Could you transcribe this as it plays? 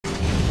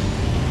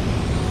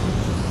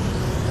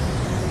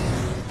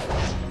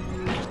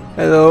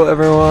Hello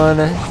everyone,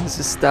 this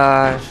is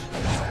Stache.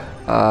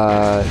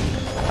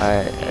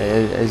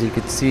 As you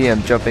can see,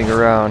 I'm jumping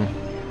around,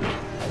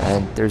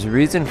 and there's a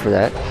reason for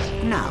that.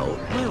 Now,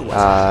 where was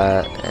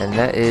I? And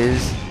that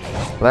is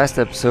last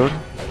episode.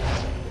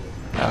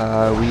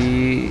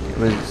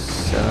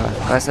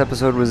 Last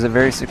episode was a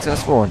very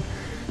successful one.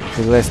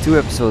 The last two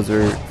episodes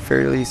were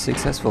fairly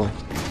successful.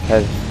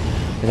 Have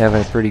been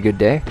having a pretty good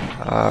day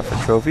for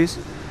trophies.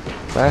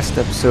 Last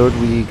episode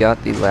we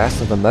got the last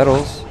of the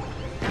medals.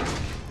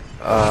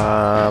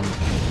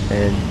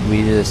 And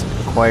we just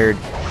acquired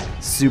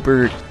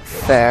super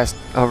fast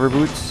hover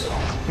boots.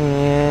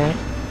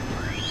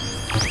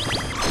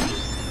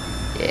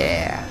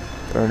 Yeah.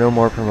 There are no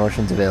more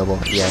promotions available.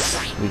 Yes,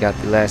 we got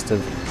the last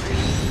of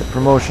the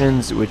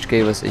promotions, which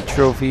gave us a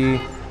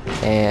trophy,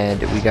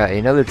 and we got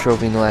another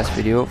trophy in the last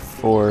video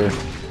for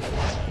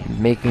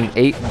making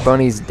 8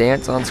 bunnies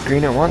dance on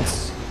screen at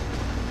once.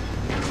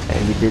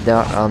 And we did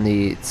that on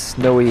the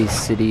snowy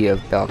city of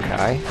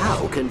Balkai.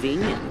 How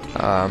convenient.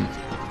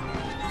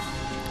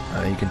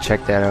 You can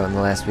check that out in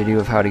the last video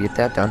of how to get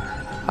that done.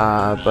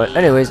 But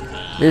anyways,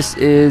 this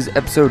is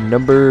episode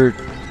number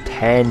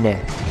 10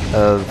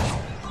 of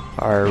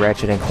our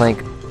Ratchet and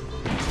Clank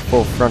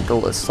Full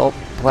Frontal Assault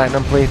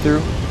Platinum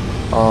playthrough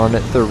on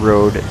the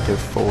road to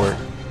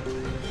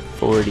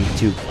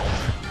 42.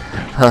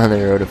 On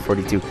the road to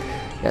 42.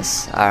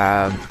 Yes.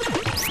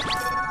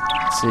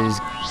 This is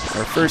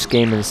our first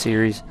game in the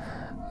series.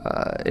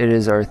 It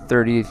is our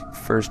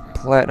 31st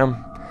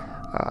Platinum.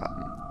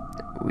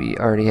 We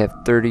already have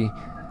 30,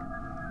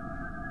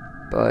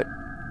 but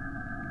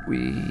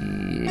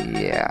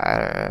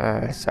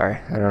sorry,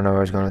 I don't know where I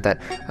was going with that.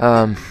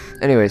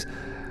 Anyways,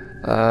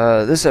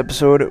 this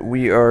episode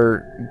we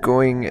are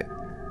going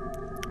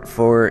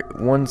for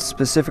one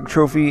specific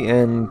trophy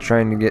and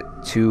trying to get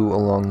 2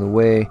 along the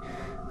way.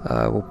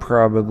 We'll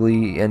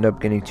probably end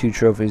up getting 2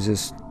 trophies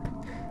this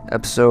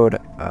episode.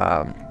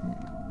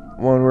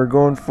 One we're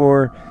going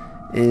for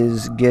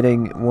is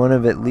getting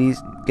at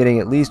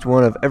least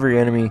one of every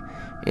enemy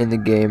in the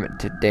game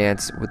to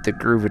dance with the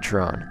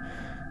Groovitron.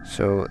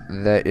 So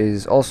that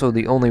is also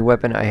the only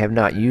weapon I have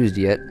not used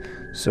yet.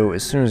 So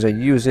as soon as I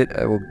use it,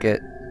 I will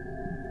get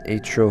a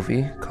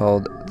trophy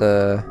called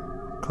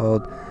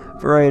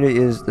Variety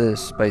is the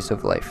Spice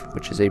of Life,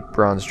 which is a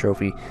bronze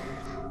trophy.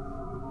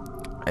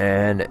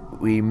 And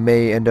we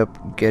may end up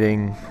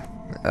getting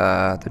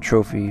the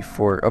trophy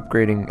for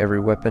upgrading every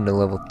weapon to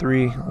level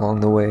 3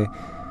 along the way,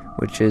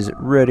 which is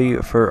ready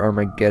for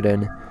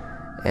Armageddon.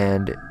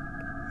 And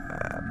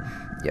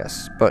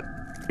yes, but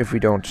if we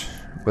don't,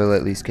 we'll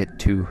at least get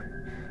 2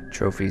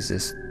 trophies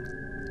this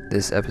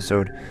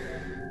episode,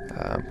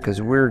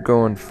 because we're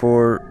going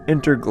for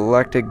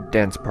Intergalactic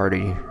Dance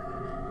Party,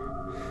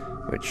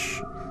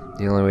 which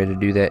the only way to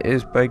do that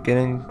is by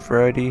getting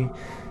Variety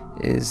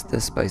is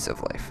the Spice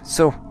of Life.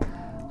 So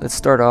let's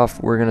start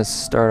off. We're gonna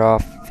start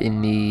off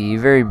in the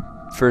very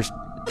first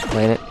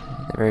planet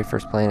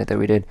that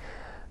we did.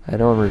 I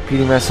know I'm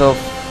repeating myself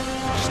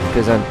just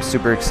because I'm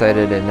super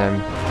excited and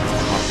I'm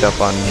hopped up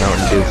on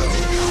Mountain Dew.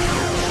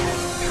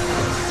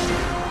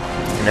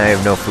 And I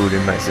have no food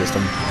in my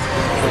system.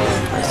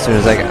 As soon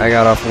as I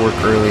got off work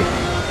early,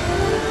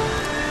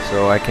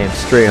 so I came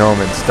straight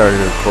home and started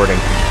recording.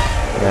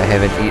 And I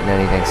haven't eaten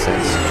anything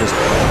since.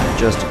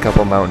 Just a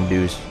couple Mountain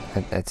Dews.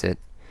 That's it.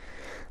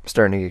 I'm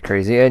starting to get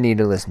crazy. I need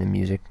to listen to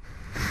music.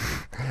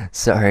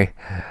 Sorry.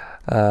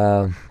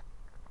 What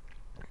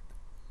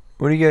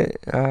do you get?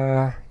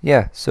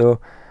 Yeah,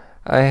 so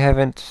I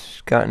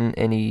haven't gotten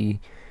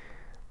any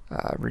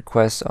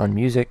requests on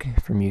music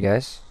from you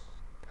guys.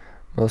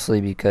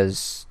 Mostly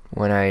because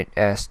when I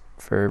asked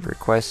for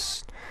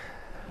requests,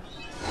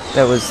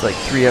 that was like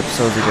 3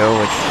 episodes ago,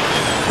 which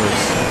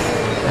was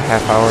a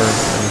half hour,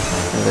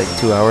 or like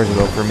 2 hours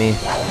ago for me.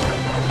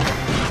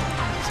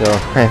 So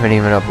I haven't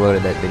even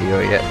uploaded that video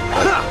yet.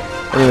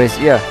 But anyways,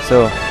 yeah.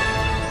 So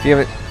if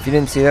you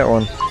didn't see that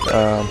one,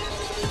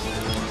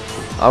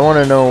 I want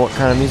to know what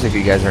kind of music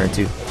you guys are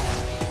into,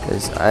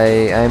 because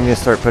I'm gonna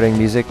start putting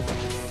music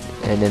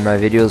in my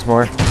videos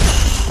more.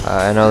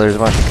 I know there's a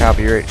bunch of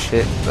copyright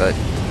shit, but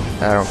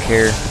I don't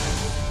care.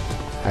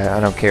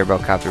 I don't care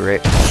about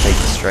copyright. I'll take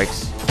the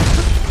strikes.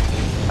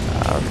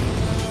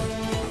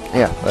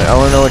 Yeah, but I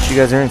want to know what you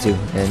guys are into,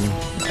 and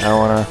I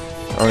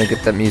wanna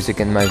get that music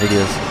in my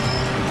videos.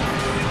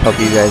 Help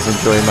you guys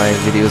enjoy my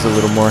videos a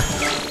little more.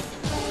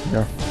 You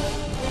know?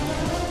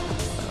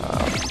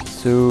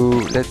 So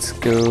let's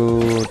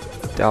go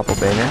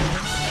Doppelbanger.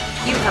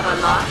 You have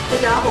unlocked the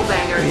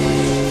Doppelbanger.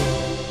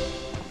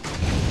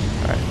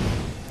 Alright.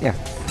 Yeah.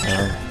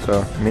 So,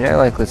 I mean, I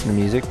like listening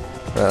to music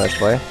while I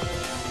play,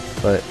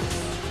 but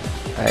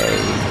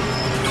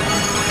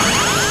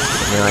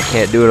I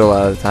can't do it a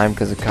lot of the time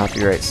because of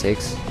copyright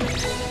sakes.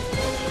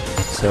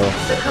 So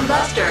the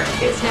combustor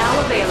is now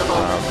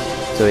available.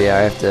 So yeah,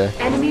 I have to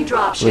enemy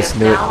dropship listen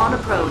to now it on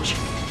approach.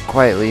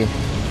 Quietly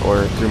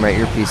or through my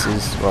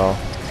earpieces. Well,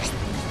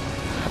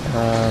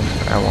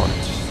 I won't.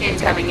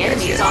 Incoming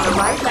enemies on the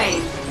right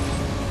lane.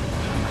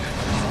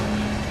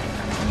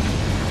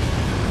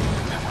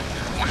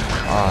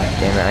 Oh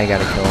Damn it, I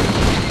gotta kill him.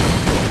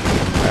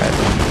 Alright.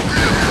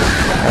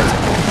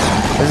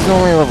 This is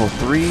only level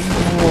 3?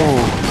 Whoa,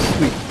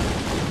 sweet.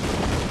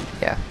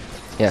 Yeah.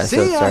 Yeah,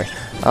 so sorry.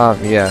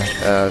 Yeah,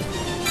 I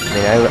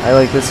mean, I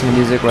like listening to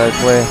music while I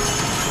play,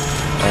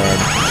 and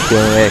the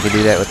only way I can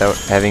do that without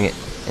having it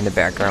in the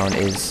background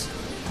is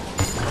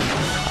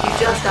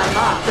Just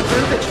unlocked the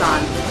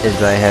Groovitron.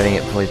 by having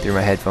it play through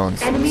my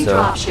headphones. Enemy So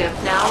dropship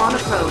now on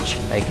approach.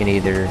 I can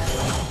either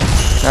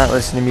not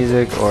listen to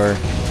music or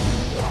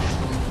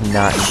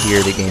not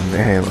hear the game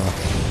very well.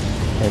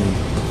 And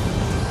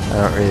I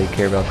don't really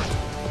care about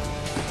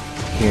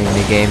hearing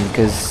the game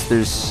because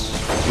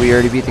we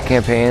already beat the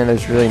campaign and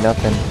there's really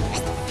nothing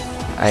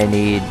I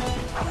need.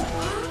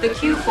 The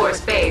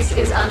Q-Force base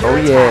is under Oh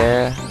attack.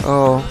 yeah.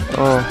 Oh.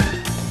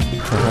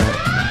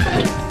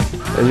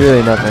 There's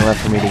really nothing left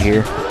for me to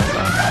hear.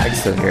 I can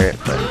still hear it,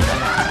 but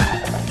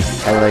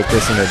I like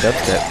listening to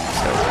dubstep.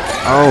 So,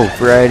 oh,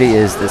 variety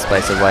is the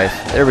spice of life.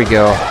 There we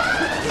go.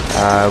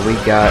 We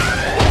got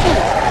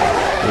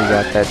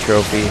that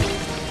trophy.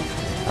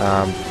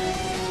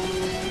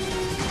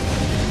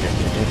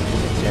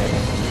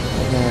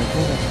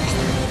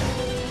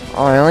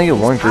 Oh, I only get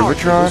one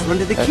Groovitron? Run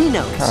to the That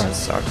keynotes. kinda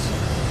sucks.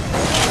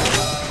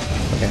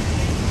 Okay.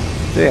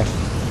 So yeah,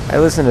 I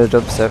listen to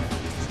dubstep.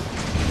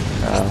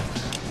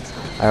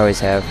 I always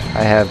have.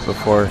 I have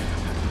before.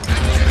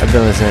 I've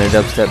been listening to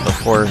dubstep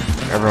before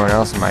everyone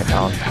else in my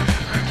town.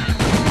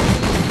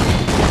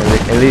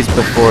 At least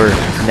before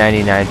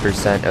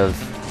 99% of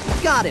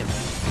Got him.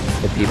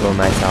 the people in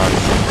my town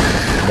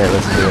that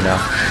listen to it now.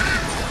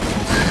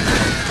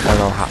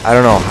 I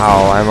don't know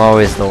how. I'm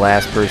always the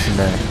last person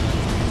to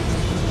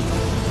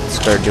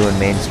start doing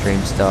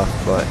mainstream stuff,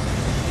 but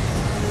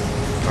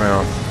I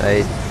don't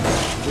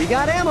know. We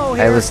got ammo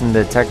here. I listen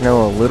to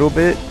techno a little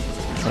bit.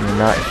 I'm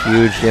not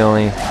huge. The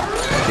only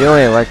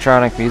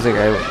electronic music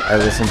I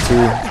listened to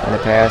in the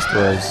past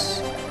was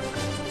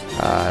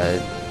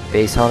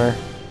Bass Hunter.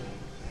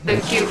 The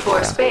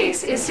Q-Force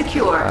base is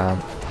secure.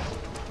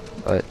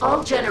 But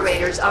All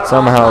generators are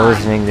somehow online.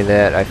 listening to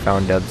that, I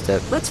found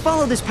dubstep. Let's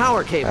follow this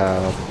power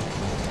cable.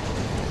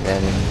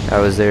 And I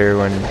was there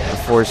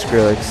before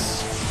Skrillex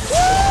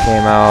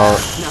came out.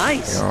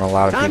 Nice. You know, a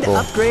lot of Time people.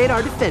 to upgrade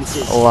our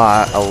defenses. A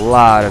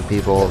lot of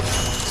people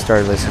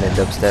started listening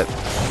to dubstep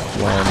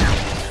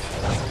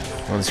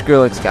when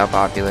Skrillex got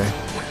popular,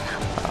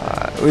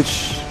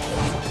 which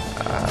I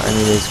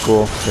mean is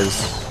cool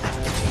because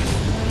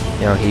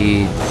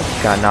he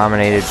got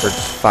nominated for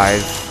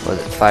 5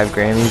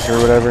 Grammys or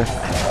whatever,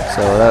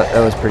 so that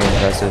was pretty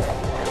impressive,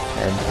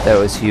 and that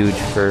was huge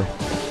for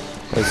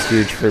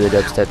the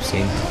dubstep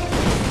scene.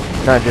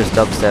 Not just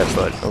dubstep,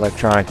 but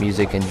electronic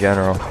music in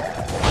general.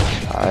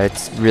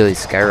 It's really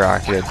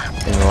skyrocketed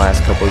in the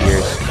last couple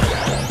years.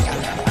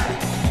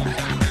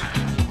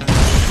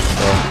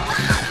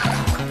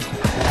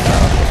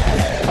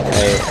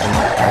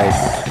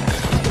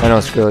 I know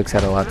Skrillex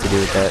had a lot to do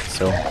with that,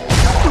 so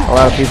a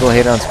lot of people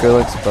hate on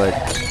Skrillex, but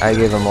I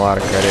give him a lot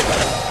of credit,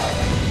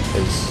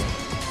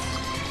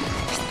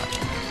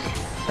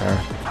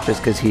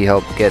 just because he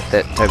helped get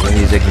that type of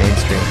music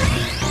mainstream.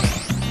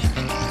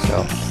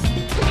 So,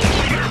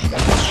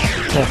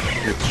 yeah.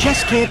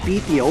 Just can't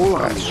beat the old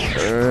army.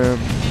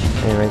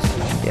 Anyways,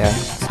 yeah.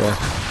 So,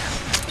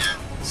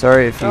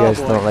 sorry if you guys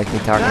don't like me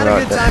talking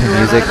about the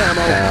music.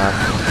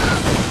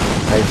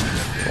 I just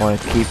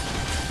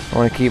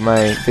want to keep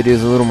my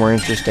videos a little more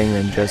interesting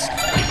than just.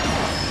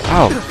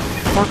 Oh,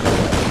 fuck.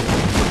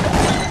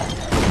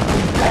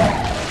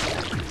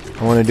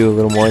 I want to do a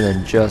little more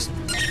than just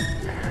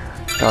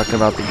talking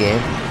about the game.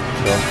 So,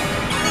 yeah.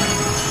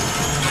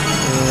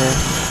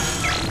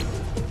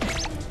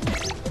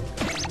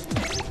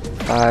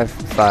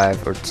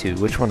 5 or 2.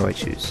 Which one do I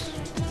choose?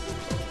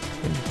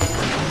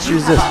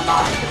 Choose this.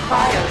 Unlocked the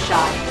cryo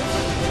shot.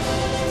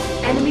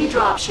 Enemy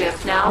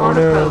dropship now on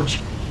no. approach.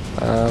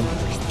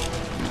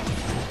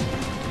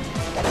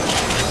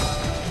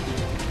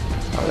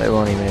 Oh, they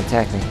won't even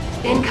attack me.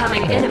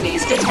 Incoming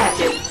enemies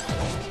detected.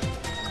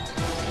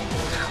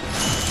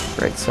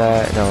 Right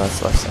side? No,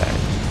 that's left side.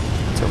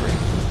 It's over here.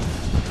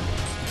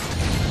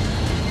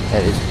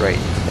 That is right.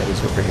 That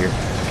is over here.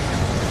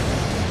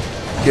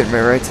 Getting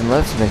my rights and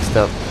lefts mixed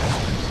up.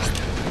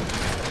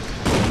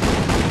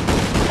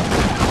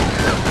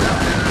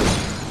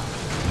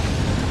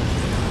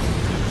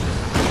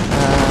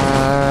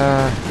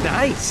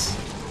 Nice.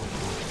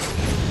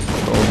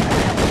 Boom.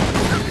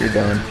 You're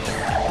done.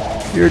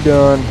 You're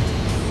done.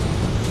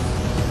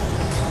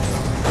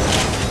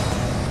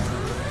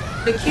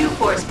 The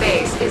Q-Force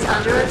base is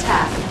under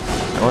attack.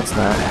 No, it's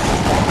not.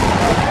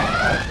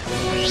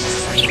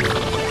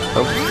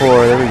 Oh,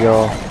 4. There we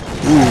go.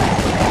 Ooh.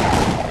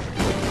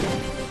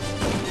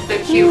 The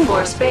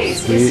Q-Force base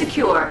is Sweet.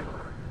 secure.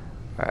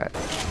 Alright.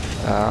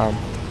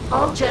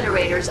 All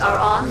generators are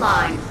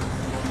online.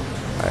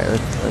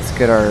 Alright, let's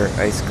get our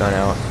ice gun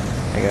out.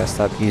 I gotta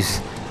stop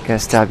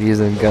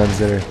using guns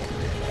that are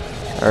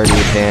already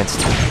advanced.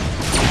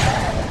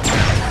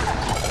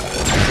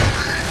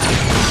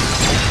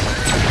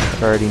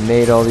 I've already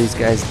made all these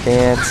guys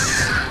dance.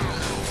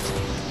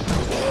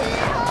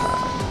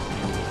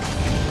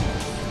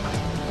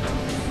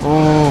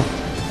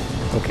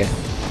 Okay.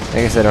 I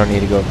guess I don't need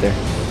to go up there.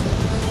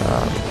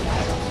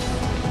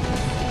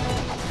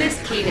 This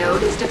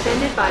keynode is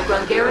defended by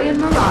Grungarian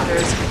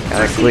marauders.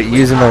 Gotta Proceed quit with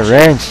using my caution.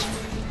 wrench.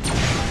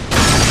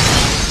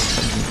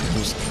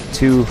 Just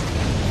too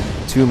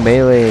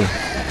melee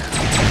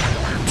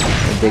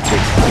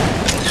addicted.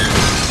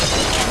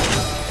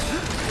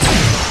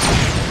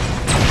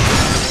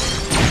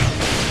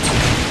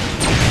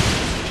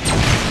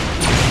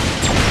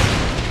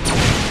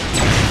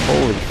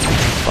 Holy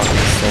fuck,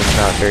 this thing's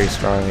not very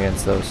strong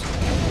against those.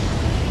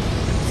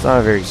 It's not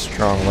a very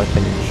strong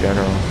weapon in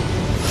general.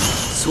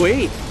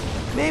 Sweet.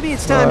 Maybe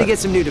it's time to get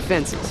some new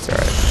defenses. It's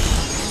alright.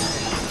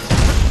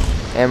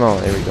 Ammo,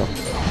 there we go.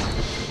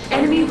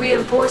 Enemy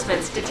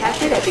reinforcements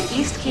detected at the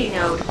east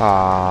keynode.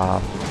 Ah,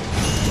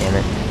 damn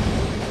it.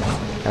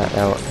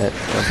 That wasn't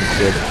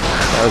good.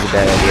 That was a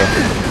bad idea.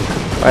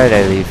 Why did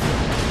I leave?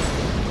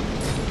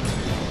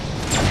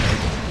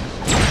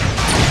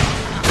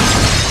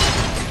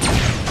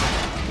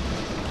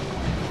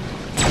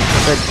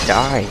 I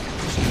died.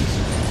 Jeez.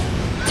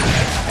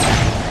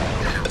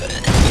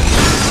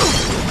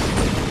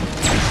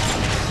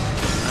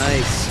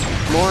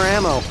 Nice. More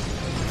ammo.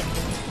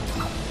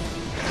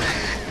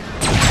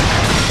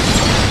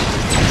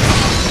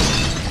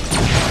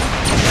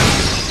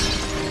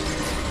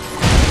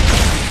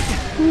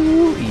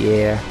 Ooh,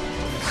 yeah.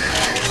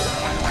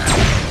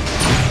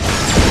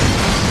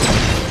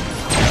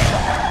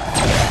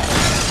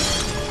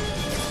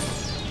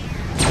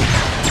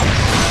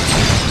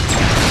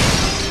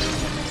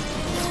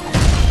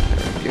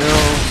 There we go.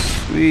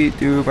 Sweet,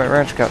 dude. My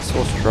wrench got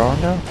so strong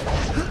now.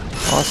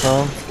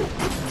 Awesome.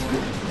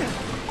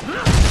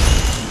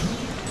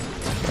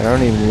 I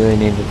don't even really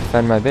need to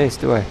defend my base,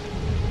 do I?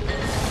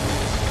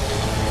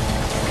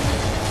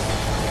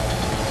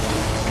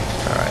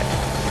 Alright.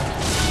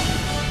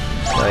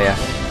 Oh yeah.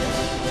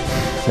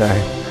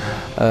 Sorry.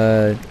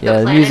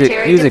 Yeah, the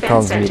music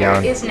calms me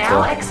down. Is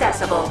now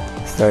accessible.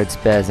 Started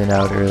spazzing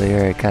out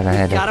earlier. I kind of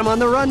had Got to him on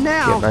the run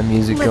now. get my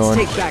music Let's going.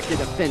 take back the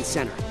defense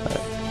center.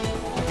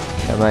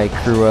 Got my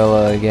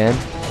Cruella again.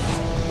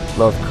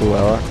 Love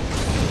Cruella.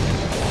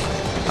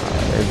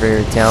 They're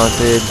very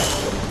talented.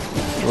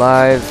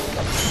 Live.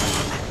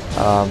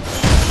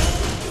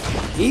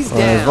 He's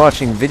When I was down.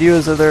 watching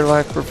videos of their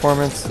live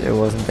performance, it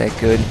wasn't that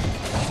good.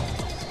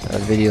 A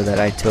video that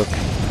I took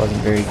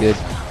wasn't very good.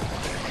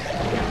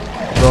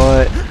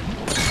 But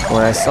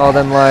when I saw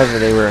them live,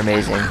 they were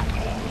amazing.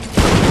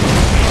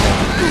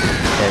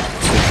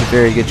 It's a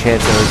very good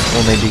chance it was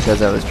only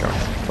because I was drunk,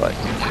 but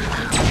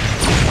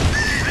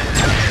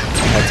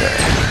that's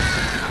alright.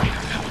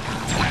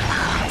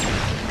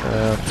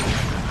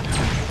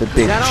 The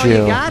Big that all you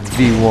Chill got?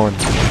 V1.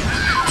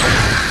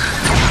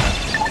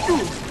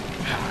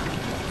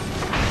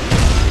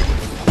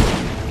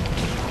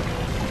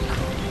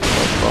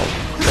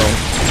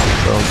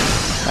 Boom.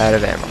 Out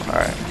of ammo.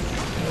 Alright.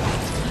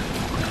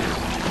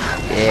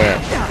 Yeah.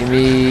 Give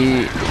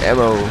me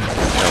ammo.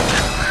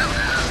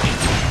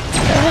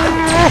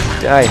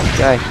 Die.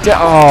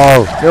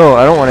 Oh! No,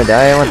 I don't want to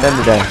die. I want them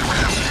to die.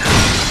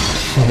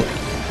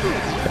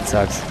 That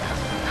sucks.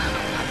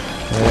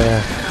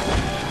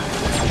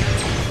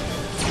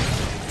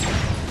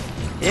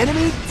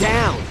 Enemy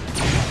down.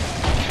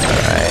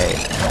 Alright.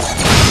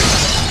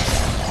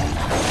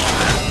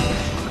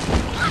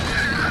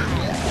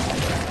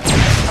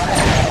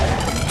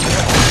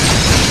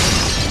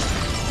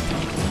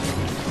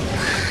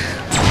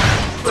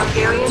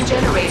 Grungarian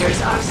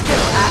generators are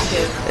still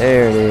active.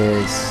 There it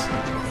is.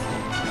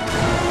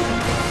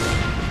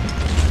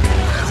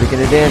 Is it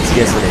gonna dance?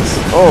 Yes, it is.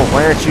 Oh,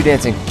 why aren't you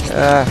dancing?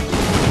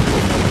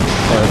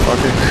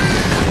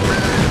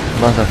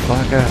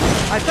 Motherfucker.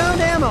 I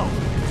found ammo.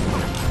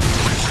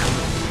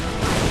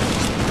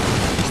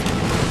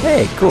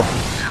 Hey, cool.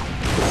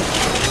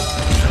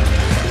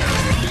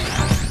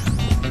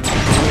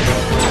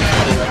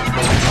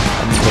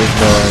 There's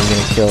no way I'm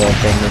gonna kill that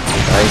thing with the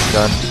ice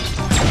gun.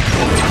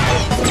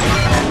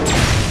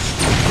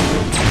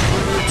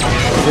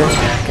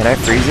 Can I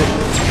freeze it?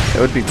 That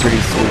would be pretty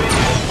sweet.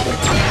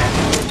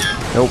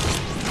 Nope.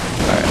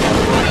 Alright.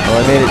 Well,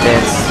 I made it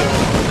dance.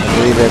 I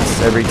believe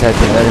that's every type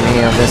of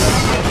enemy on this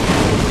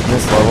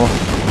level.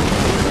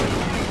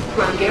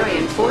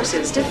 Grungarian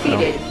forces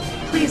defeated.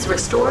 Please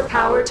restore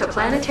power to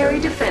Planetary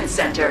Defense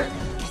Center.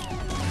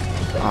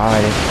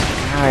 I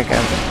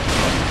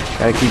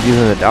gotta keep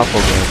using the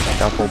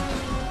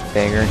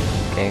doppelganger,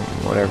 gang,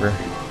 whatever.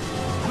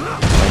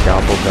 My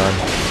doppelgun,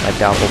 my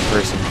doppel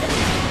person.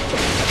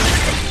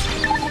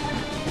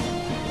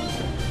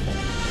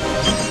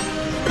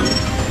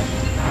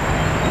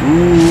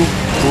 Ooh,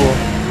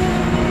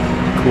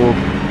 cool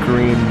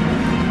green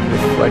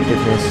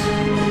reflectiveness.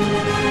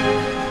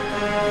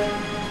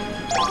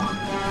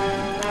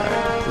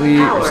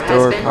 Complete, Power restore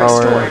has been power,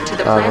 restored to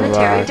the blah, blah,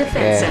 Planetary blah. Defense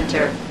Yeah.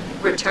 Center.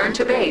 Return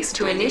to base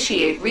to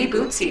initiate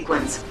reboot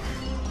sequence.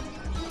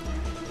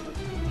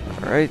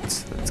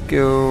 Alright, let's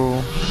go.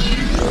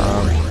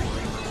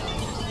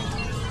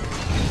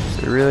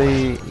 So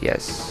really,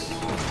 yes. I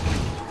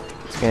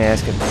was gonna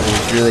ask if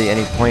there's really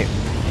any point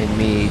in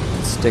me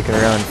sticking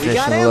around and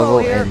finishing the ammo level?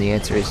 here. And the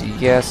answer is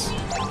yes.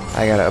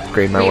 I gotta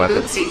upgrade my Reboot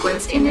weapon.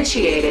 sequence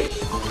initiated.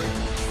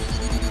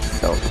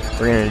 So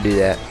we're gonna do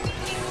that.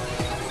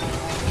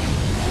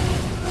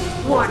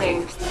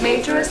 Warning,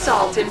 major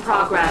assault in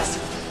progress.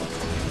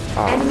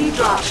 Oh. Enemy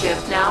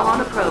dropship now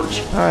on approach.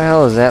 How the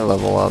hell is that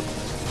level up?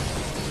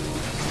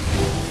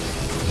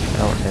 I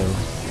don't know.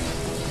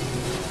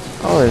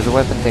 Oh, there's a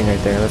weapon thing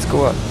right there. Let's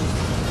go up.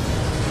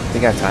 We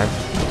got time.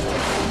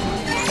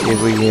 See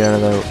if we can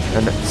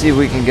get see if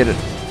we can get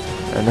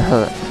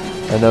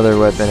another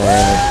weapon I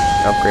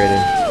haven't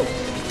upgraded.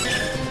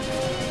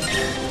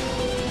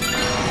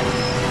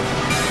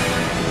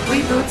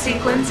 Reboot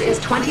sequence is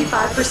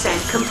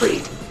 25%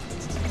 complete.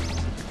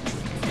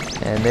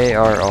 And they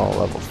are all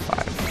level 5.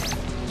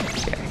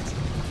 Okay.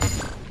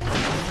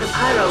 The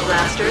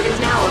Pyroblaster is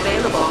now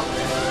available.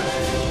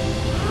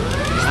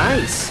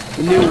 Nice.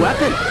 New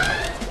weapon.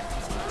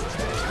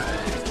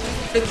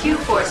 The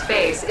Q-Force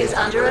base is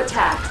under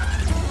attack.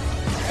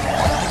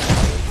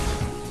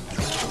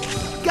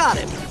 Got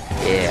him.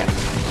 Yeah.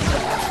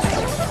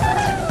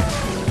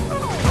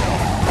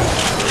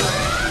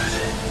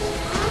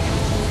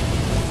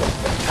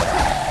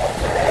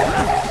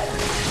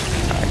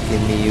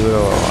 Give me you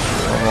all.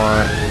 Come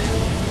on.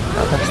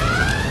 Nothing.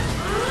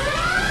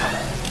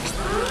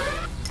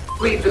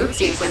 Reboot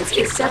sequence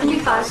is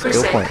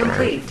 75%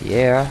 complete.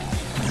 Yeah.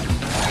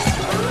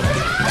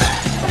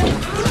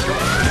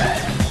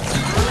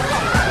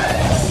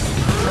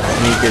 I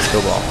need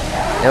disco ball.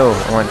 No,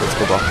 I want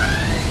disco ball.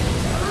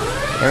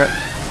 Damn it.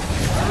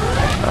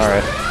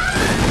 Alright.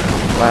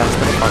 Blast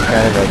the fuck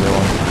out of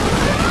everyone.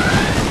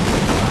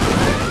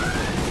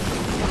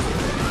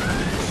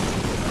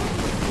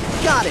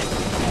 Got it.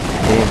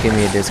 They didn't give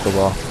me a disco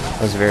ball.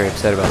 I was very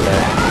upset about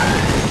that.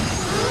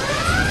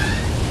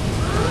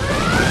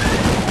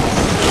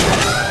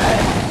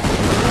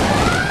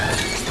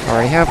 I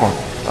already have one.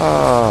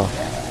 Oh.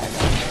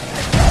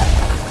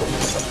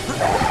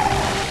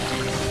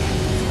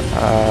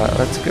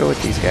 Let's go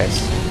with these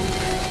guys.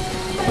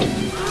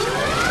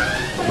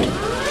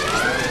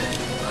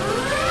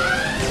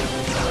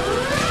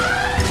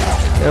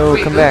 No,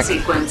 come back.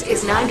 Sequence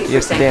is You have to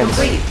 90% dance.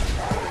 complete.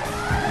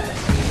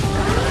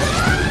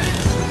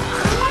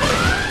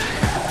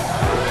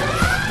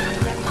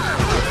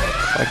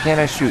 Why can't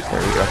I shoot? There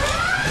we go.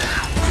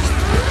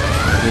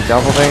 Give me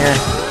doppelganger.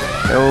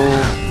 No.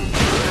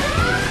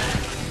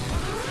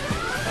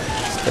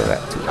 Still got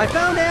 2. I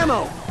found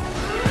ammo.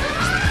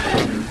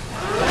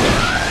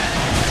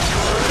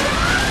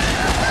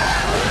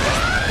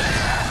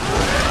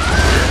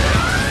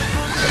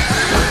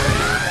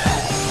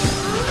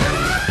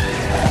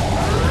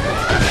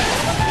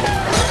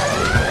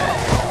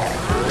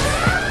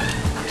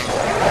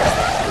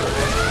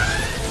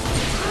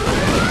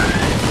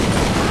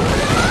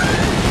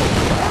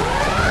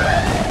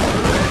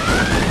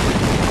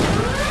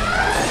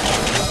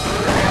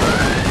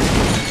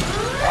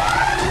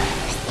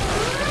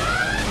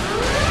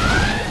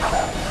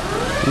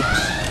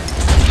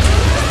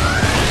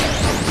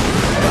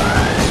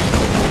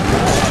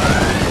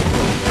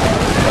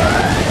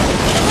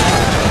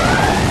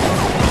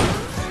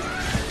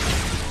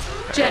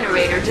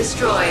 Generator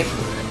destroyed.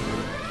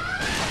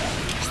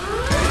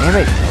 Damn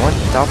it, I want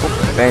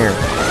doppelganger.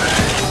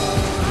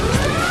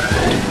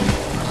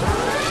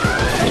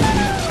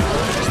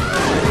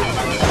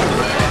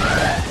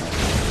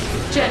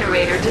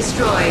 Generator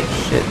destroyed.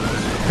 Shit.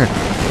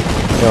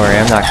 Don't worry,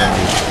 I'm not gonna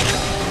leave.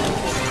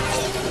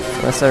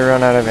 Unless I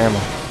run out of ammo.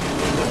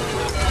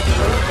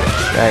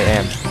 I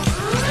am.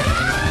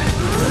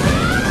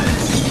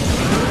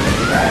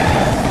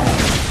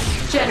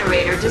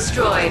 Generator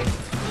destroyed.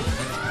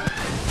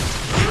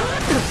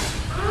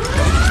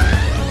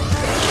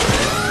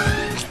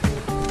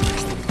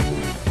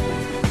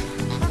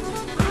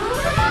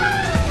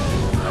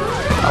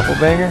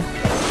 Doppelganger?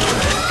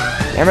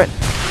 Damn it.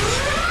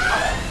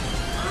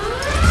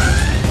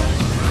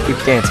 Keep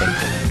dancing.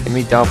 Give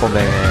me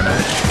doppelganger ammo.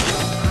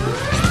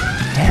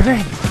 Damn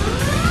it.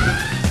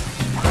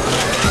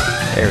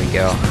 There we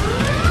go.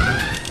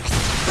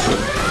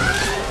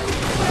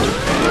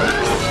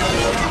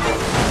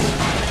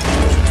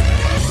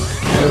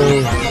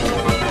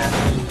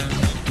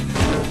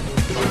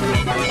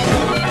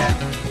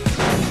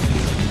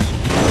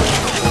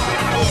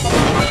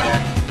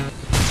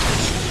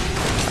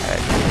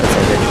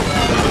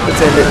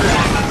 Let's end it.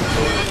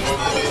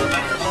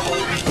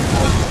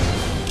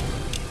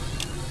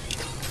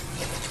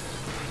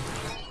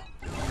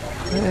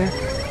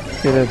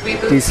 Get a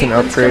Reboot decent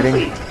sequence upgrading.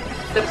 complete.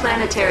 The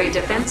Planetary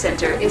Defense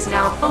Center is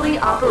now fully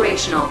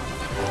operational.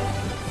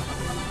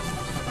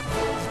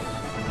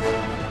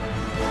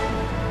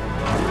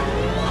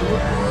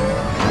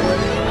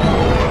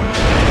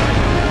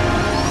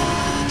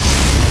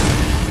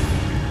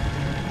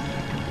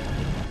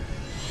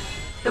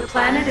 The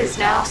planet is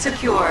now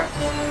secure.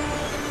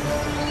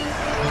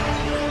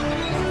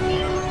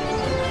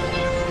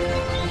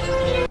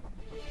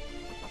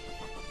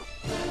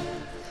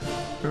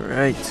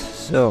 Right,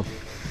 so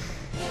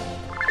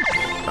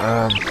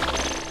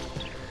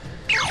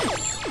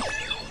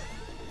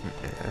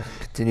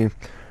continue.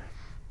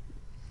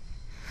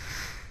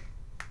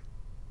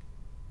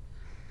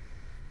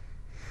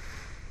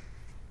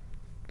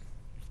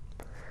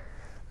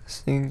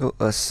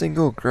 A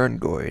single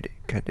Grungoid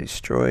can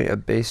destroy a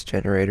base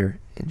generator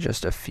in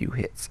just a few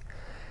hits.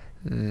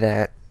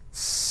 That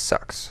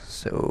sucks.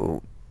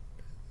 So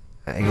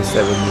I guess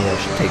that would mean I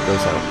should take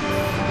those out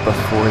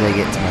before they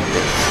get to my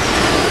base.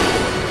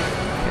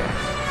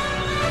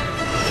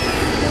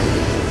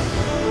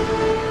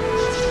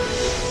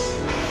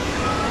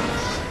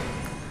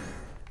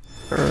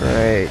 Okay.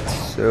 Alright,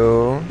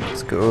 so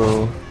let's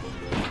go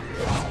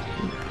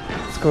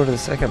to the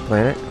second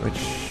planet,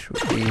 which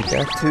would be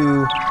back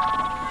to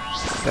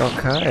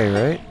Stache,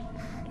 right?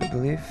 I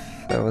believe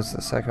that was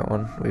the second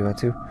one we went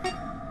to.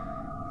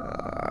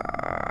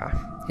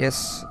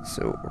 Yes,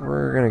 so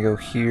we're gonna go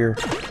here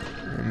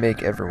and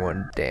make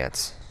everyone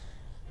dance.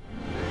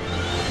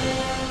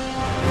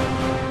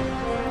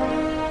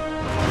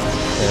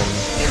 And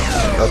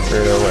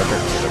upgrade our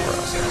weapons in the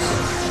process.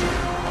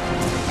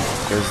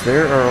 Because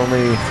there are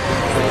only,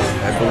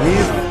 I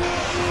believe,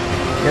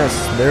 yes,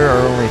 there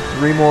are only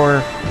 3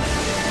 more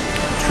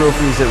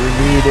trophies that we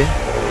need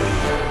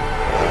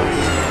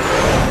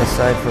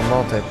aside from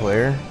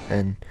multiplayer,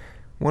 and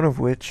one of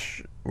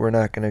which we're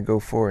not going to go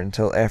for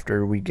until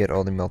after we get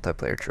all the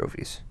multiplayer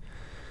trophies.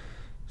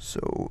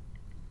 So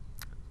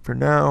for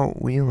now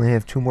we only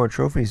have 2 more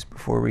trophies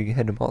before we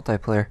head to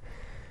multiplayer,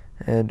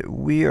 and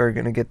we are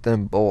going to get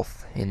them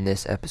both in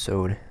this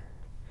episode.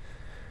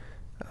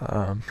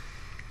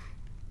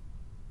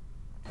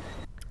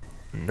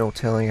 No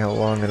telling how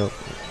long they'll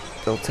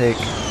take.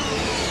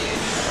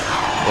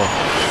 Well,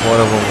 one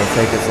of them will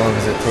take as long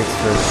as it takes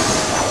for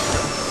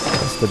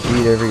us to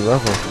beat every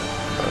level.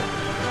 But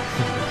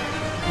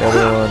the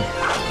other one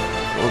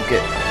we'll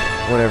get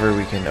whenever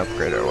we can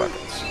upgrade our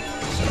weapons.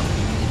 So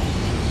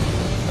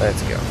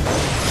let's go.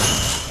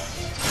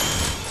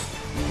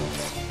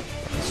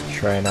 Let's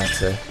try not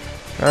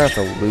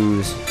to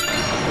lose.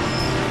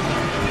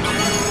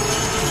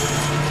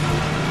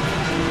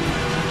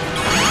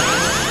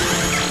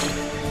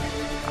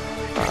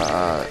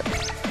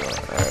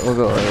 Alright, we'll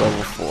go at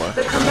level 4.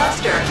 The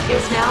combustor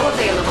is now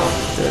available.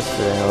 Just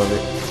for the hell of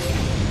it.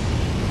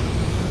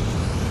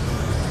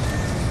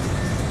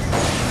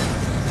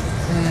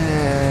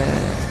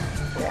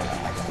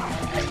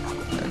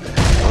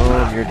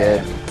 Oh, you're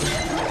dead.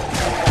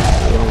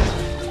 Oh,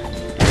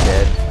 you're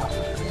dead.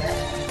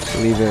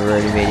 We've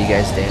already made you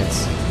guys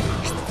dance.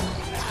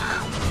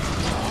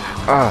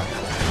 Ah,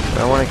 I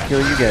want to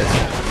kill you guys.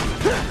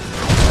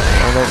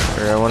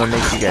 I want to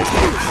make you guys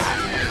dance.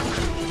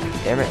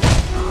 Damn it.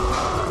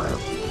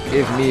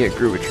 Give me a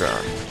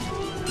Groovitron.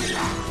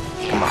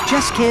 Come on.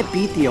 Just can't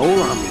beat the old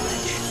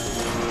Omni-Wrench.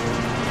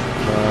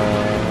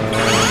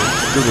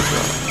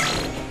 Groovitron.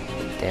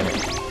 Damn it.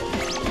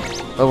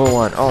 Level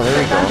 1. Oh, there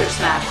we go. Thunder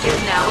Smack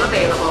is now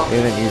available. We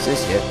haven't used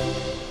this yet.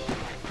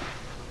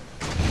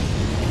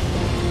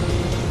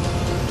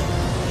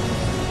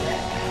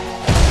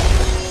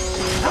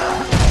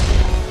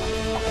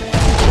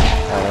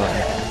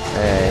 I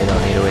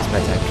don't need to waste my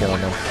time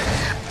killing them.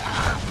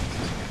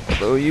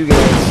 Hello, you guys.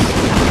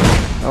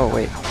 Oh,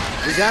 wait.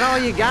 Is that all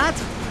you got?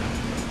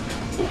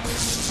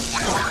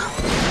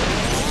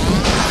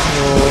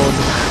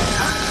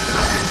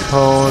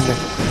 Pwnage.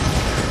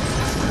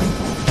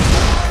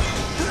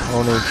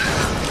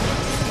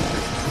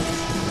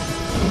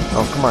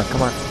 Oh, come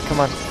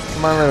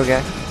on, little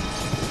guy.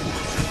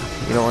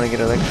 You don't want to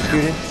get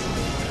electrocuted?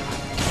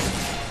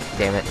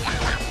 Damn it.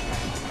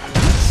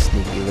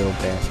 Sneaky little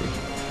bastard.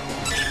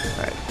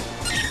 Alright.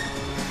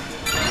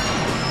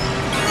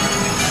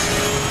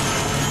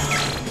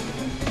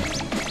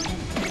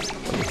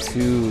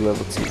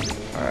 Level 2.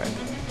 Alright.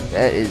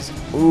 That is...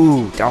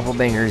 Ooh,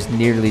 Doppelbanger is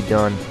nearly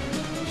done.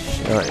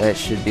 That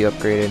should be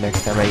upgraded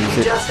next time I use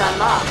it. Just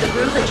unlocked the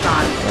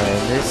Groovitron.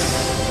 And this...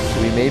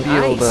 We may be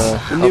able to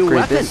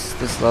upgrade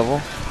this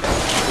level.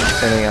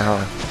 Depending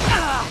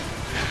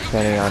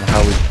on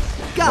how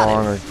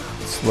long or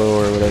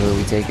slow or whatever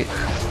we take it.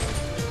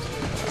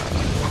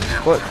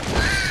 But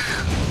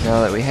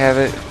now that we have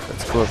it,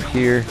 let's go up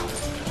here.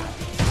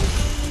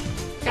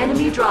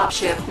 Enemy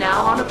dropship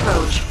now on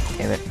approach.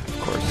 Damn it, of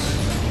course.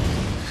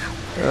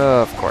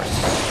 Of course.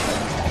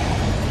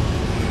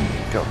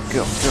 Go.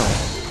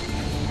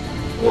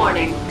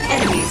 Warning,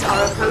 enemies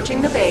are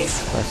approaching the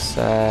base. Left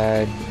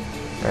side.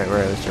 Right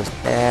where I was just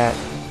at.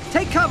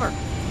 Take cover!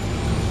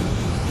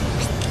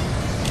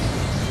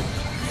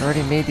 I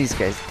already made these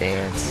guys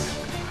dance.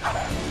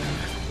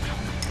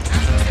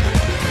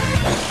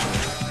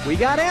 We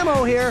got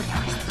ammo here!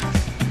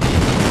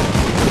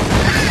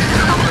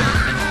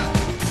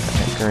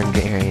 Current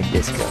Gary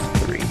Disco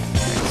 3.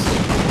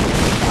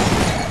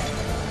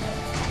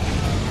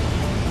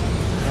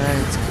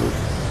 Nice.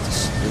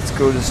 Alright, let's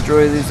go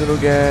destroy these little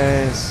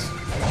guys.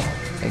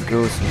 And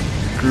go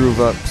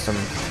groove up some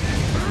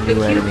The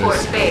new enemies. Q4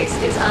 space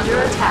is under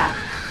attack.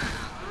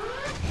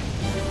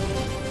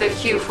 The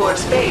Q4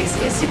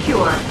 space is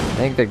secure. I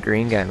think the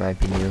green guy might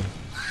be new.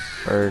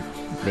 Or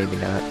maybe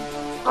not.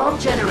 All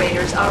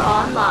generators are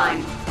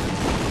online.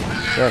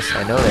 Yes,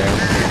 I know they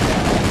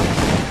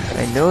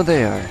are. I know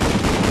they are.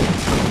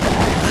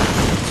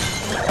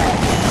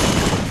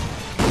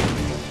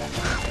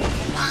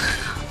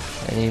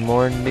 Any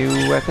more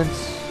new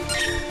weapons?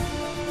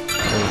 Or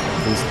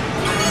at least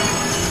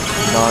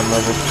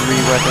non-level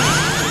 3 weapons?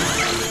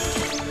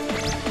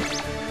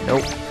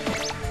 Nope.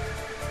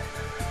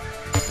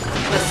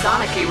 The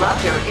Sonic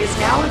Eruptor is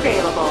now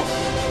available.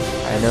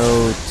 I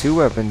know 2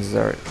 weapons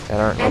that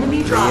aren't level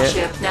Enemy 3 yet.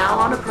 dropship now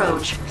on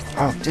approach.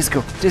 Oh,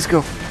 disco,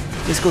 disco,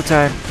 disco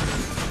time.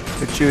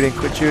 Quit shooting,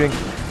 quit shooting.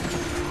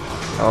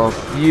 Oh,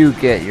 you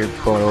get your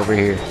butt over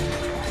here.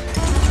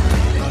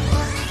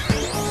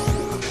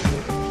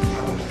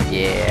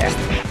 Yeah.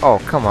 Oh,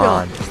 come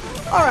on.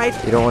 Alright.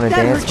 You don't want to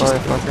that dance, hurt just-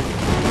 motherfucker?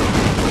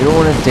 You don't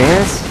want to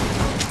dance?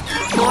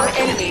 More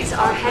enemies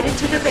are headed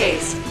to the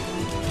base.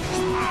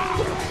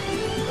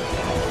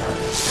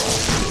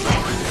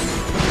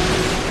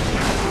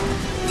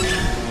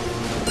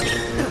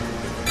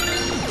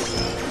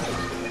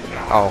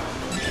 Oh,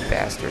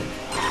 bastard.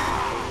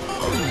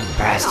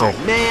 Bastard.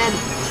 Oh, man.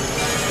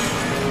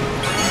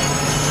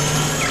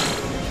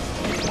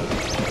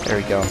 There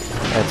we go.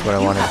 That's what I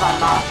You wanted. have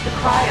unlocked the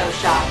cryo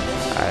shot.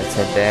 Let's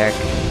head back.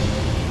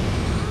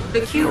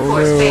 The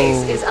Q-Force no.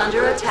 base is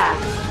under attack.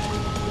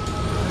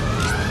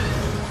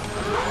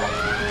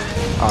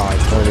 Oh, I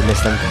totally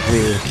missed them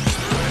completely.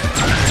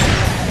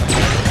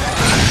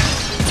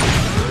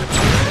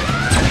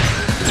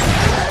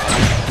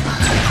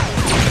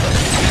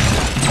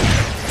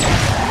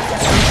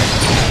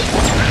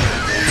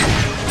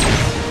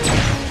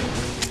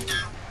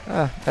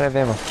 Ah, out of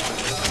ammo.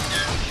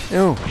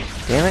 No,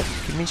 damn it.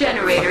 Give me.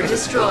 Generator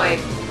destroyed.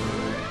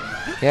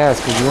 Yeah, it's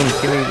because you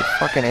wouldn't give me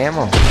fucking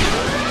ammo.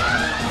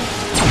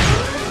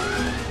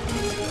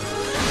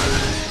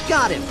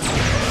 Got him.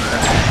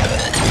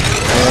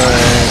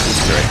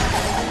 Destroy.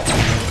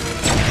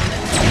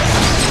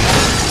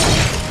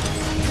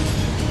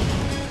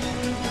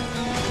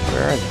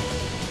 Where are they?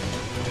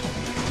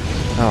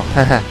 Oh,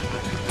 haha.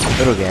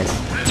 Little guys.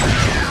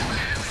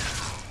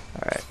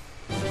 Alright.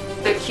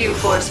 The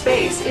Q-Force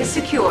base is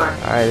secure.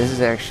 Alright, this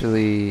is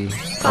actually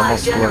 5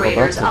 almost leveled up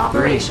generators to 3.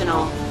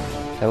 operational.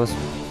 That was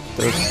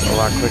a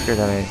lot quicker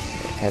than I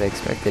had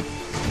expected.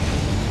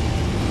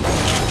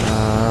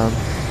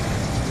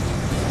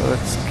 So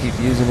let's keep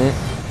using it.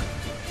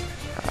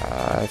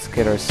 Let's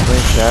get our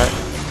slingshot.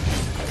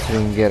 So we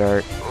can get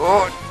our...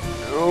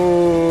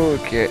 Oh,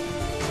 okay.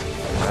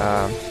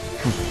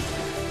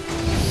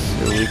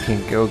 So we can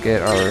go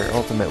get our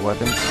ultimate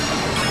weapons.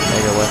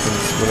 Mega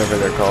weapons, whatever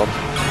they're called.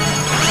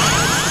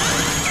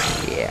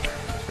 Yeah,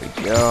 there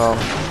we go.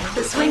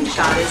 The swing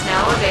shot is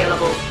now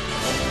available.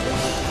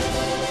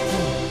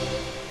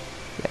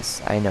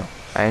 Yes, I know.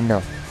 I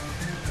know.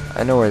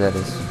 I know where that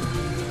is.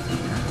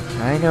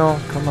 I know.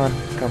 Come on.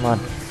 Come on.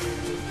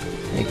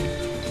 Thank you.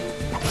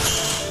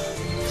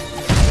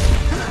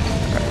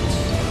 Alright.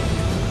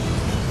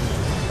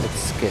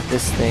 Let's get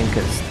this thing,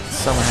 because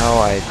somehow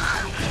I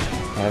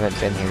haven't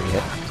been here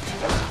yet.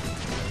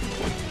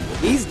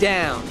 He's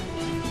down.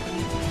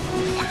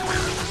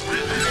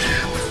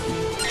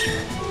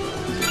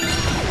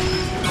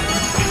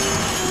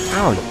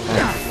 Ow, you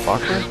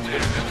fucker.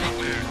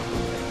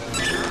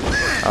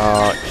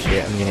 Oh,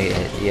 shit, I'm gonna get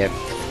hit. Yep.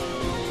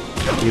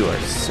 You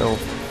are so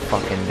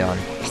fucking done.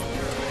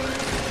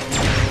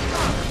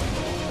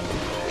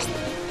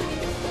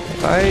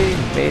 Have I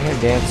made him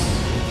dance?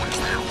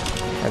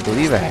 I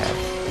believe I have.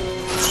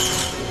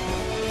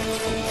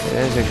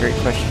 That is a great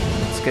question.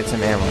 Let's get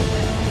some ammo.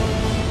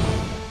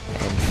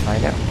 And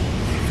find out.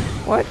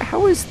 What?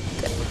 How is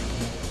that?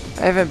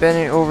 I haven't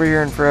been over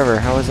here in forever.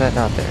 How is that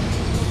not there?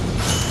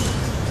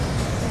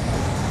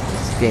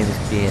 This game is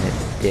being a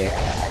dick.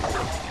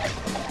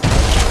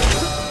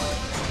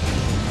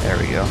 There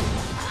we go.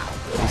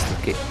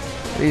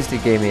 At least he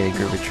gave me the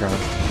Groovitron.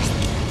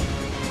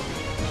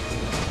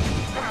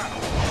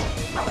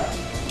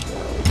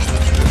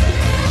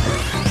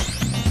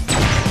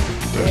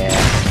 Yeah,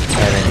 I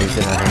haven't used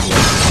it on him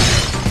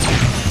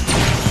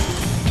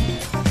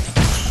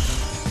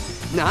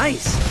yet.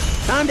 Nice.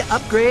 Time to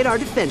upgrade our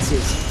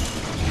defenses.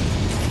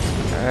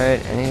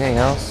 Alright, anything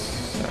else?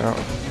 I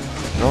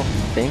don't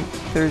think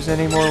there's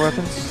any more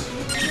weapons.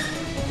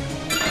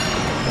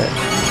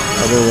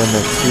 Other than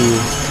the 2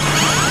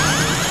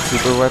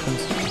 super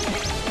weapons.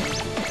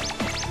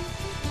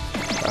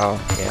 Oh,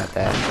 yeah,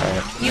 that.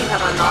 Alright. You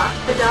have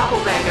unlocked the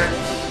Doppelganger.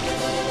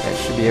 That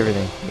should be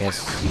everything. Yes.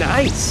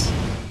 Nice.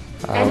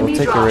 Enemy We'll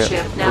take a rail.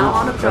 dropship now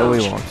on No, we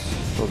approach. won't.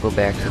 We'll go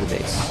back to the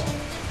base.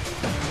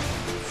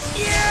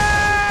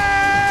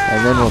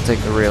 And then we'll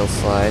take the rail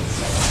slide.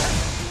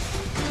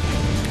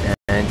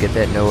 And get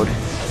that node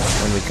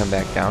when we come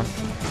back down.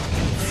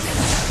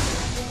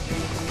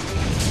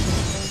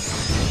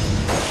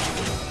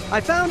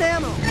 I found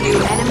ammo. New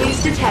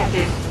enemies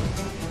detected.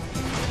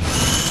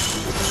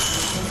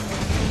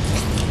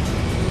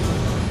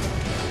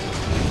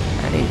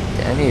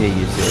 I need to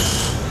use this.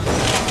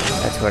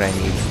 That's what I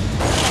need.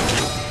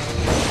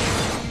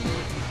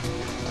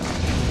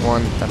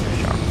 1 thunder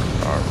shock.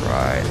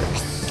 Alright.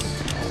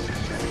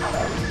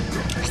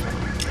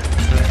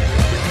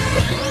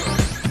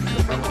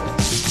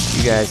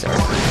 You guys are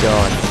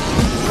done.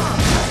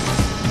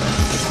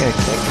 It's gonna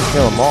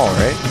kill them all,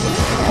 right?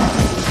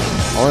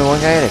 Only one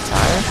guy at a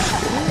time?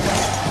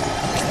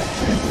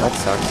 That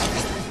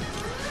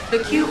sucks.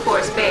 The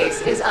Q-Force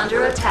base is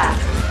under attack.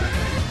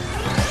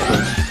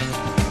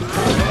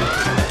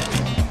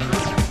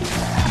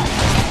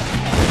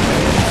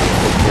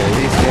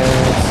 These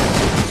guys.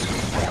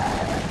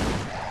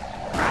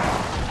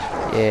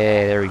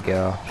 Yeah, there we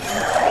go.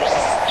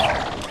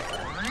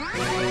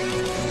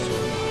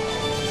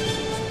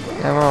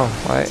 Ammo.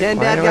 Why 10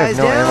 do I bad have guys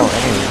no down. ammo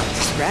anyway?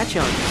 Scratch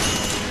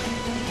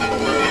on.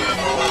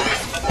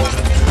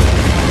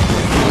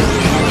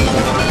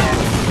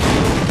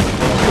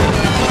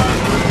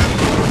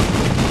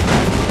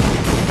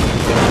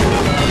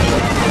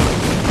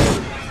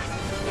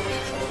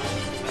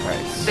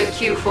 The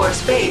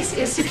Q-Force base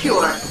is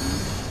secure.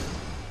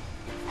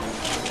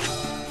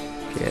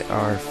 Get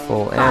our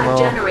full 5 ammo.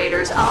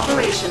 generators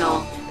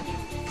operational.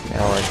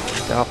 Now our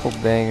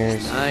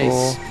doppelbanger's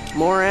Nice. full.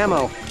 More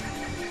ammo.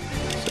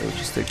 So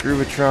just the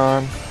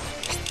Groovitron.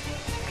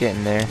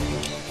 Getting there.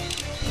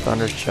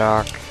 Thunder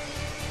Shock.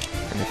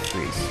 And the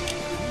Freeze.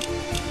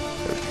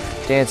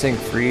 So dancing,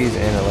 freeze,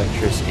 and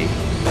electricity.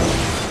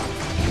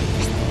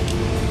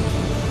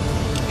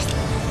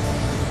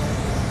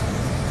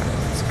 Alright,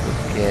 let's go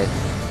get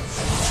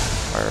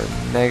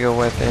our mega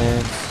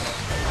weapons.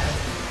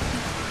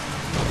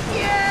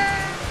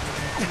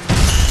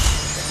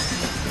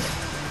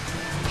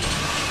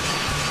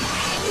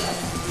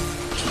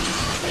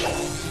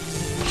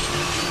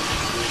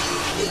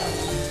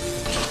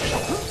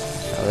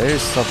 Oh,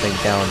 there's something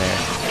down there.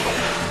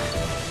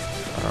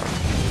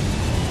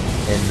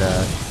 In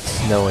the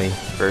snowy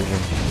version.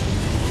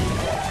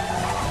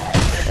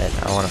 That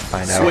I want to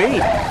find out.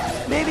 Sweet.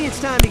 Maybe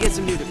it's time to get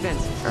some new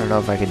defenses. I don't know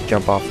if I can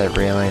jump off that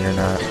railing or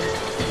not.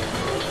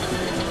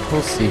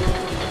 We'll see.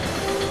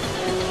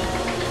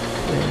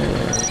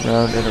 And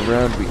round and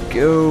around we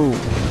go.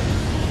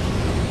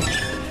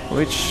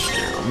 Which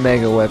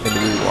mega weapon do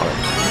we want?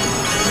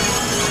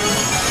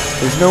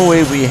 There's no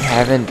way we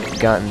haven't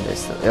gotten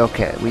this.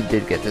 Okay, we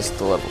did get this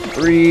to level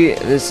 3.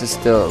 This is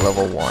still at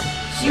level 1.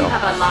 You So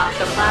have unlocked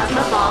the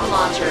plasma bomb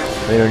launcher.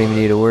 we don't even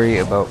need to worry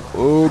about.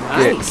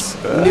 Okay. Nice.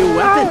 New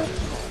weapon.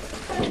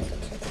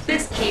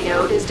 This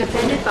keynote is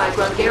defended by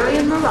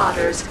Grungarian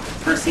marauders.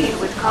 Proceed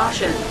with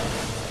caution.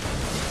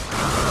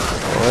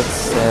 Let's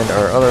send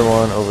our other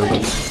one over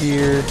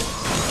here.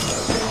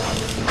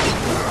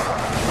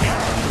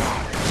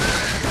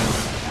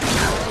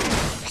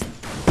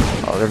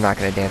 Oh, they're not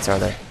gonna dance, are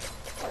they?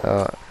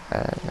 Oh,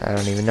 I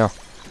don't even know.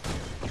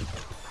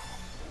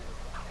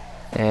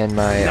 And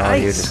my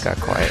audio Nice. just got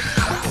quiet.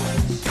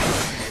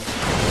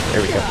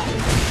 There we go.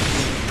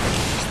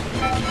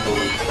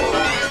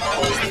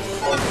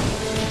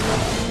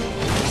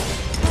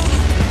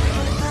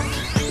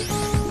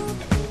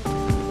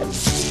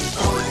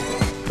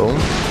 Boom.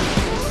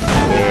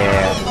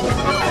 Yeah.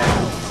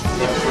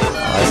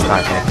 Oh, that's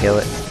not gonna kill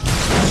it.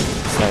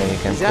 It's not even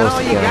come Is that close all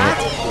to you killing got?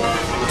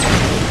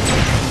 it.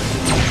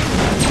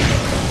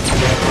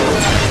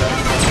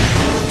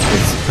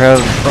 It's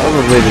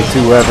probably the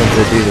two weapons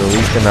that do the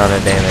least amount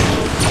of damage.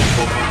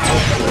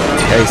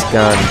 Ice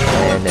gun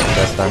and the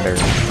thunder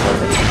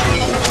weapon.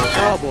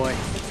 Oh boy.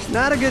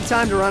 Not a good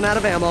time to run out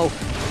of ammo.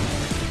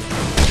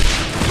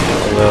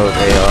 Although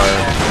they are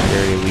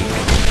very weak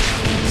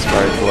as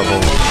far as level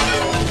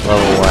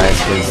wise,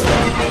 because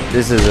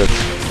this is a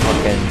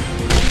fucking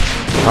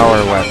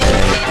power weapon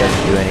and it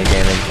doesn't do any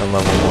damage on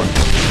level 1.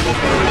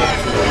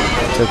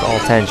 It took all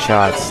 10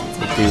 shots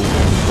to do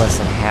less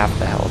than half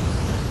the health.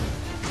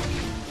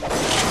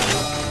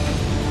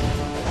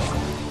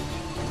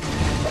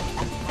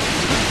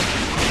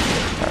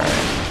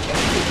 Alright.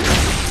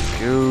 Let's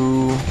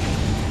go.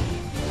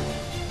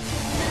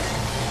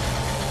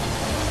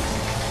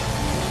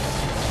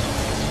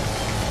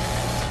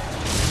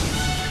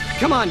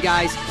 Come on,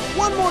 guys.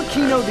 One more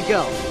keynote to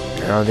go.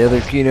 Now the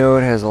other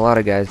keynote has a lot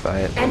of guys by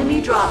it.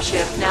 Enemy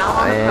dropship now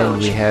on And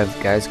approach. we have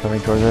guys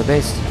coming towards our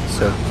base,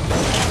 so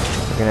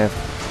we're gonna have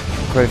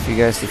quite a few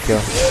guys to kill,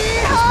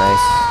 which is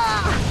nice.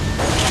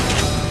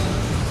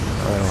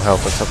 That'll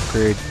help us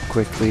upgrade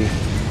quickly.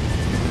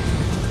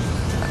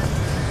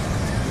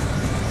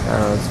 I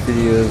don't know, this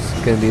video is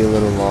gonna be a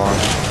little long.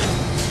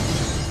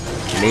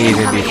 May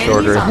even be Incoming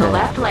shorter enemies on the than.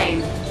 left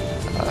lane.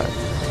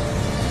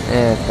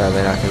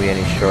 Probably not gonna be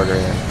any shorter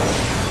than.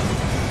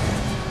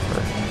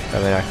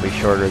 Probably not gonna be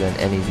shorter than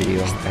any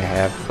video I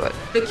have, but.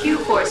 The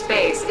Q-Force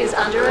base is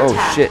under Oh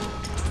attack. shit.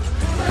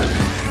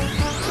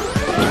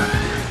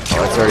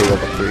 Oh, it's already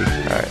level 3.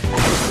 Alright.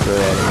 Throw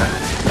that in there.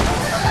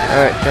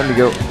 Alright, time to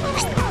go.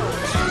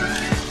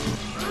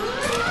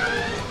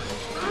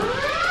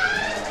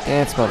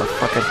 Dance,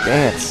 motherfucker,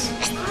 dance.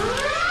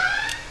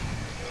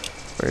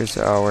 Where's,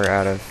 oh, we're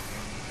out of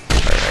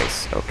our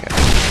ice. Okay.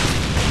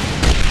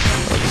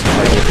 Let's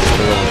try to get this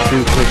to level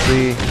 2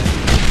 quickly.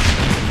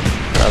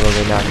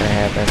 Probably not gonna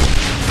happen.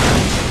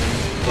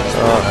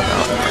 Oh, no.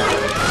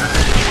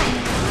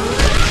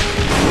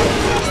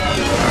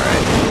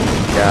 Alright.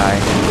 Die.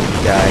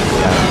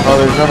 Oh,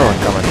 there's another one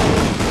coming.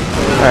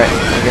 Alright, I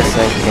guess I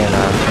can,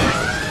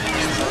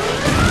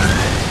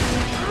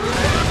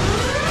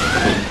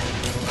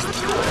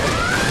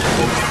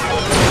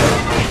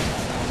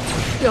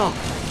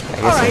 I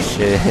guess I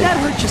should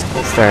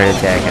start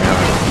attacking them.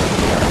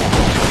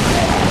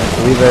 I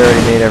believe I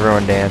already made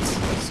everyone dance,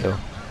 so.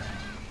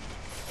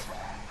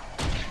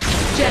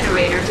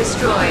 Generator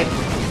destroyed.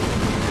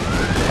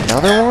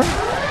 Another one?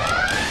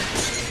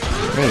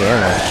 Need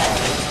ammo.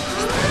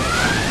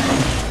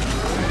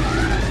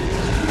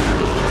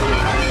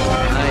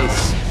 Nice.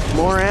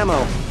 More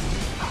ammo.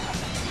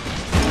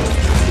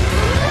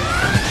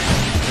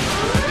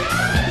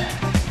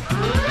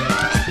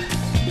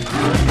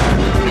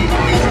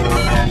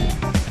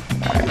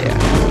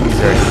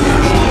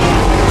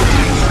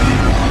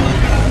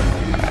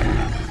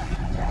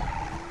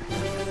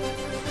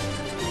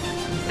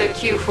 The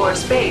Q4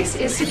 space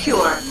is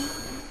secure.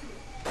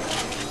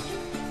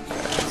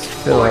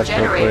 Fill 4 up real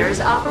generators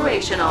quick.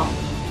 operational.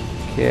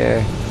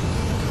 Okay.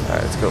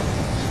 Alright, let's go.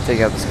 Take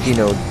out this key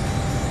node.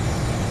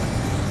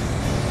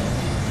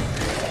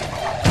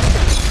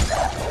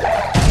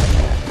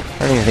 I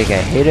don't even think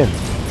I hit him.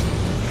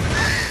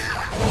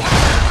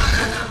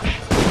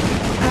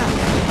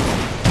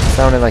 It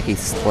sounded like he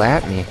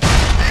slapped me.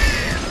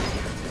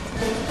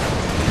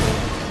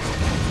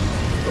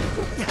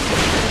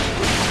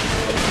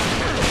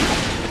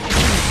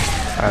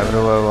 Alright, what do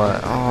I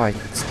want? Oh, I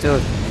still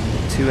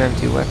have 2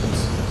 empty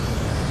weapons.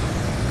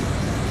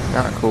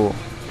 Not cool.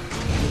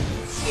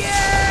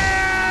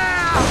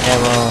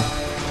 Ammo.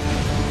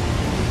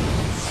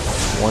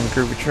 1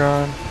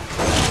 Groovitron.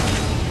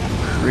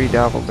 3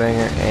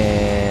 Doppelbanger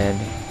and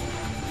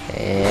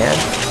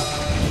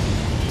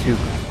 2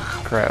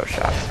 cryo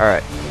shot.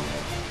 Alright.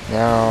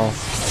 Now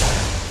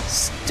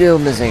still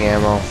missing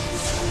ammo.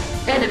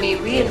 Enemy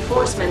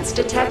reinforcements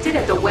detected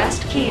at the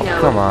west key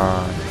node. Come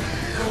on.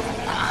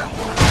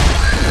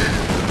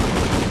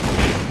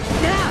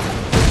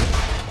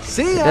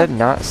 See Did ya. that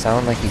not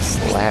sound like he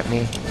slapped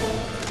me?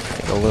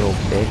 Like a little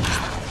bitch.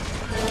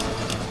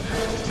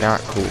 Not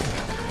cool.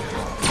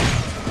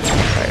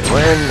 Alright,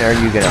 when are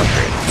you gonna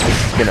upgrade? This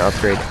is gonna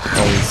upgrade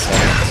any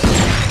seconds.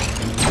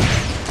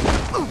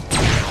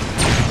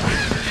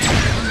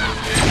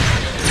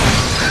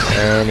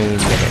 Any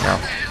minute now.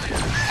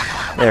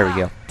 There we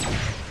go.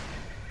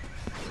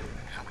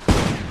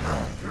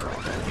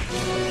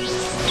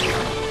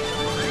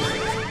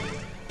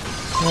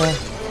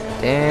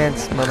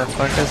 Dance,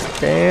 motherfuckers,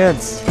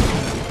 dance!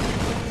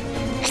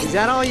 Is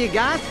that all you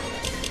got?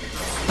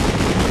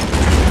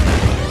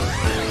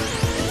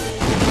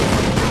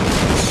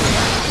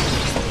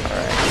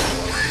 Alright.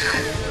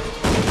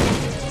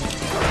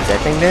 Does that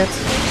thing dance?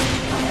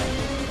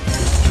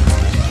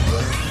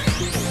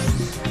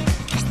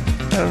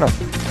 I don't know.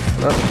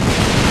 Well,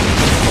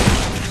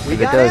 We if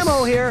got it does,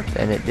 ammo here.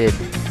 then it did. I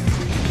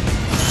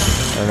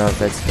don't know if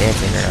that's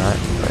dancing or not,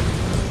 but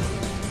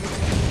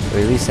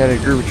we at least had a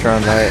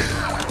Groovitron by it.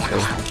 So,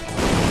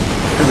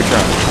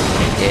 Groovitron.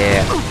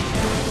 Yeah.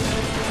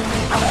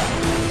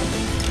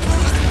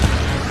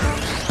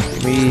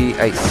 Give me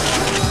ice.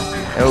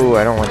 Oh,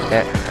 I don't want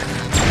that.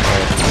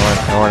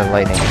 I wanted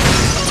lightning.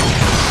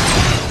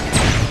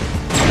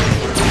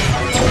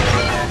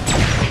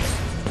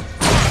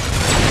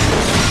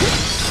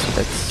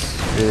 That's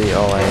really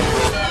all I am.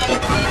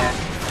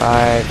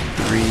 5,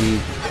 3,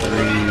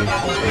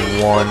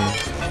 3, 1.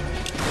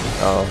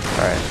 Oh,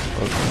 alright.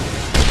 Okay.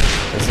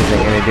 This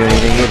isn't gonna do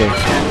anything either.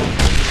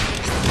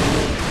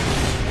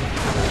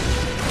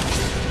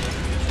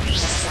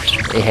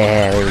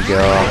 Yeah, there we go.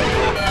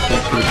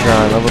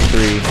 Groovitron, level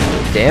 3.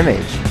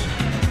 Damage.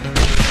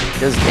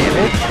 Does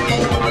damage?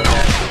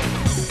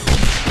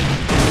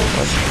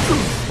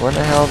 When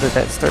the hell did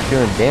that start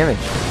doing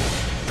damage?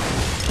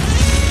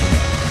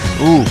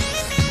 Ooh.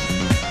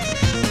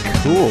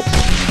 Cool.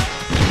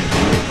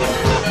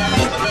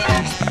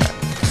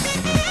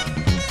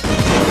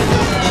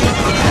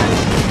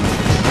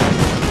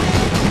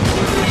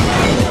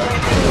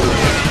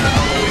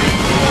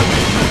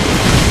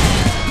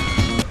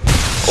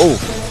 Oh,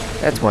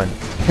 that's one.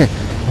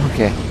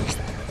 Okay,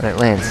 when it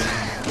lands.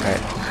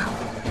 Alright.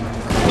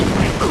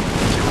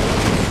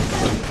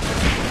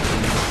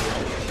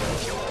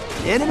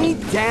 Enemy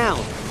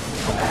down.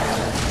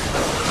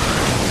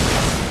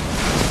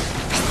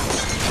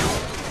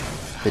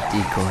 The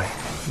decoy.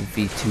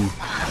 V2.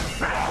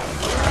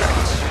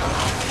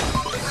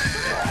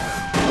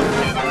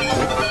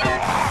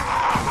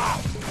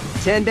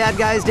 10 bad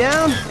guys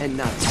down, and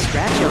not a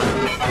scratch on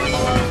them.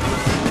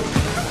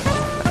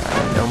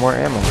 No more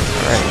ammo.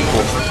 Alright,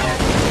 cool.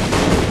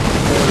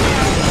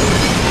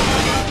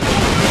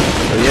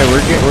 So yeah,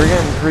 we're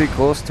getting pretty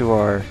close to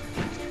our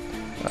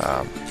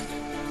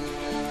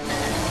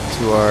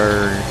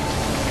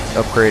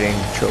upgrading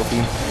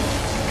trophy.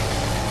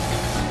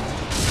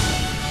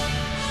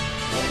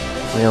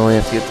 We only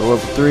have to get to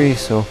level 3,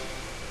 so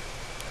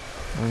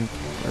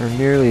we're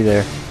nearly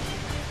there.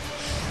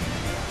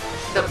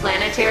 The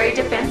Planetary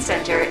Defense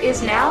Center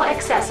is now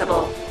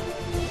accessible.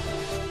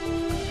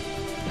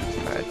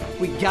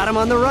 We got him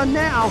on the run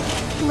now.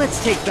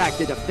 Let's take back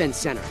the defense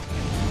center.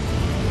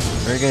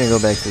 We're gonna go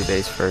back to the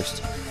base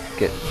first.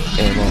 Get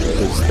ammo,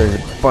 because there's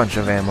a bunch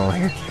of ammo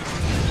here.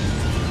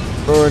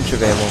 Bunch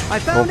of ammo. I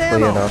found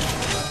Hopefully ammo. enough.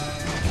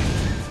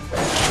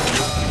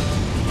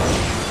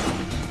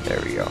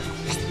 There we go.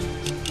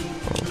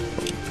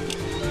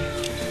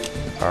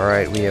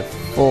 Alright, we have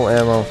full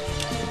ammo.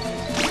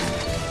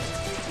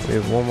 We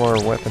have one more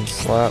weapon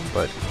slot,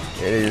 but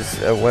it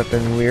is a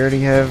weapon we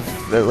already have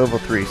at level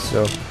 3,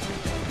 so...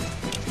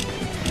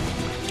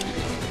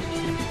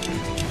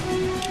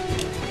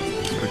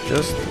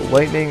 just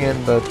lightning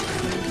and the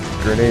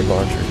grenade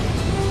launcher.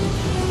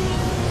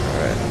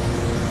 Alright.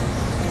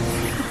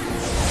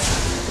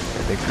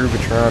 And the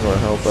Groovitron will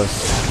help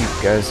us keep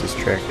guys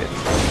distracted.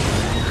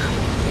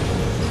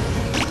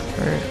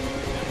 Alright.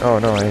 Oh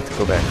no, I have to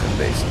go back to the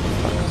base.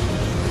 Fuck.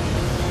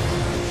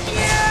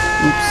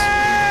 Oops.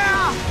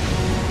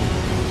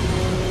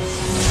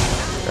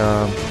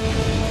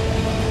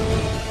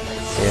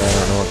 Yeah, I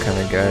don't know what kind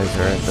of guys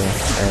are at the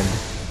end.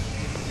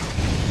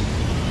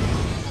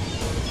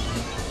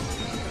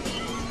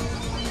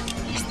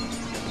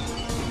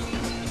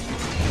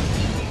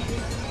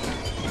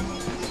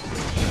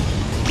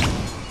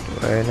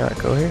 Do I not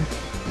go here?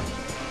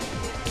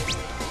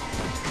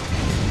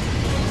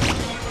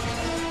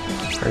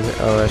 Or is it,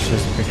 oh, that's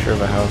just a picture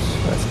of a house.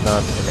 That's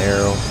not an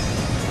arrow.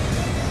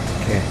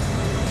 Okay.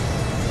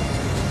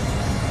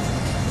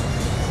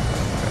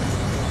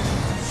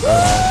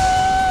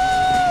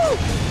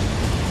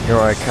 You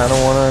know, I kind of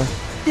want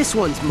to This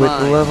one's quit the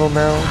mine. level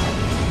now,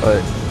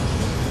 but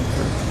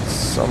for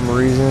some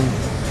reason,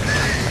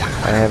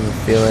 I have a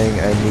feeling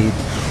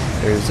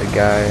there's a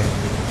guy.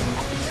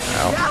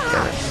 Ow,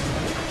 damn it.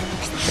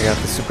 I got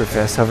the super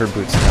fast hover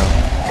boots now.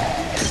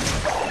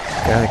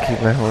 Gotta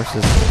keep my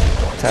horses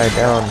tied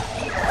down.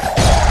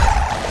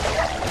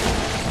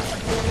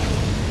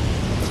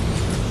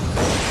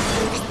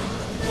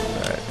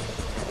 Alright.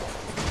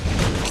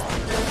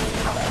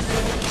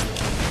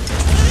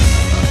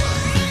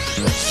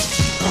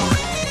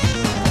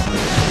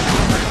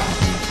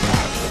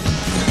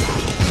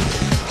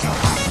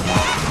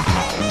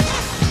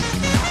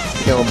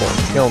 Kill 'em all,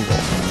 kill 'em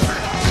all.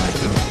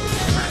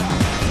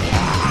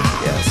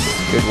 Yes,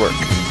 good work.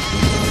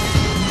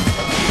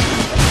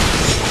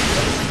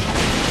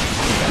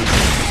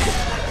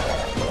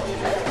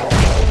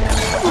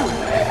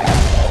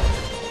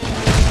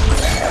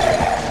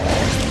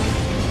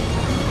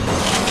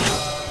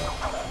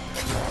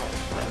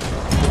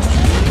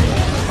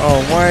 Oh,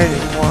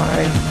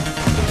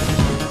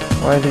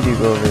 why did you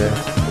go over there?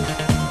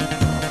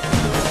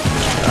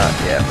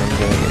 Yeah, I'm gonna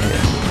get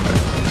hit.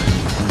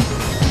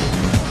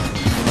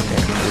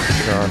 Okay,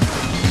 Groovitron.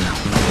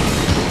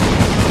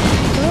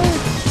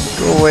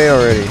 Go away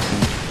already.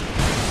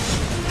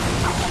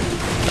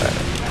 Alright,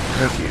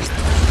 thank you.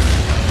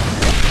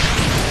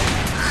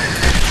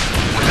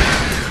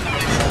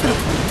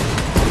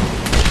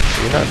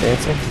 You're not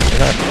dancing?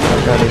 You're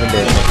not even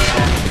dancing.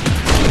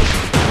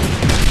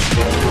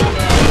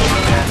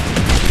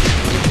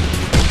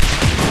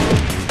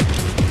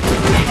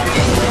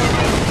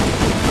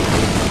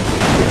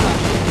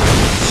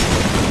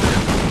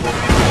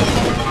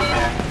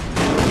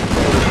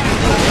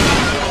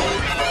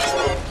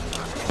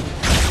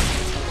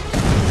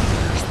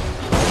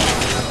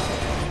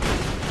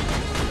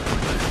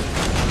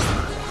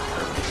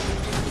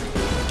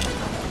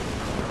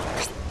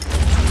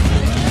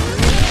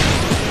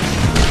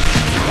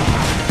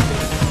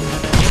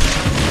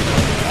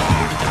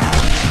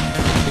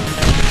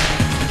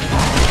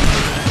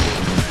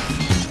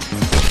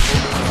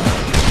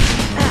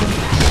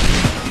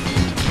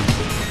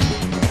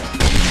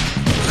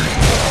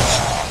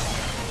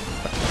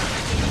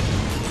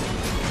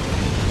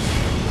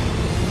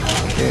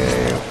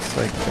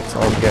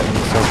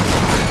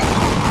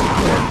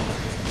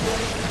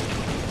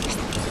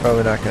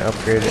 Probably not going to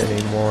upgrade it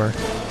anymore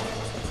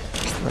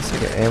unless I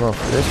get ammo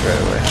for this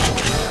right away.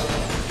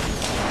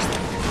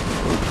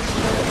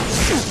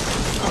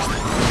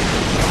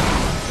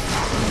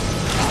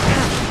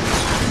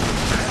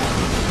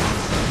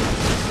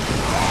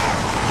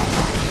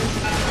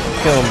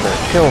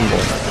 Kill him,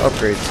 boy.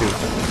 Upgrade too.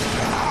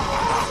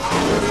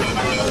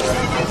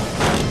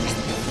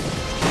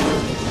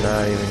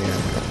 Not even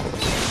gonna come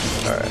close.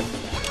 Alright.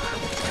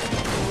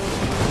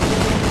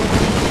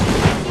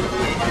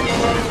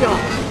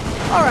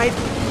 Alright,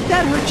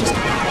 that hurt just...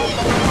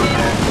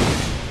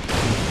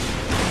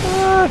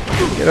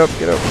 Get up.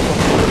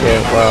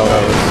 Yeah, wow,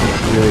 that was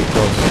really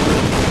close.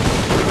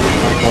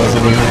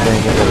 Wasn't even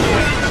paying attention.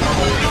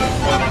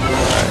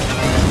 Alright.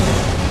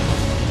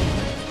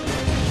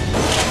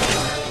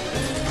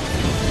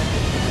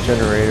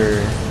 Generator.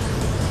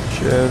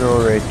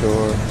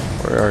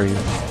 Where are you?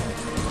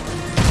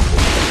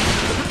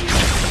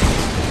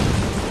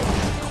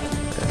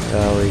 And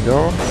there we go.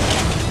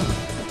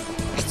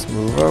 Let's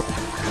move up.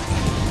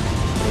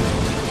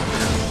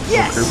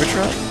 Yes!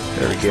 Groovitron?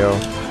 There we go.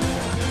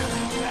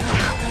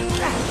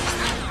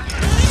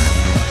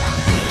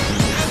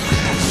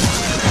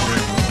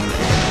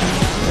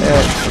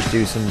 That should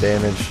do some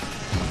damage.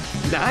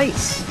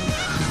 Nice!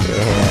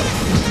 Yeah,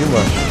 too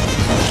much.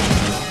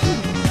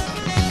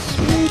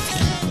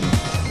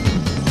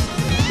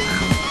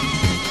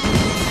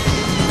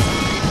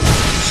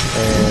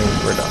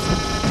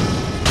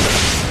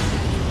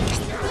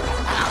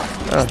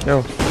 no.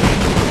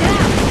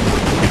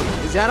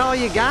 Is that all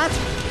you got?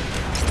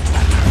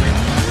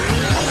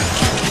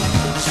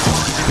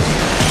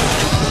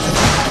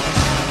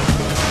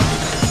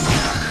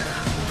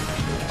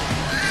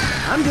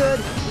 I'm good.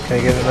 Can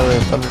I get another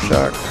thunder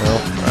shock? No.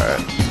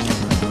 Alright.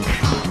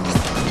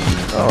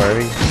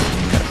 Alrighty.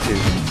 Got two.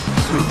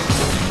 Sweet.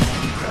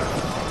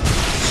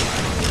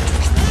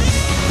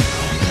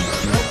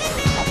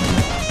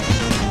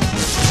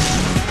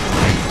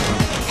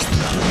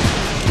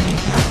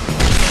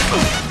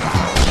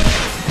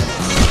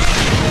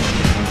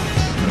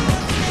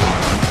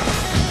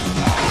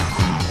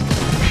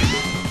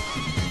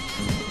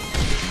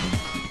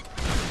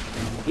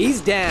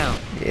 He's down.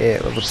 Yeah,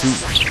 level 2.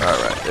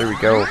 Alright, there we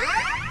go.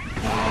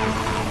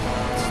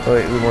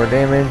 Slightly more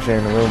damage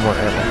and a little more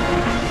ammo.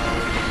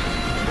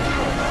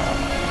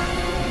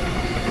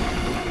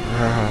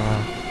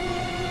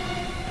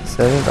 Is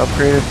that an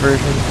upgraded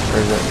version? Or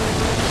is it?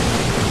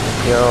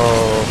 Yo,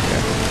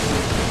 okay.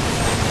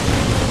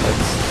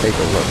 Let's take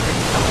a look.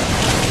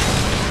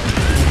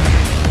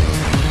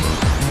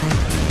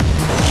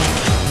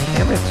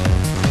 Damn it.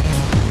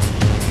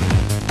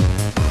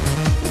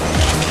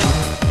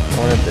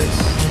 Wanted this.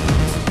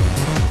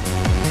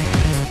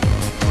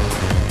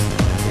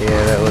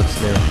 Yeah, that looks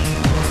new.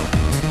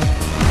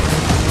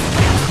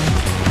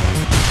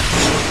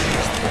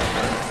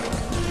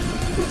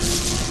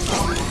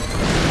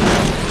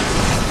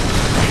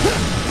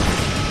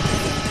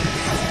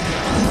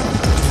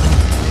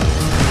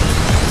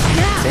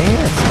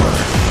 Dance,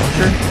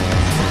 motherfucker.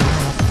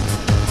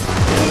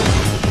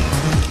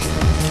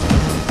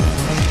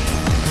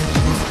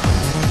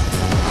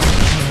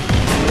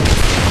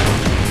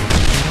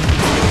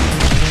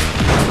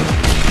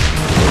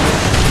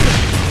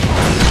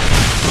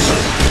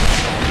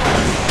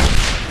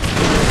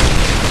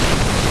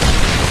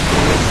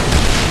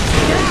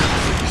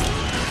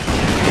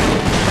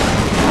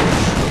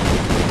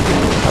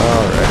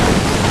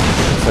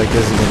 Like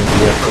this is going to be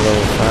up to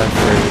level 5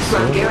 very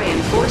soon.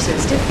 Hungarian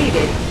forces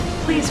defeated.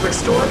 Please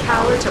restore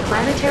power to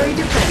Planetary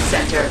Defense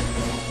Center.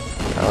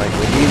 I like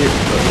we need it,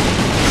 but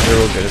sure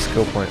we'll get a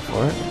skill point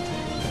for it.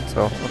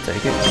 So I'll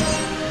take it.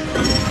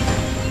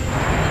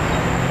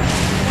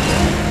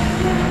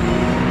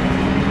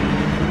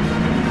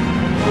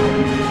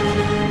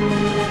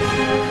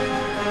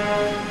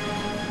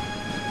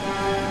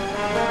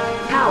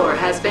 Power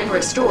has been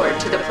restored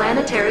to the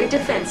Planetary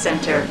Defense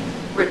Center.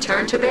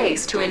 Return to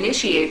base to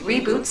initiate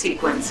reboot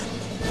sequence.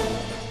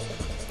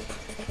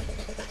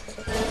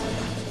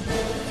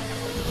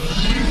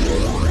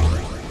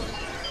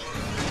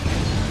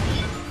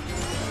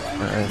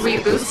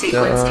 Reboot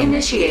sequence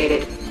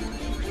initiated.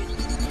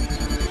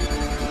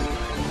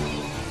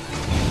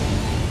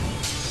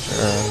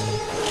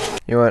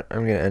 You know what?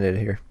 I'm gonna end it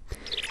here.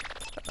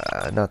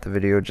 Not the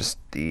video, just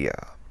the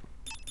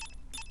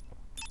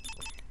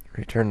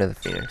Return to the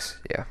Phoenix.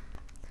 Yeah.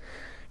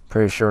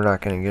 Pretty sure we're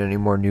not gonna get any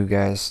more new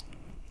guys.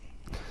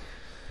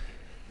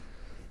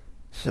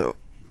 So,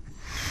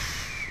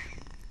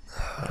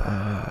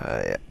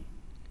 yeah.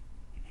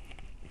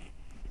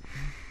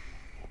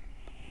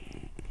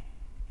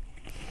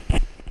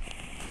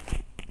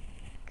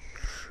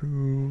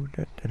 Ooh,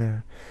 Rat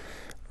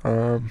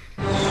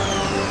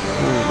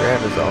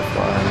is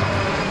offline.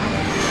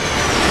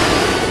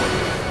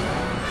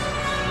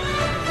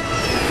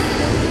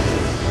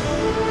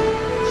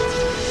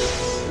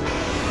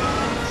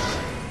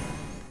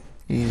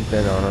 He's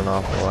been on and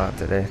off a lot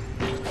today.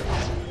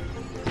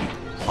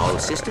 All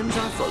systems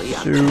are fully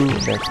up. Two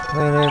next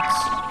planets.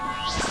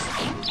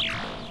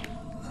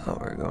 Oh,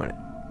 we're going.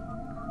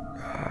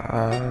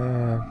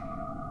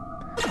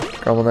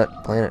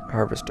 Grobblenet Planet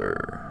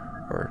Harvester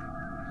or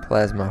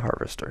Plasma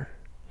Harvester.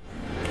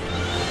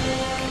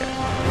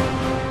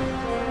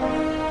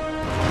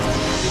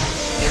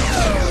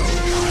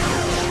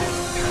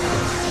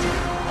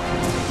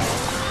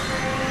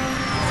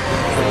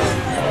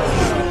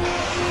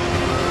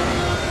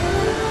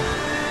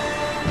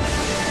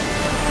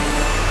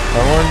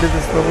 How long did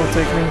this level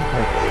take me?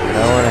 Like an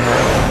hour and a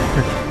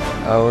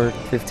half? Hour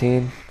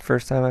 15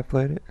 first time I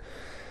played it?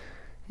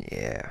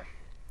 Yeah,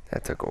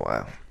 that took a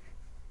while.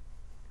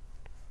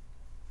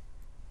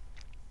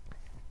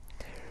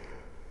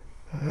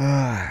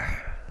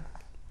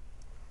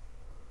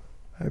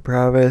 I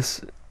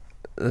promise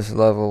this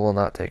level will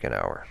not take an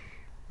hour.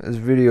 This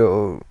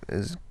video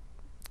is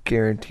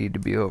guaranteed to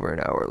be over an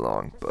hour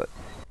long, but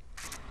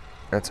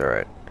that's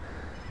alright.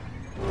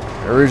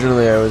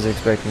 Originally, I was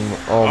expecting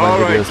all my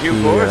videos to be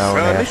an hour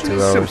and a half, 2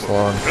 hours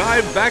long.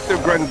 Drive back the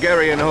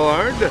Grungarian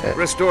Horde,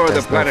 restore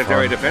the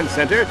Planetary Defense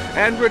Center,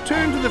 and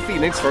return to the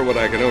Phoenix for what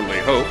I can only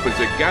hope is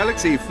a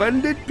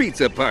Galaxy-funded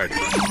pizza party.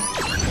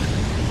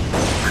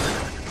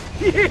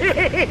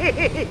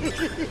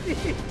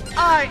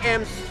 I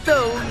am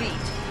so neat.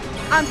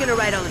 I'm gonna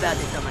write all about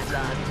this on my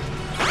blog.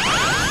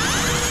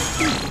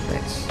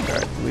 Nice.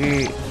 Alright,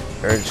 we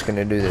are just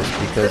gonna do this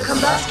because The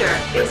combustor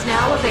is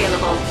now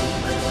available.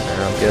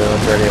 the other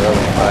one's already at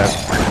level 5.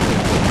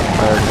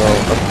 Might as well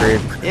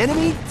upgrade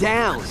Enemy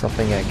down.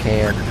 something I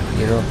can,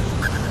 you know?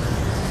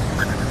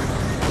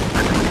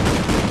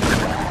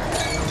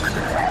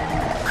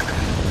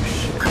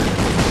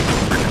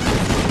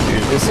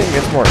 this thing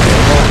gets more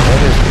ammo,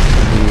 that is going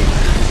to be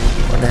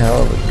one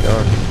hell of a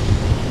gun.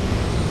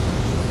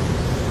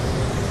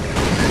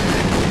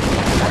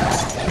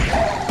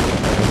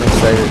 I'm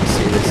excited to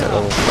see this at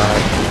level 5.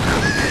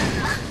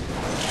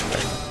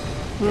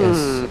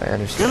 Yes, I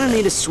understand. Gonna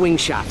need a swing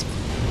shot. So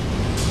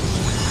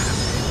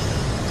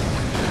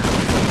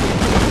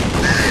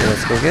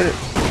let's go get it.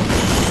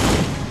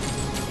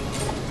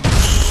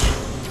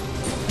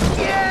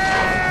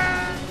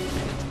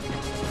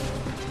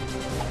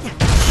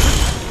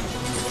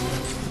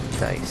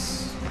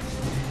 Nice.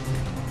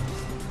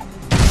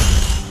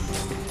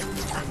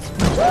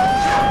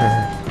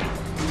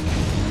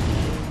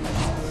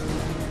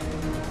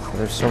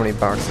 There's so many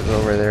boxes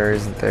over there,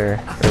 isn't there?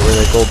 Right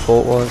where the gold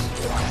bolt was.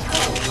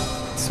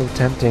 It's so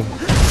tempting.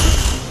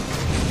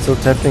 It's so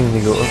tempting to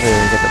go over there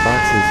and get the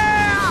boxes.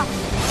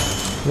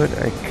 But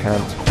I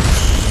can't. I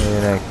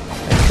mean, I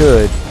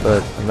could,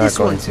 but I'm not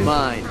going to. This one's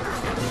mine.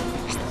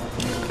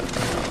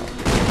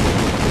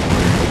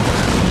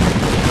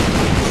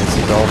 This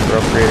is all for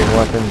upgrading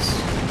weapons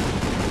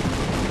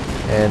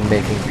and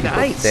making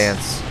people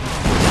dance.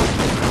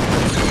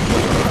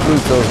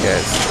 Include those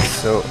guys.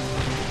 So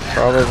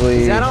probably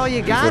is that all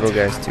you these got? little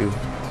guys too. So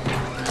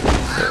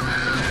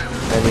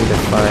I need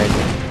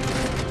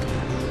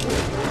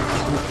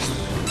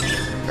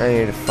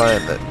to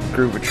find that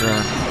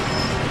Groovitron.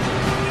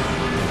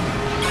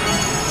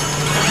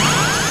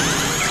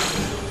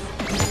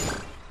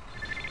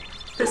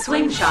 The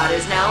swing shot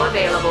is now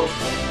available.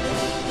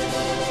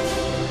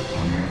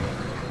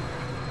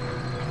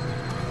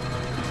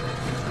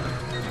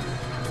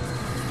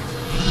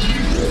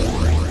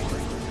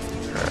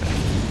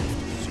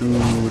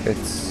 Ooh,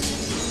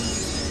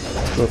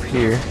 let's go up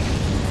here.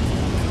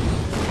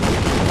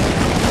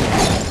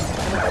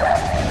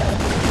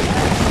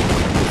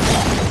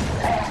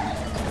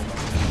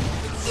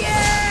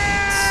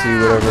 See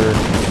what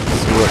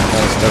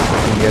kind of stuff we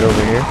can get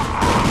over here.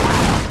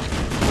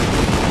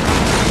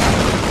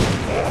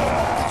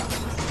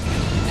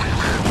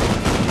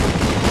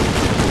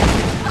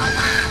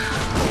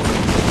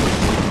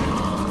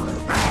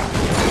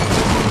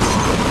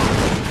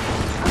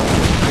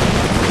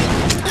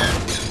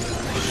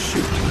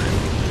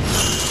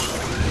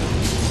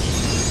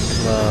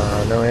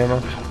 No ammo.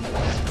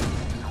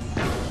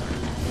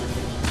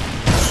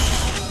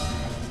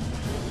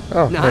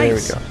 Oh, nice. There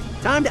we go.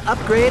 Time to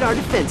upgrade our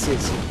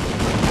defenses.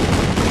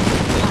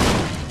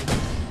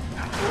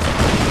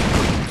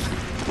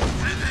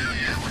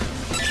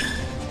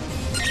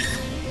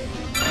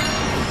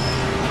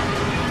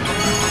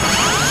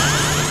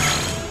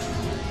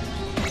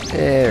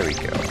 There we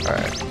go.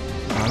 Alright.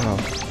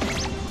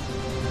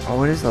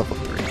 Oh, it is level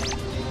 3.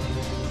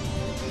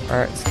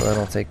 Alright, so then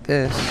I'll take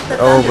this.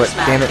 Oh, but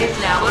damn it. Is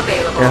now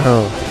available.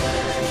 No.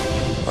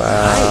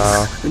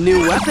 Wow. Nice. A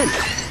new weapon.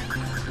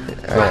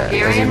 As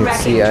you can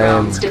see,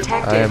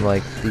 I am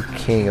like the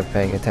king of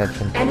paying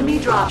attention. Enemy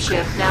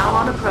dropship now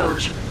on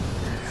approach.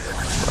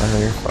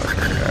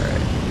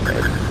 Motherfucker.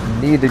 Alright. I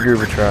need the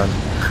Groovitron.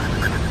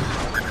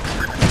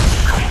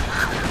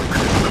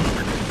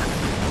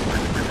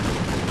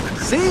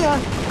 See ya.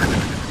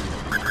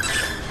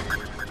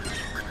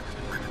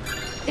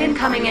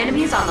 Incoming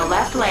enemies on the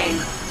left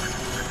lane.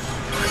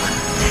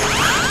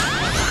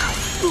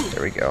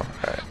 There we go.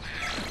 Alright.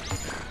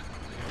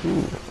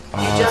 Ooh.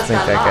 Oh, You let's just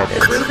make that guy unlocked the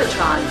dance.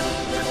 Groovitron.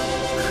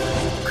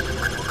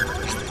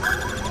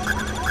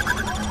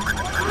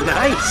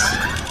 Nice.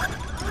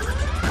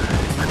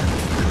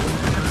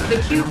 The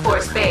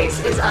Q-Force base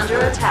is under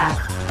attack.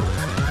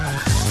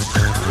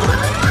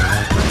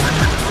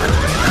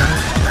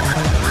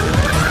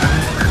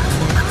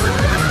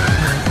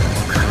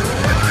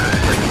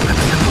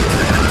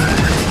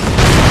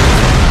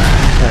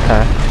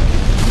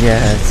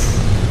 Yes.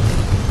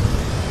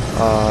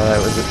 Oh, that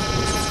was a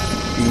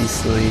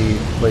beastly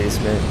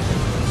placement.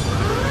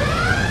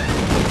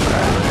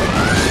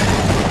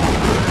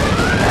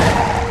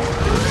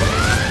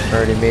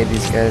 Already made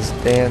these guys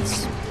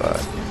dance, but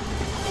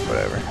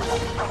whatever.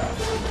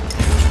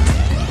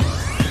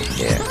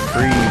 Yeah,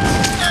 freeze.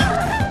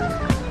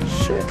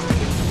 Shit.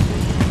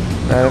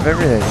 Out of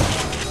everything.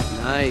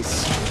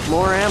 Nice.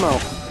 More ammo.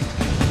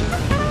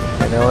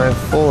 And now I'm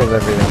full of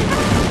everything.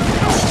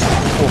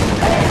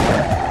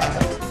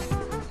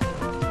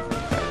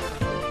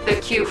 The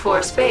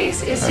Q-Force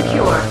base is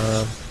secure.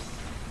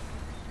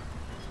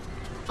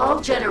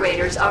 All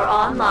generators are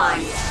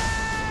online.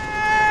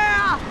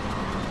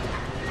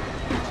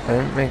 I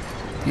didn't make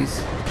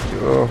these.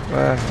 Oh,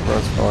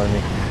 road's following me.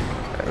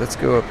 Alright, let's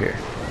go up here.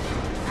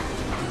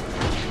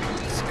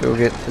 Let's go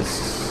get this.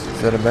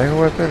 Is that a mega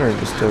weapon or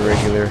just a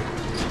regular?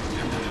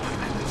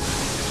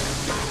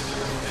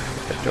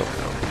 I don't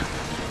know.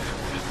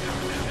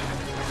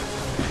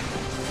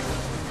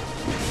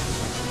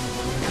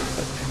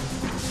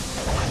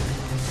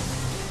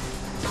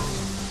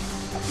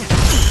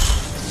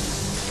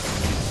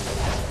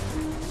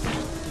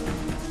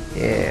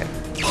 Yeah.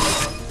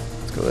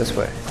 Let's go this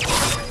way.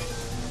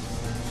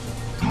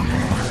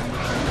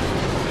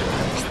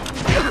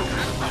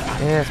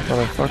 Yeah,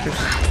 motherfuckers.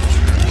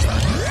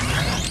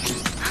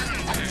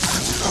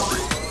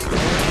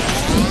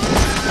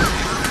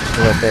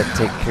 let that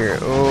take care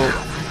of.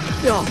 Oh,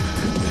 No.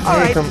 hey,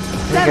 Alright, come,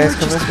 hey that guys, worked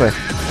come just- this way.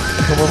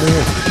 Come over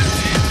here.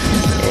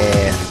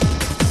 Yeah,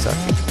 suck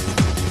it.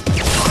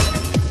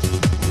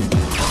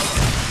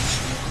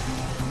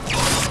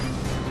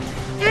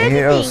 And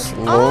Hey, how the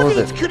thing, slow all the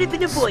these could have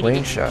been avoided swing if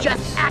you shot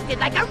just is. acted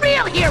like a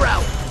real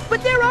hero.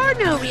 But there are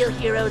no real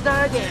heroes,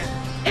 are there?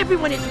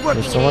 Everyone is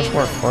working There's so much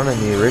more fun in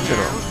the original,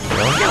 you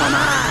know? So am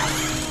I.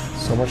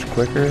 So much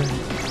quicker.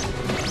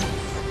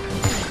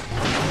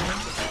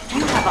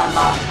 You have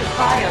unlocked the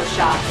cryo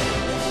shock.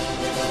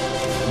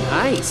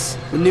 Nice.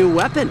 The new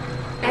weapon.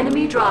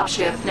 Enemy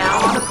dropship now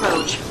on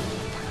approach.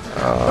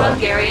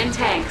 Brungarian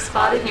tank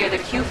spotted near the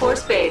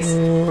Q-Force base.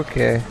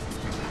 Okay.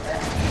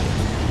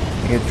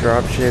 You get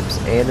dropships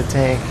and a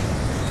tank.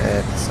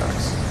 That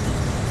sucks.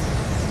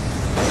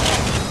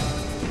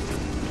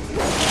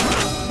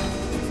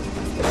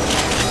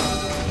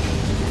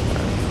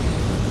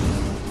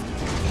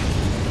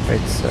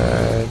 Right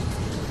side.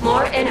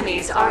 More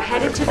enemies are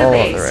headed to the All on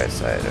base. the right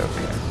side,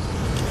 okay.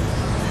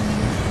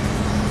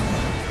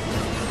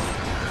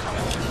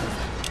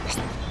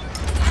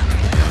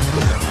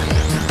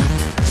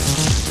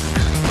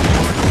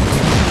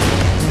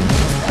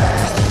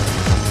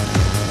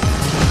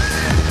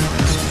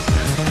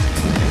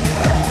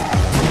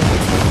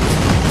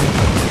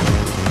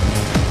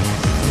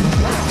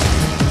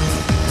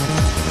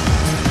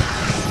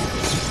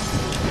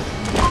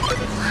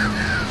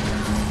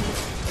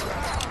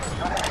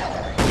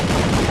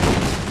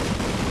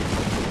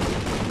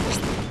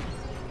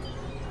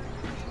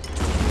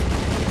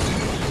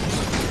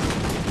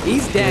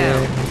 He's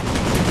down.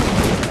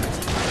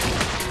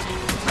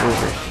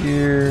 Over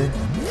here,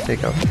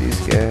 take out these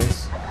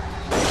guys,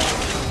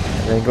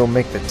 and then go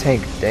make the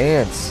tank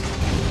dance.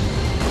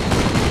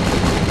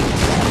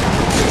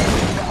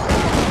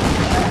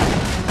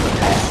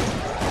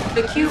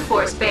 The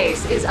Q-Force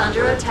base is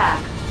under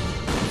attack.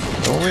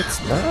 No, it's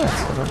not.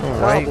 I don't know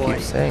why Oh you boy.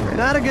 keep saying that.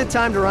 Not a good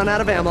time to run out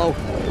of ammo.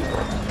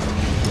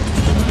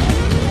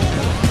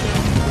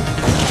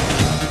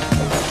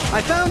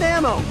 I found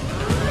ammo.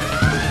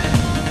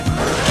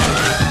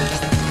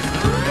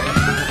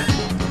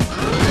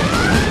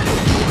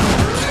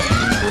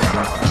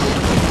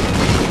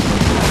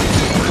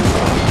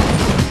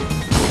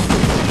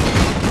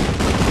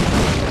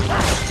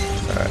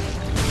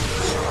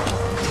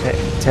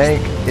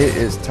 Tank, it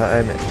is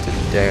time to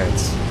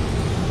dance.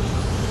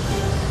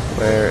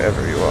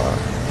 Wherever you are.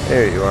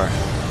 There you are.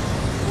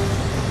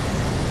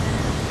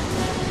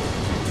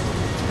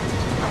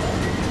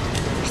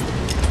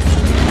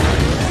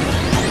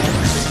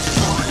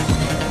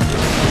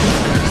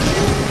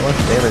 How much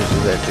damage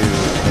does that do to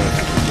the tank?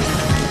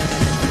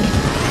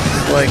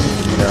 It's like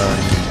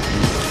none.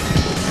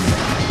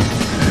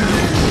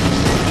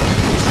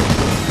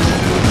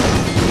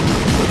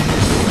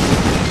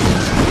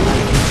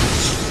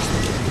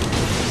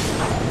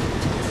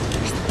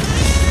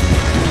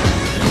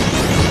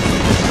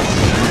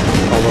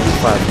 Level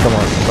 5, come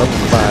on, level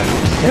 5.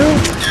 No!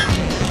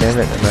 Damn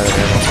it, I'm out of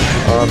ammo.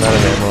 Oh, I'm out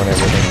of ammo and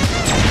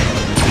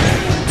everything.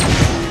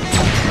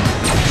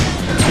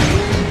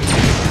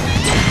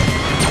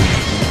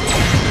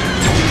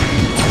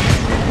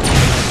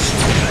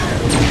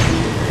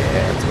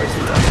 Yeah, it's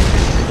wasted time.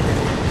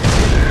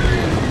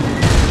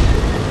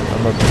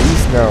 I'm a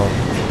beast now.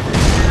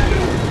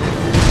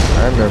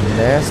 I'm the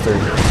master.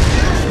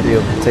 Should be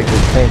able to take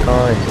this tank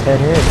on in 10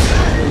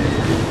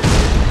 hits.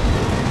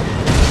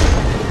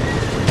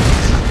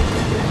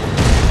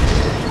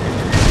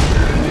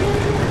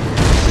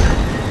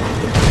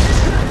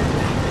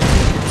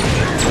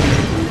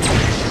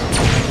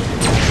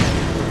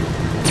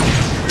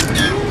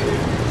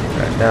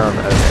 Now I'm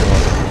out of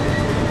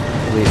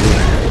ammo.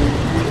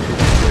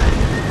 Completely.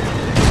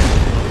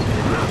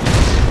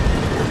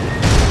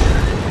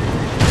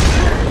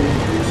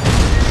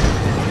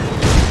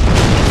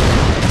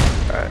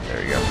 Alright,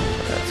 there we go.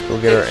 Let's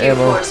go get our The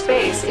ammo. Q-Force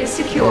base is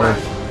secure.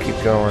 Yeah,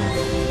 keep going.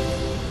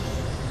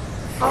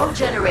 All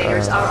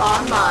generators are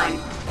online.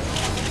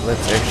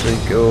 Let's actually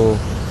go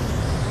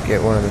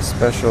get one of the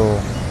special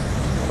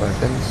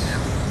weapons.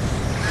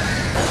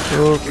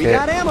 Okay. We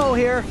got ammo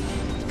here.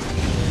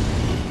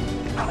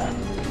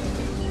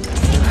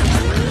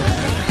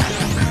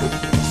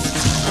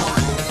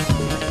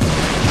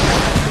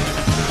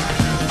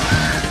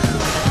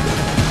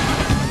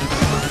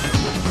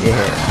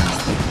 Yeah.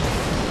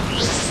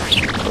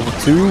 Level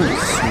 2,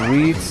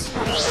 sweet.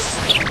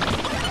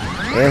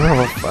 And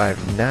level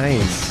 5,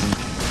 nice.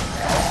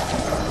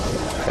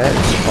 That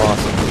is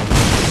awesome.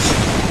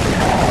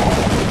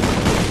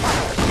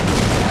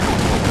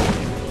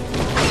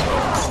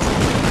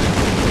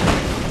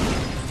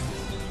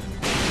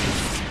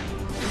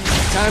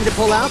 Time to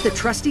pull out the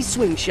trusty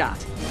swing shot.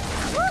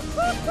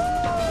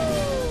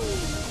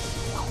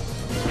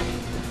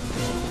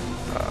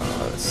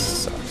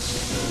 This sucks.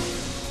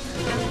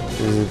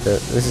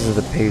 This is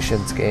the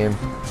patience game.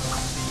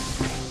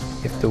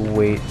 You have to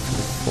wait for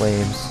the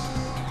flames.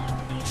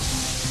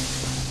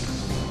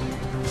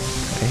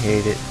 I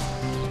hate it.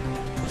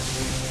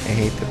 I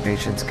hate the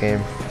patience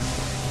game.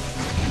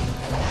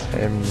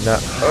 am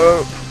not.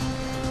 Oh!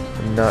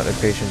 I'm not a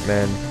patient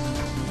man.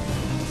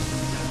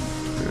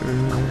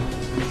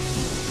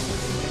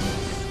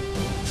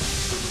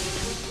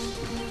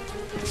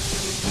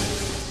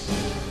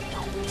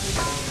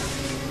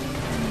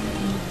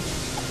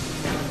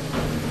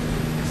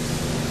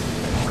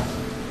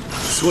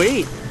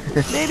 Sweet.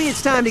 Maybe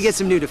it's time to get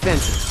some new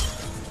defenses.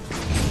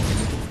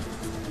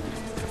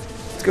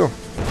 Let's go.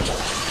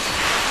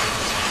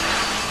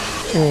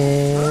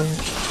 And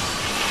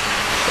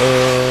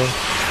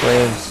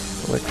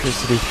flames,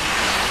 electricity,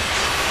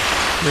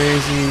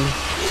 crazy,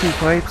 2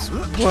 pipes.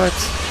 What?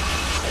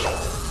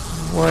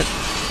 What?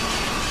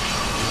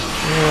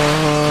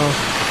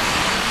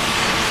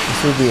 This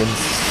would be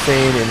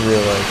insane in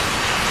real life.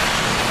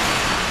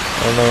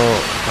 I don't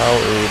know how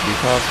it would be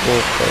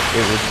possible, but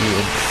it would be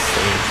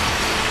insane.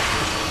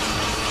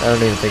 I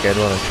don't even think I'd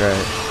want to try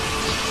it,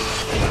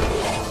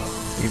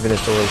 even if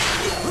it was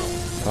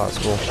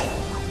possible.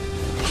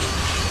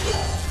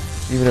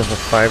 Even if a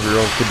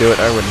 5-year-old could do it,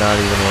 I would not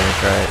even want to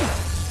try it.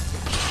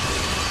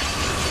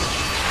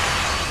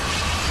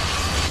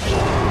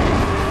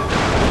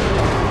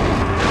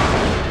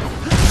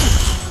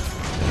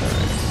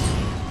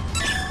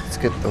 Let's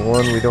get the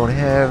one we don't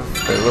have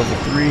by level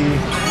 3.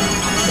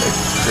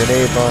 The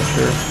grenade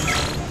launcher.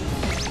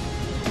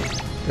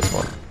 This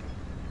one.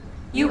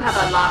 You have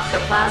unlocked the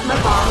plasma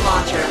bomb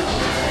launcher.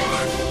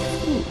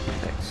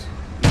 Thanks.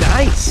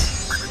 Nice.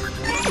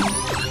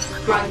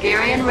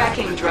 Grungarian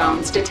wrecking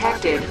drones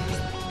detected.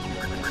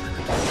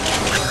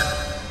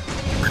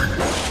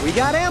 We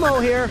got ammo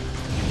here.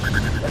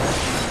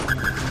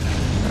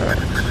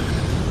 Alright.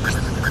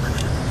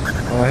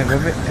 Oh,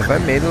 have I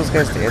made those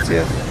guys dance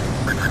yet? I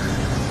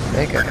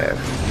think I have.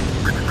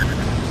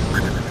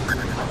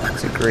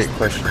 That's a great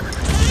question.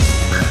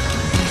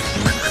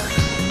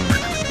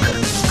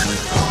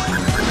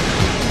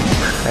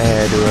 I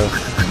had to have.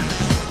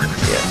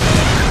 Yeah.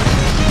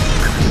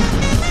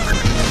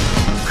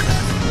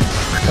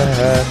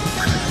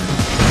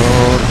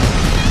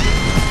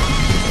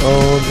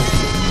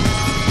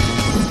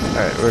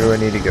 Alright, where do I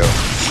need to go?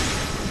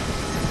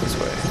 This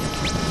way.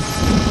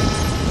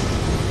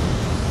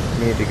 I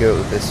need to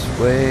go this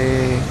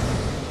way.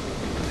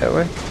 That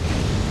way?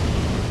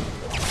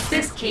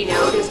 This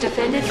keynote is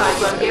defended by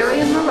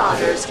Grungarian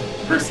marauders.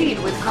 Proceed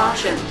with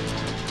caution.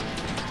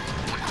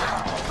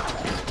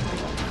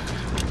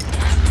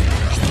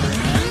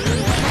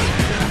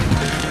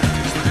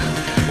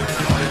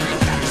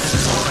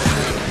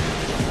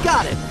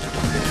 Got it.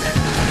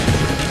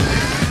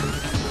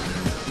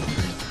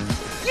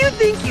 You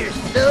think you're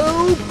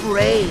so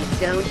brave,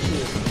 don't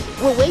you?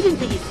 Well, wait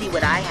until you see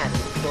what I have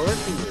in store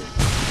for you.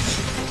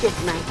 Just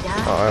my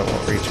dog. Oh, I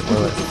won't reach it,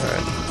 will it?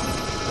 Alright.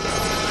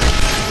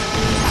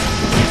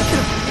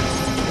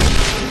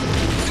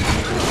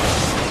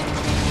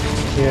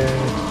 Yeah.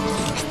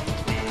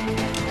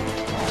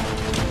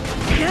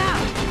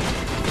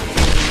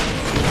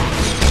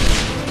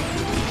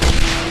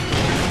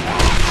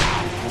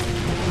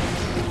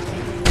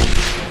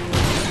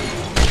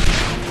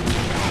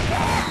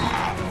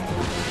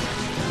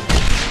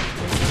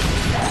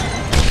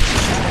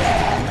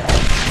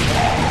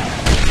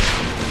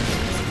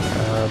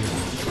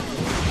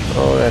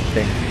 Oh, that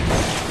thing.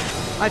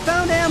 I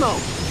found ammo.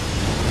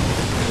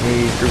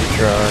 Need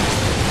Groovitron.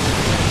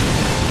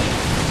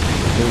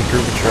 Need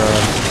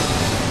Groovitron.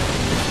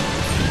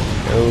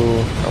 No,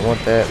 I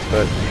want that,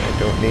 but I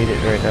don't need it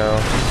right now.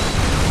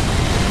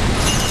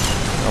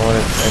 I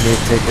need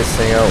to take this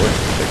thing out with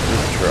the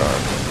Groovitron.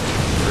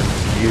 Or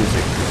use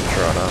the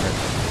Groovitron on it.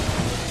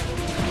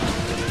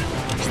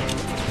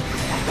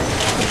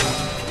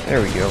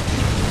 There we go.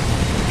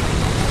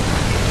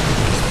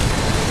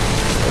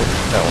 Oh,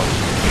 that one.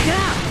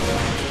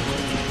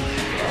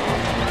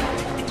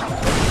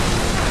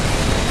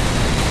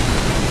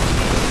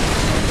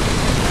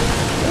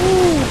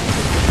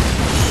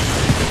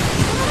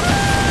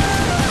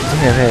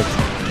 Damn it.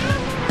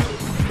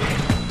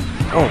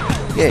 Oh,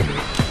 yay.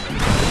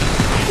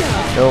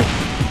 Nope.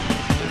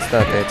 It's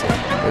not that thing.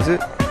 Is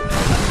it?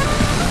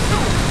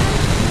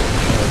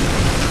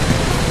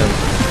 I'm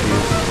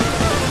confused.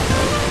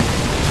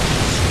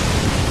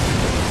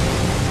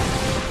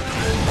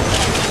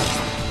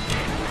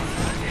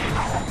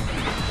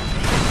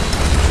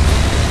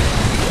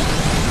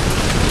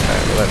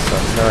 Alright, well that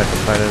sucks. Now I have to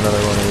find another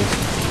one of these.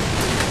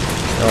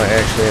 Now I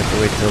actually have to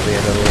wait till the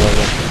end of the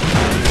level.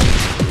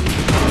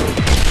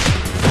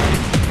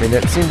 I mean,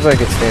 it seems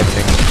like it's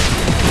dancing,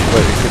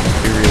 but it could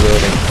be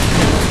reloading.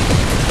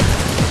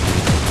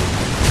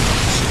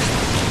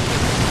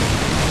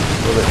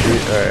 Will it do?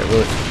 Alright,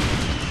 will it?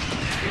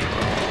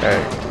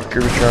 Alright,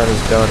 Groovitron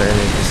is done and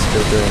it is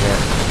still doing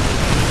that.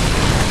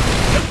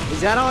 Is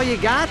that all you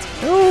got?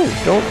 No,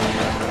 don't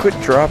quit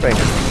dropping.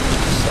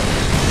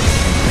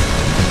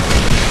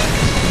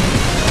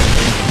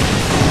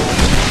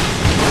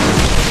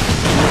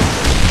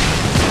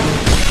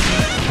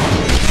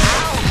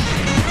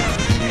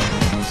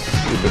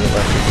 Stupid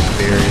electric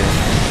barrier.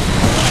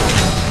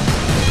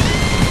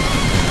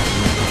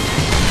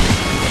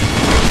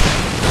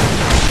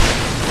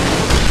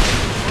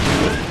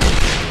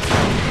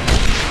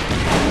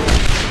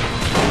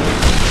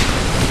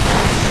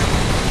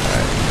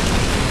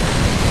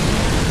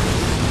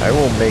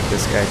 make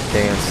this guy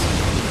dance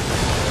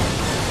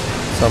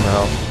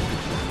somehow.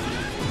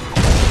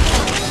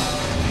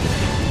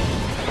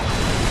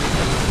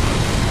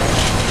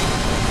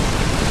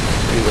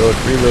 Reload,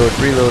 reload,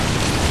 reload.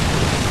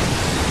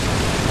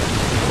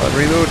 Come on,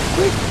 reload,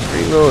 quick,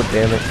 reload,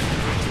 damn it.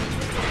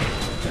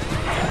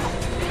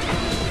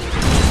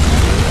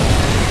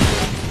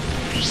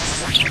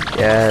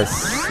 Yes,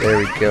 there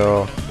we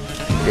go.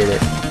 Did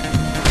it.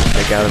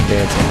 I got him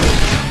dancing.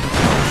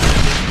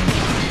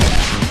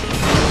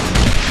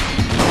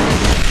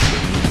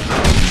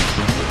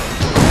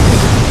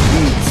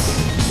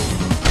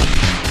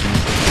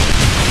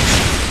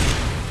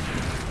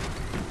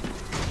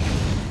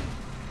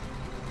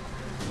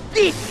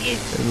 This is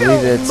I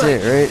believe that's so much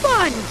it, right?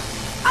 fun!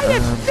 I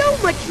have so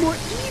much more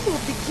evil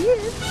to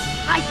give.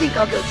 I think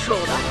I'll go troll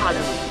the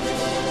Hollow.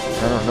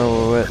 I don't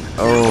know what.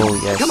 Oh,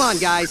 yes. Come on,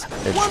 guys.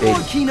 That's One more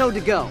Kino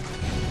to go.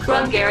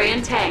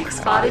 Brungarian tank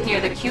spotted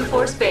near the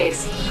Q-Force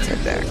base. Let's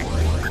head back.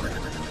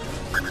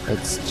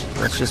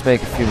 Let's just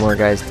make a few more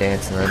guys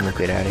dance and then we'll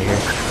get out of here.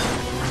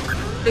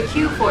 The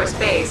Q-Force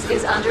base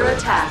is under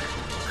attack.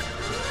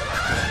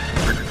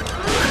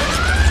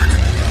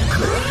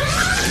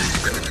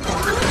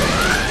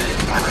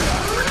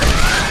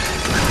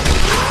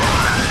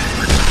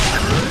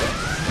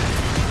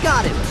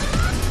 Got him.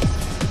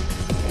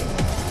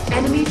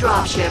 Enemy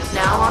dropship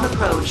now on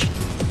approach.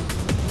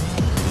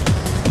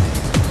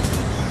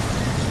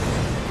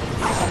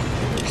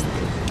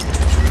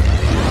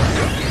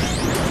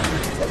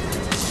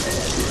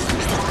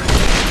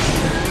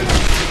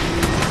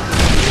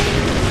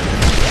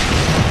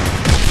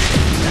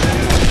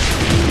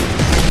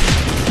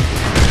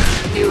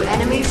 New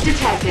enemies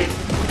detected.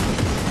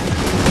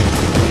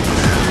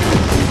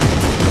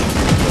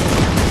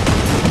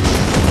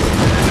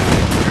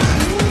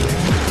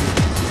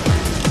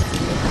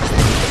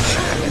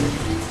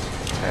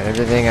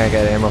 Everything I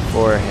got ammo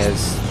for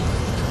is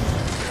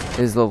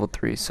level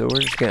 3, so we're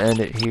just gonna end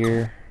it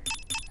here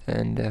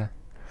and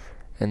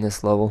end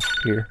this level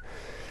here.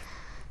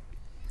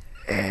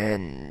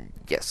 And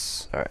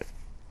yes, alright.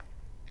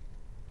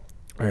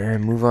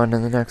 And move on to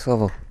the next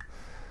level.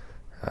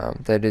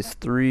 That is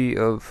 3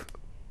 of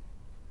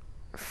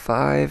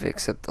 5,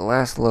 except the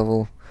last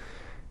level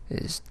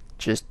is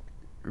just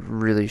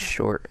really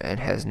short and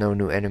has no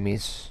new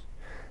enemies.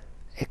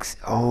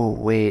 Oh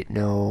wait,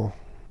 no.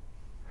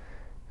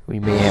 We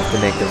may have to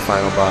make the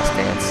final boss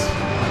dance.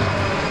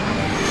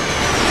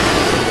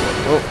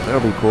 Oh,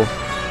 that'll be cool.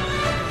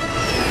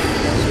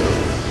 So,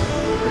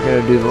 we're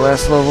gonna do the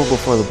last level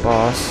before the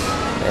boss,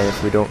 and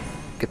if we don't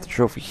get the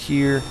trophy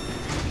here,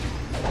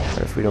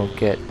 or if we don't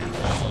get...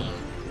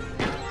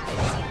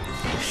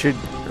 we're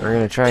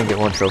gonna try and get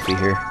one trophy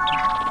here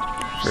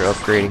for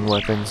upgrading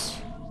weapons.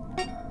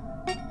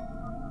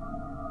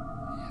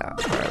 Yeah,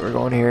 alright, we're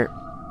going here.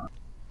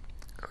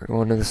 We're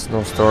going to the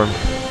snowstorm.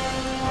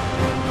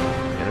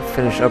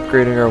 Finish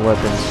upgrading our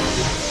weapons.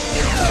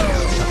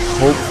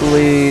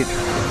 Hopefully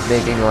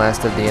making the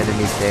last of the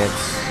enemies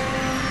dance.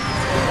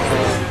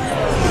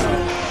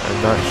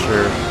 I'm not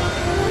sure.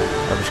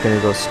 I'm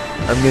gonna go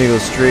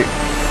straight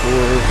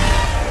for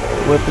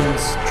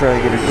weapons, try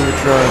to get a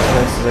Groovitron as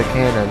fast as I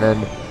can, and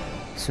then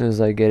as soon as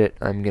I get it,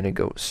 I'm gonna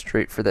go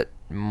straight for that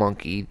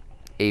monkey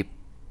ape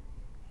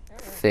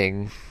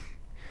thing.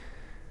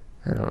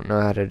 I don't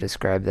know how to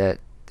describe that.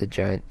 The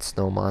giant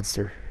snow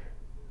monster.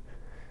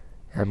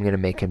 I'm gonna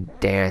make him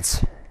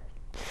dance.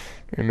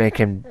 I'm gonna make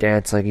him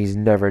dance like he's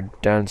never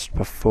danced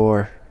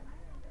before.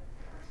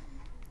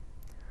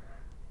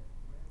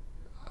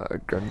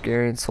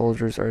 Brungarian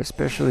soldiers are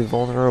especially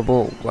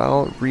vulnerable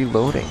while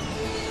reloading.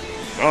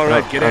 All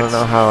right, I don't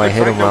know how I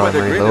hit him while I'm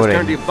reloading.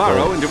 Turned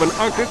Ibarro into an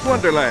Arctic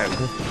wonderland.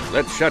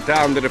 Let's shut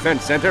down the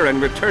defense center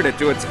and return it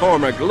to its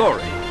former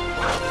glory.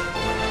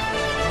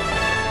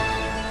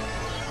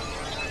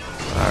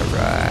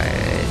 Alright,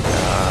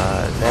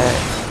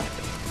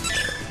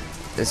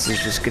 this is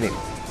just gonna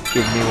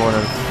give me one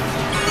of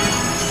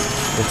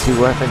the 2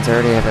 weapons. I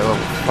already have at level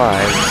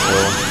 5, so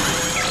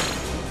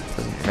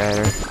doesn't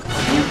matter.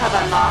 You have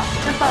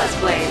unlocked the Buzz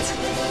Blades.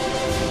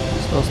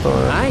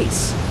 Snowstorm.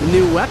 Nice.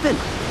 New weapon.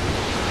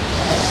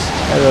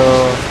 Hello.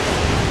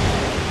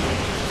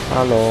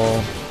 Hello.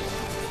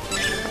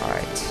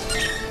 Alright.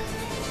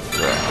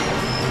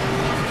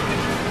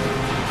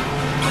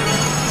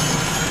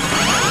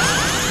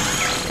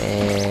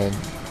 And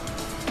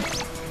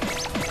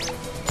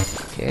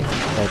okay,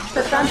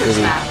 The Thunder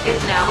Snap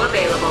is now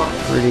available.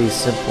 Pretty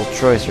simple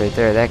choice right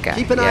there. That guy.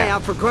 Keep an eye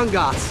out for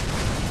Grungoths.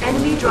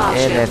 Enemy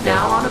dropship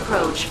now on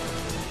approach.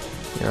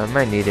 You know, I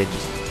might need to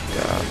just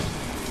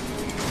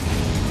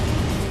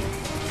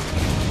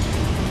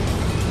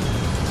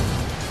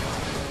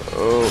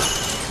oh.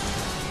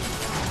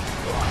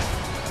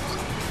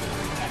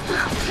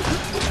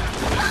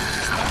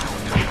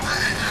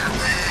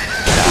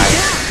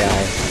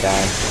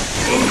 Die.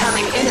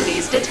 Incoming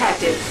enemies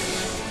detected.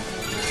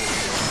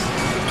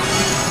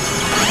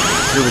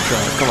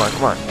 Groovitron, come on.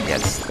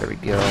 Yes, there we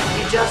go.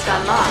 You just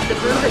unlocked the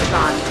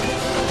Groovitron.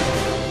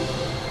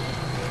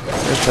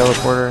 There's a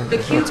teleporter. The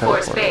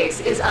Q-Force base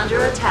is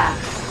under attack.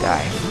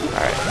 Die.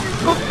 Alright.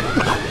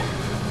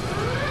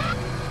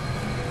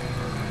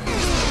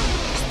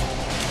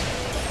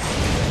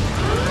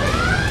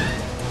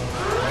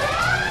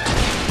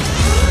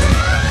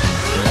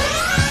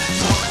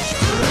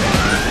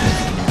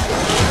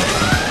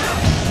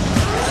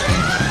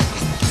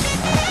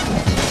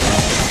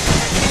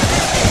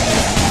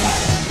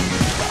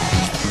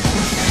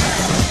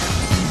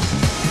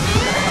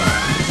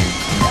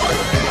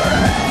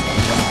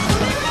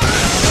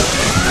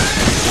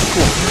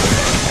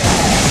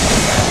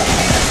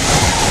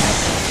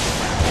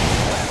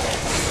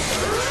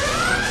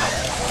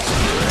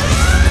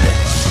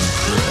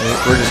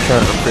 We're just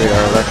trying to upgrade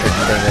our electric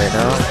thing right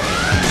now.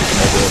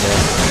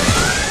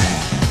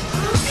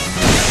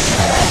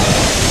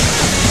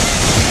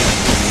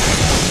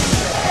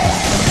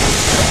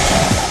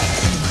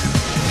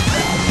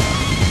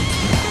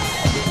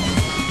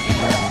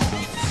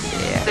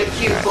 Yeah. The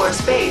Q4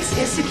 space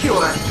is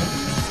secure.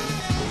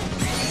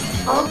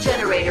 All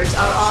generators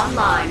are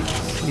online.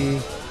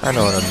 See, I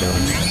know what I'm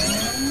doing.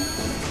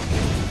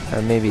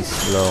 I may be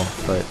slow,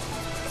 but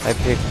I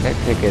pick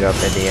it up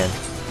in the end.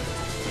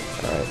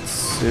 Alright,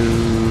 so...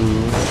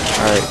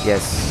 Alright,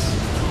 yes.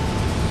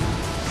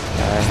 I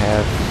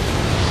have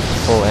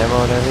full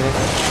ammo and everything.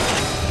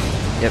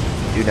 Yep,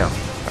 do now.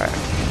 Alright.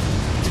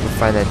 Let's go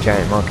find that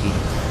giant monkey.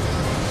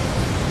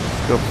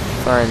 Let's go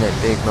find that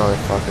big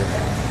motherfucker.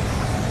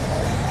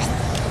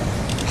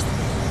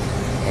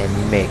 And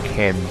make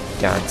him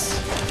dance.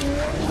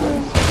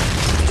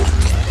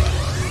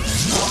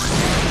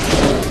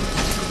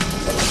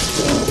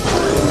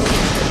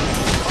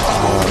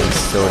 Oh, he's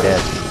so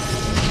dead.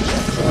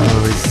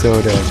 Oh, he's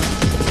so dead.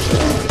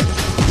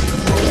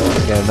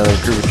 Got another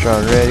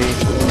Groovitron ready.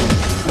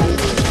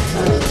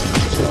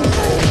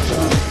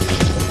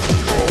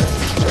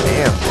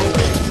 Damn.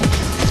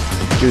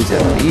 Dude's a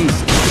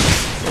beast.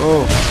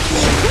 Oh.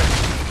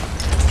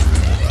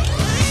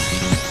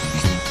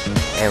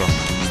 Ammo.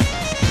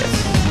 Yes.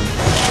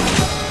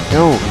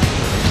 No.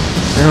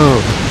 No.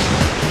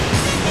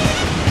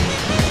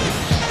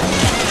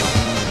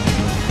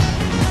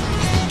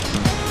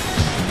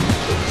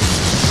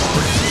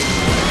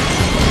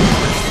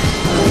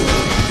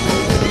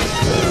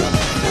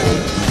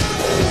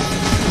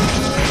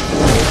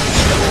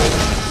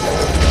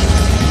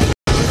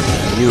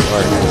 You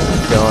are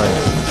done.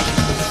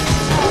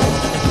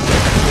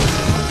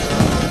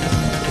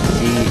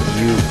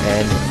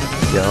 D-U-N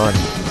done.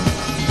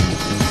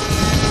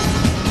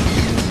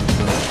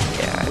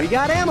 Yeah. We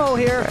got ammo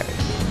here. Right.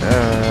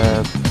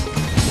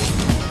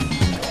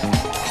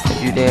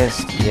 Have you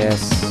danced?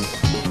 Yes.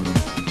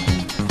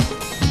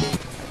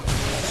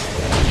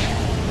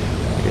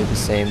 You're the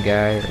same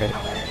guy, right?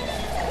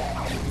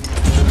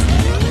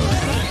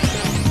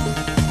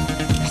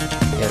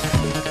 Yep.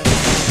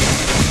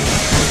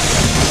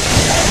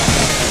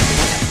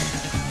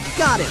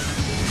 Got him.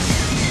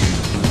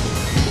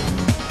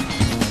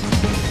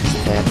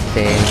 That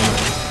thing.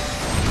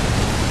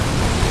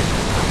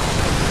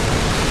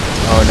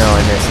 Oh no,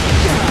 I missed.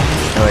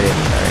 No, I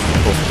didn't. Alright,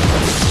 cool.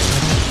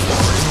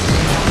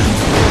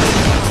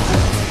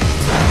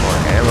 More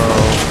ammo.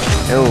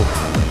 No.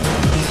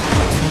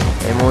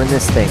 Ammo in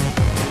this thing.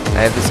 I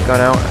have this gun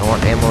out. I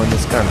want ammo in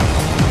this gun.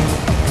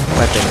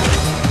 Weapon.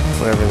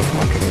 Whatever the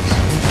fuck it is.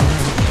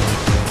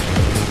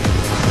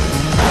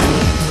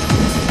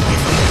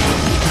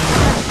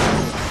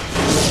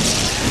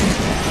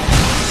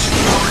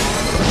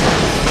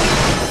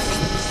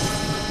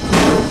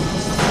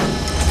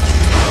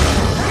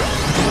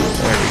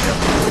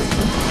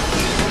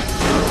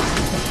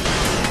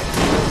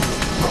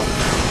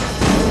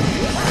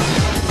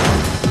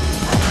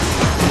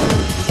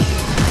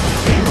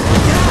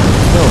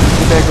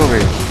 Back over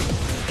here.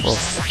 Well,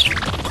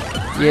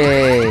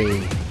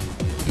 yay!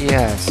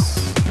 Yes,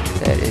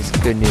 that is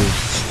good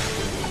news.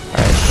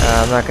 Alright,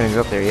 I'm not going to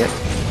go up there yet.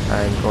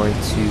 I'm going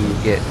to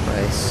get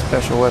my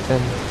special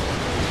weapon.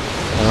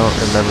 I don't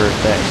remember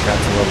if that got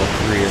to level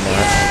 3 or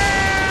not.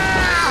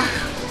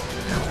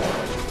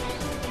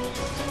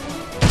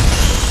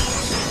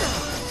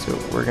 So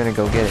we're going to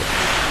go get it.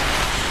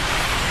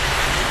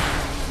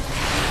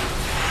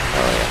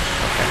 Oh yeah,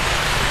 okay.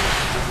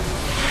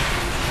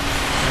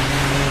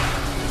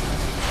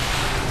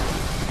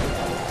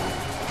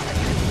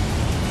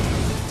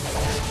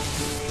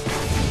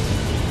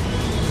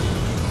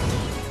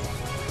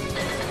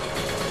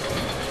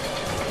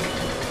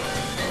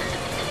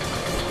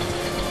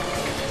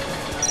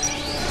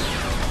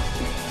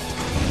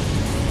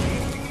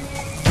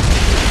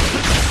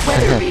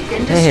 Weather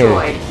beacon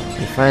destroyed.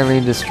 Hey, you finally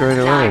destroyed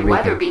a 9 weather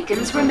weather beacon.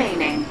 beacons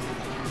remaining.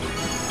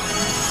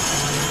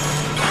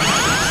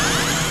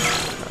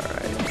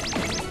 Alright.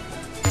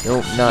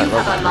 Nope, not You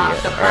have level 3 unlocked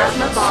yet. the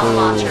plasma bomb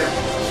launcher.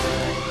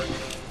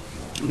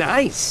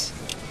 Nice.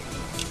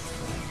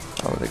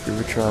 Oh, the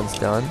Groovitron's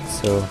done,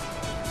 so...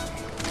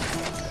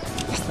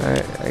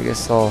 Alright, I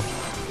guess I'll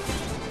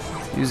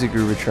use a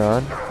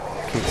Groovitron,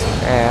 kick some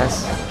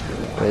ass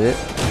with it.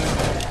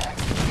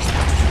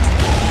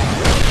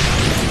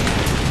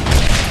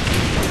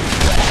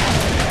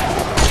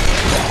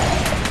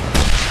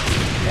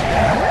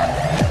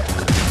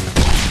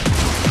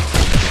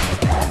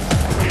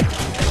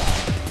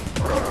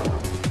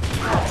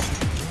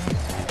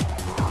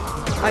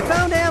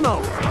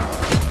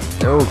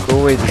 No, go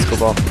away, disco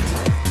ball.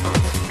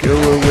 Go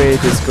away,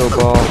 disco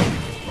ball.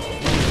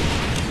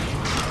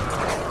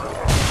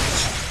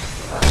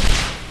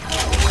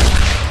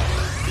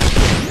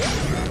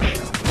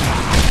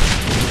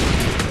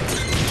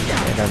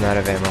 And I'm out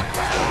of ammo.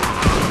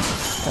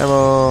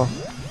 Ammo.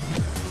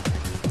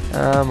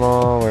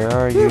 Ammo, where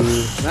are you?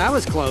 That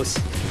was close.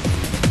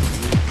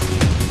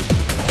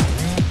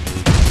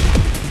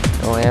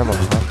 No ammo,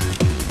 huh?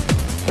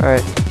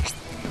 Alright.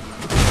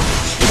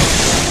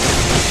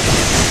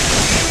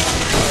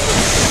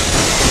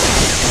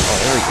 Oh,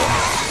 there we go.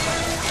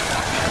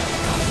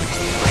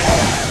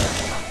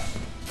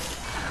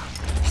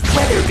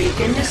 Weather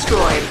beacon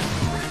destroyed.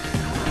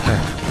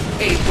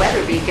 8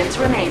 weather beacons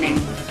remaining.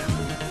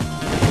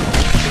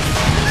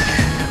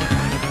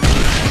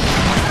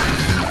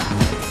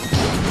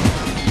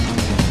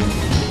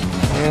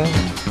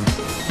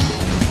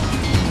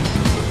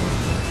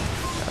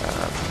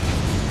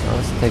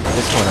 Let's take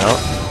this one out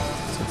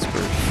since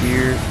we're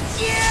here.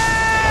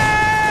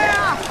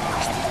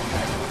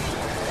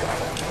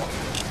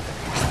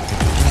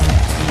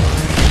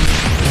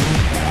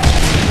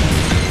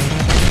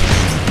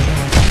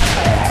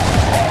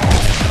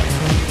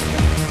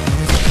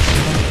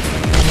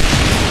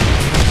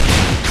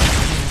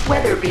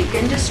 Weather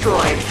beacon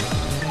destroyed.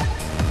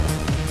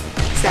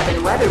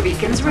 7 weather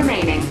beacons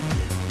remaining.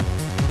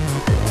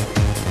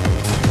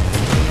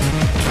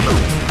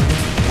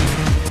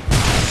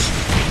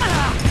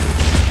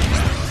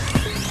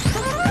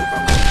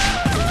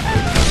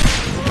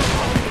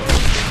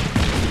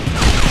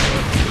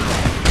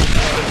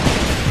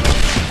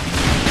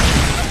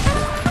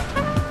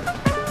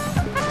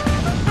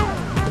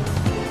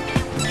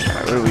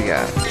 What do we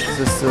got? Is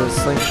this the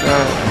slingshot? I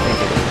think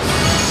it is.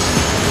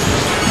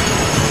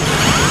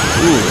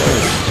 Ooh,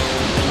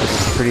 that was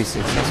a pretty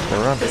successful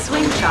run. The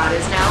swing shot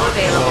is now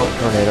available. Oh,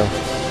 tornado.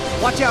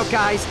 Watch out,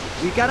 guys.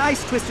 We've got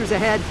ice twisters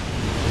ahead.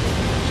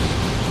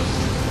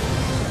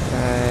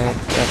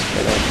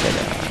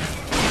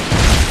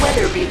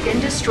 Weather beacon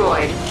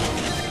destroyed.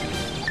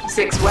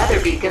 6 weather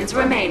beacons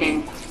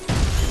remaining.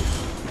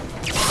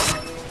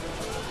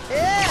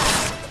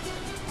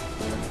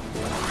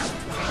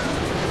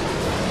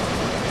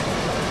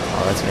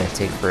 Oh, that's gonna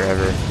take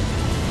forever.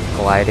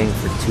 Gliding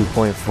for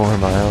 2.4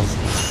 miles.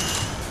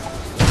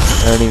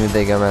 I don't even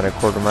think I'm at a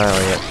quarter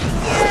mile yet.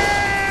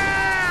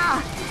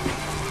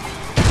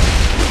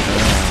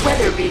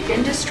 Weather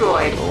beacon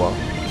destroyed. Oh well.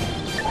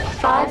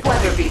 5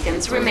 weather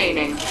beacons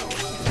remaining.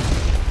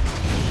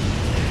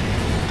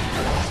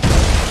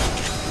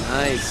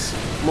 Nice.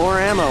 More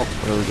ammo.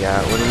 What do we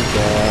got? What do we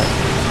got?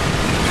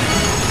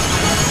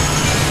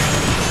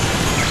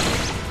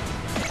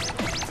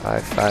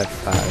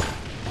 555.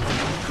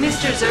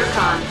 Mr.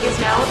 Zircon is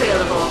now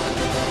available.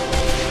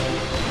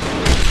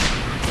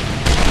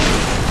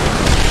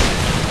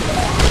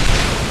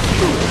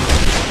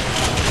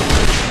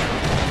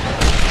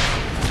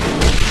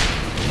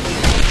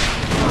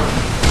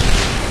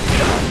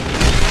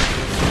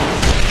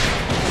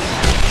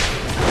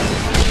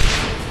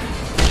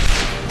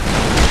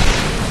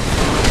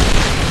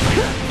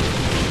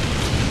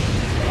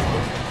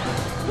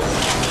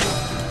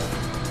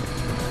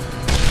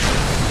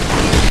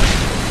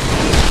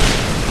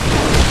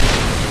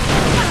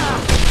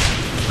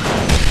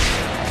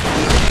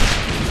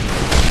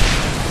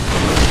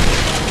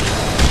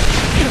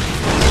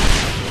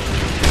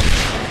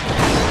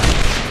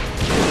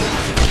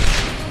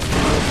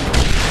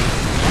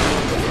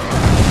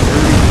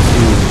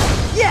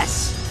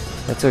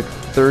 I took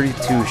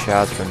 32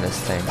 shots from this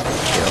thing.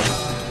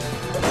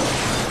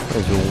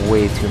 There's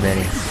way too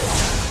many.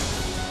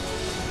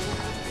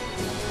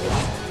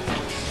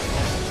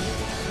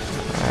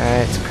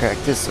 Alright, let's crack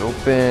this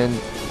open.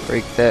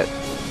 Break that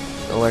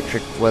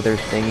electric weather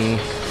thingy.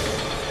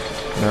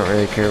 I don't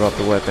really care about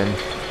the weapon.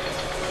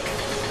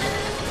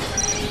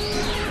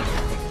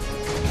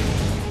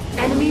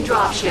 Enemy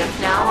dropship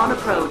now on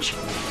approach.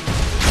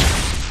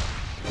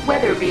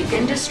 Weather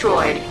beacon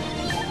destroyed.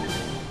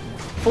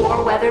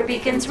 4 weather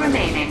beacons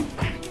remaining.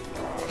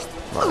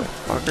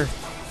 Motherfucker.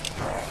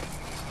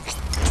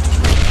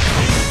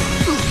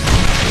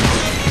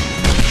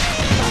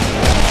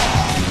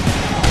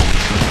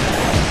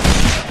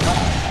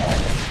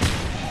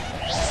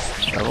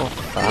 Level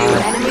 5. New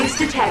enemies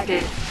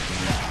detected.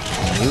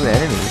 New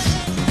enemies?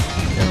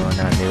 No,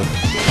 not new.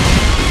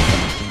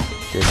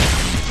 This.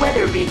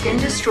 Weather beacon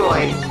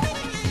destroyed.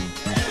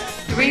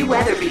 3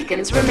 weather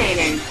beacons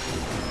remaining.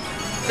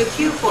 The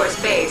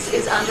Q-Force base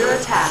is under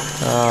attack.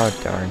 Oh,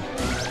 darn.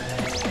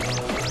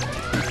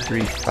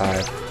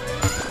 3-5.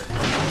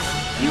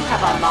 You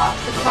have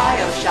unlocked the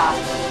cryo shot.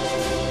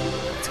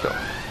 Let's go.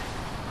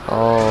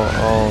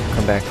 I'll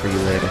come back for you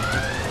later.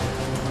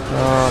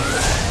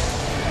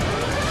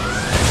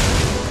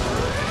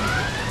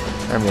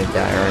 I'm gonna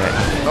die, alright.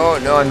 Oh,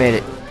 no, I made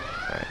it.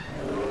 Alright.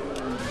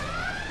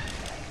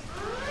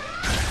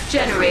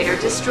 Generator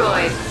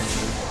destroyed.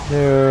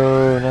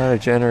 No, not a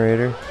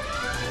generator.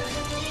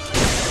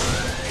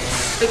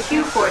 The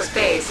Q-Force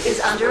base is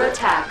under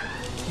attack.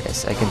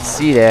 Yes, I can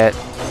see that.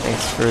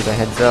 Thanks for the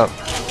heads up.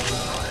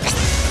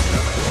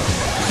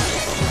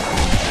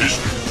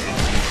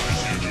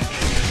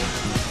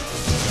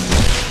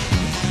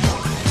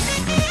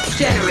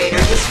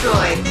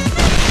 destroyed.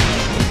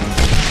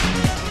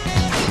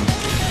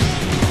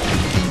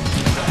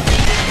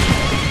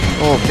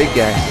 Oh, big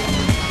guy.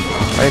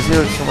 Why does he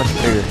look so much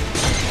bigger?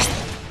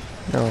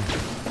 No.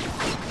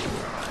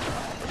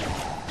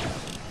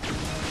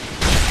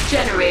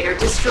 Generator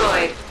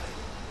destroyed.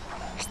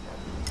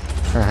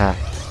 Haha.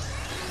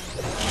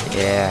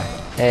 Yeah.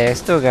 Hey, I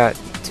still got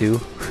 2.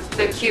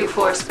 The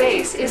Q4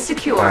 space is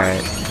secure.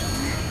 Alright.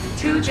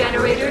 2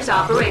 generators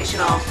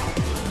operational.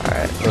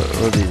 Alright,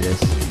 we'll do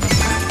this.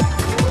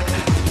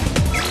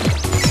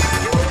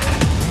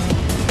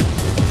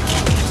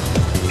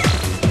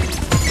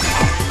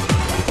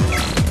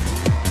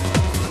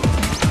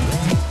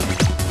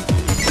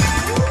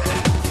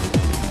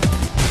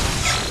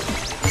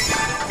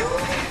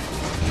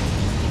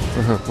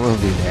 We'll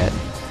do that.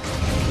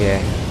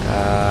 Okay,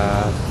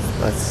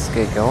 let's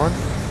get going,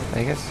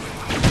 I guess.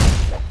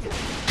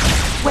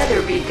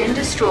 Weather beacon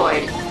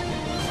destroyed.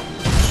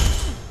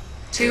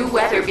 2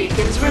 weather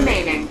beacons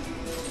remaining.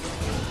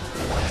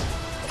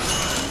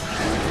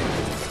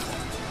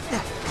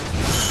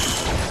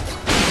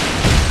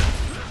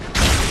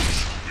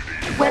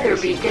 Weather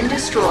beacon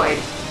destroyed.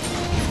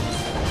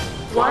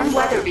 1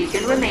 weather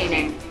beacon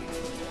remaining.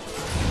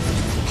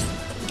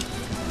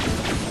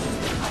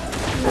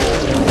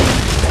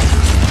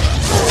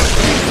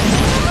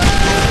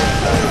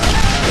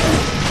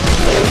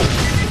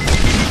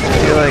 I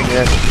feel like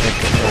that's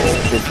like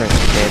a different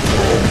dance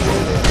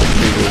than the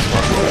previous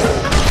one.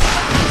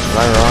 Am I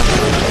wrong?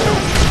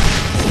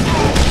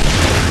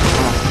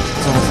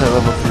 It's almost at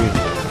level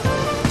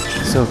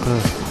 3. So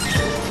close.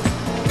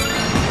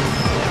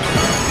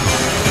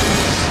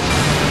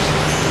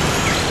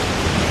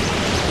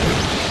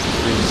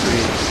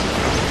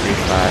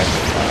 3-5.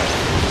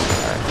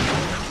 Alright.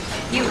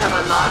 You have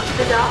unlocked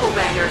the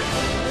doppelganger.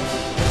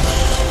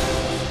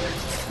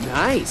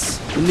 Nice.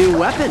 A new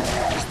weapon.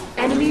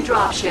 Enemy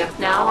dropship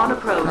now on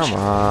approach. Come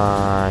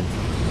on.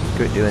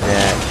 Quit doing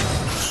that.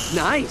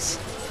 Nice.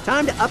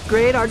 Time to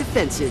upgrade our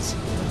defenses.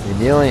 And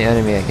the only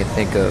enemy I can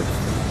think of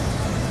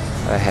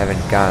I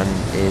haven't gotten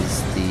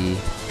is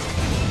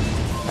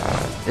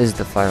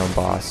the final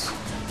boss.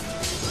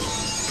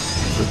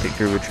 With the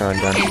Groovitron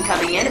done.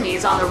 Incoming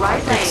enemies on the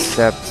right lane.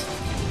 Except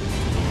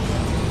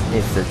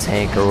if the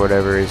tank or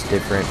whatever is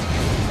different,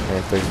 and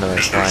if there's another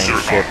flying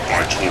ship,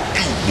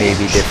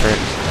 maybe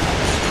different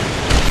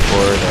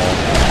for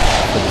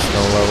the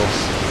snow level.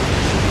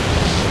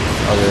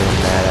 Other than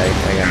that,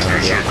 I got no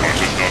idea.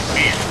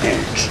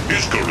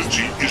 His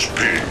currency is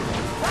paid.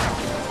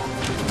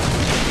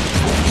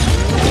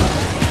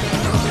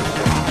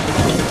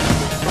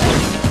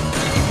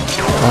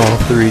 All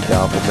 3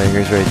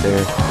 doppelgangers right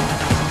there.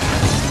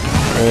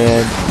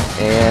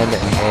 And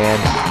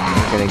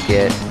I'm gonna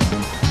get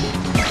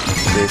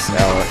this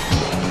out.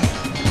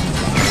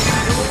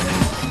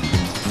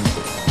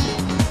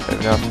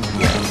 Enough?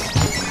 Yes.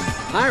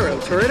 Pyro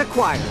turret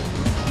acquired.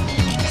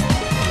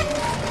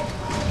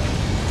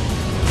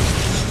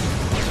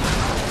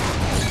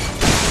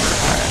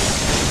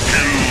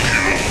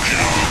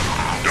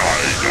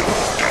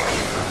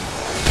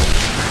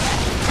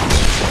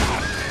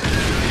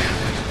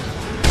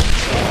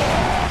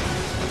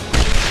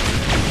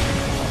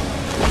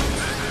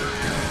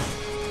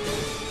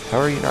 How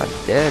are you not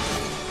dead?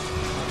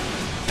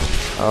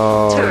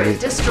 Oh, Turret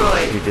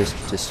destroyed. You just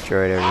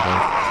destroyed everything.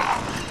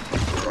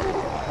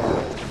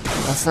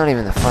 That's not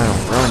even the final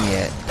run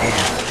yet. Damn.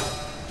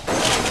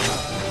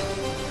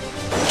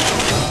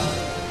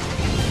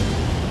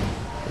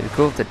 It'd be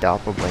cool if the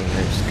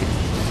doppelgangers could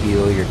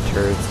heal your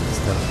turrets and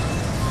stuff.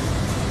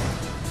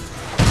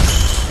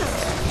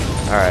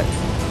 Alright.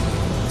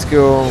 Let's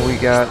go. We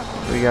got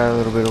a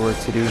little bit of work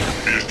to do.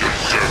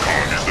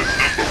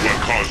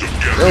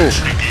 Oh!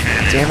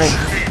 Damn it!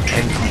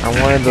 I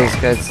wanted those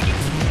guys.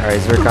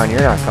 Alright, Zircon,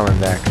 you're not coming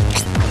back.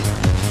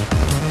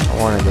 I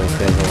wanted those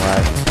guys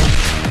alive.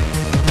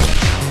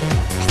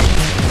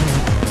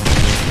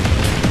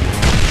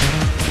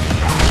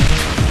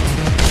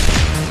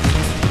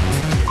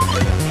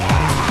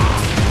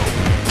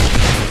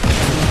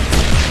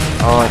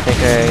 Oh, I think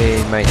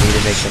I might need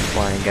to make the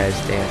flying guys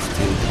dance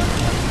too.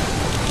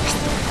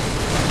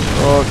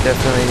 Oh,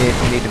 definitely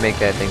need to make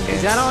that thing dance.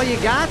 Is that all you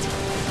got?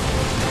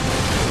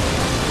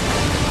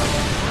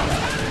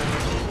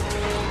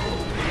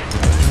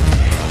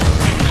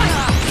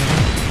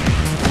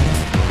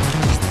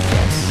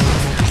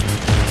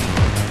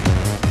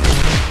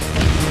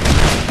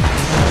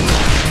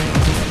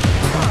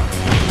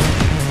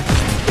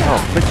 Oh,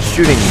 quit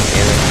shooting me,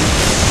 damn it.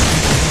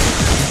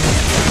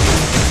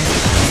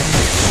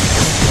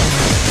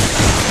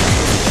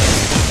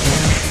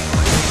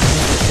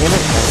 Damn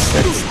it, I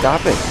said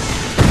stop it.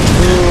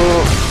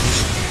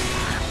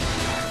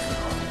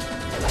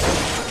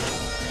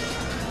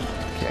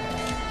 Okay.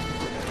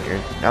 Here.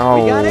 No.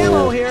 We got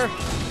ammo here.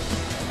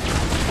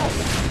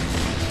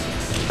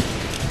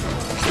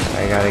 I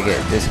gotta get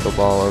a disco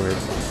ball over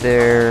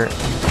there.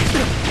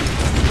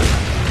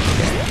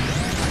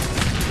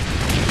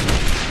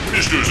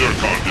 Mr.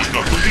 Zircon does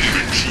not believe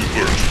in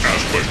Schubert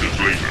as questions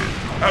later.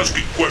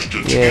 Asking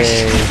questions Yay,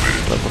 is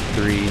stupid. level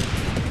 3.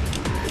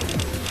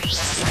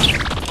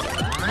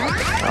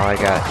 Oh, I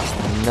got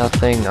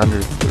nothing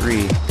under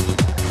 3.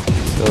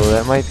 So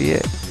that might be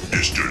it.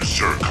 Mr.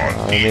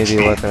 Zircon Maybe needs a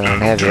no weapon I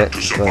don't have yet, to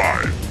but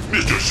survive.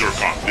 Mr.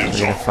 Zircon we're lives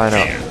gonna on find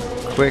out fear.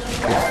 quick.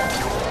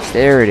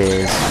 There it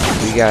is.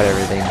 We got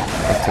everything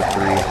up to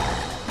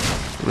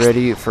 3.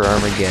 Ready for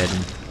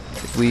Armageddon.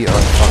 We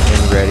are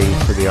fucking ready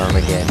for the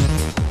Armageddon.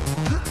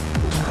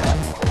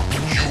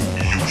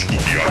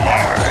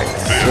 Alright,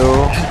 so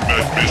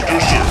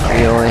we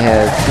only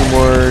have 2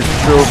 more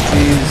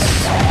trophies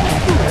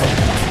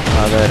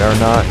that are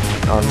not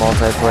on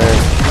multiplayer.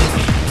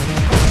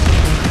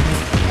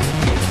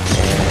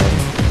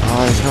 And oh,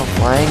 there's no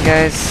flying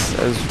guys. I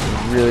was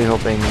really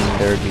hoping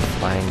there would be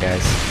flying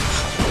guys.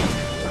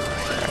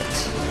 Alright.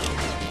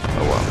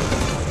 Oh well.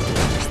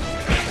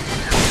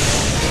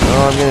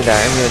 Oh, I'm gonna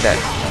die. I'm gonna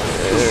die.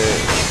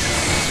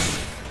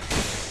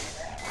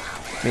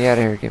 Get me out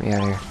of here. Get me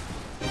out of here.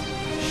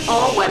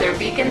 All weather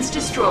beacons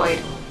destroyed.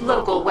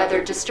 Local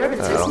weather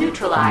disturbances I'm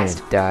neutralized.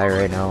 gonna die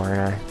right now,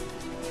 aren't I?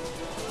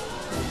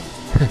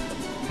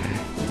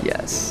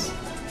 Yes.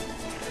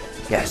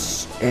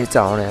 Yes, it's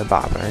on and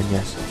bobbing,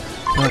 yes.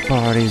 The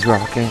party's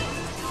rocking.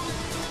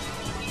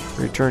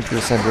 Return to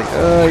assembly.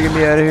 Oh, get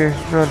me out of here.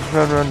 Run,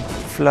 run, run.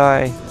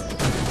 Fly.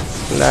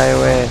 Fly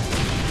away.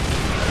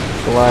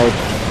 Glide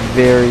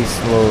very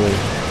slowly.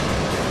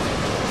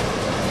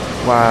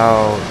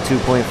 Wow,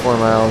 2.4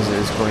 miles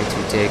is going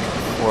to take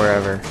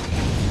forever.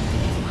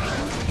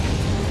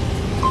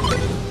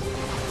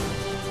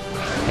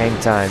 Hang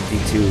time,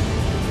 D2.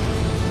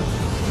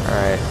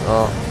 Alright,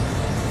 well.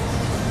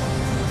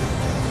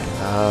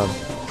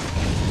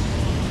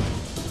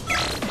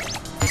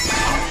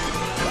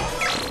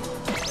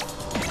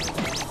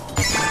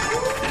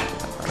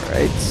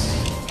 Alright.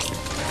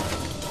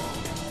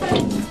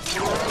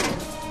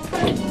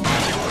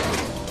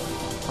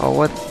 Oh,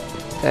 what?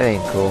 That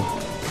ain't cool.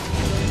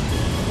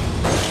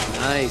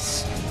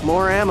 Nice.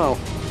 More ammo.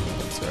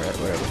 That's alright,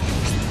 whatever.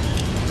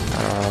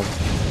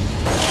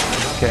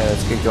 Okay,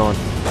 let's get going.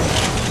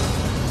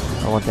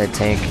 I want that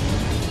tank.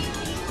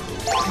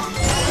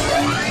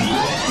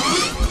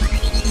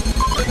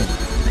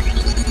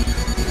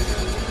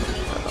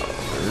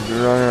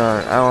 We're running on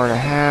an hour and a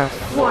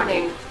half.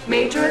 Warning.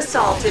 Major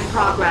assault in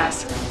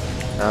progress.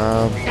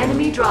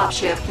 Enemy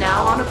dropship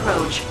now on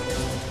approach.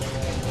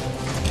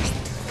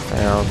 I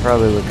know, I'm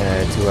probably looking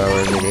at a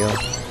 2-hour video.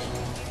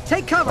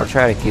 Take cover. I'll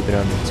try to keep it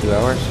under 2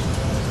 hours.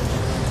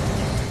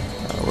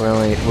 We're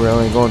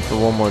only going for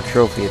 1 more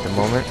trophy at the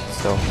moment,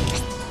 so.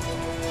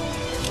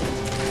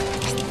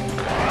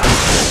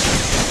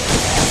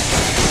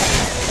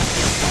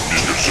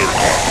 Mr.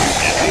 Zircon will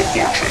be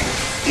your fortune.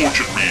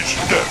 Fortune means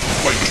death,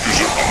 like Mr.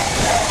 Zircon.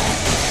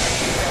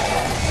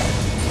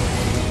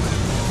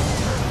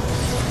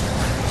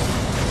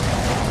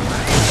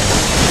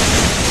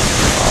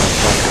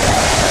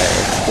 Alright,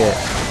 let's get.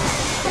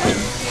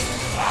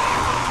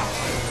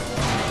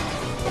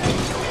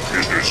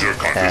 Mr.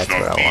 Zircon That's does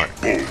what not I want.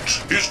 need bolts.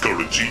 His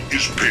currency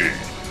is paid.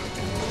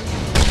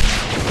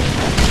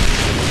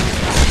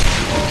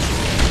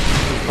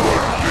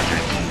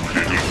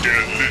 Little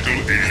dead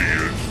little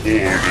alien,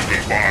 or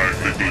little five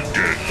little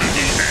dead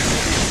little alien.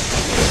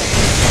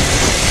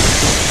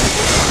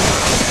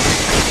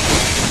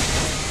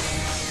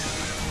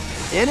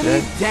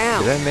 Enemy down.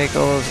 Did I make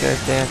all those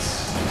guys dance?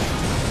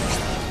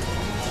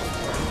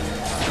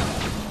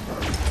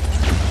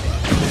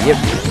 Yep.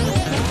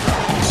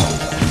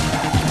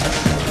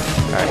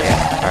 Alright,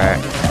 yeah,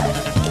 alright.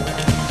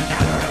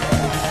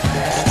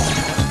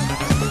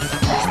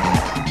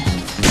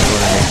 Just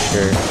want to make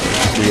sure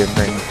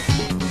there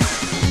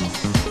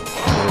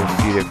were a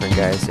few different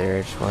guys there.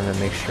 I just wanted to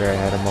make sure I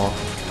had them all.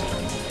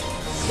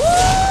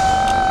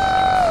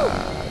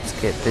 Let's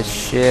get this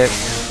ship.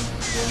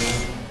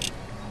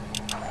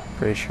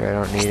 Pretty sure I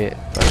don't need it,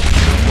 but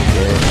we'll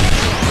get it.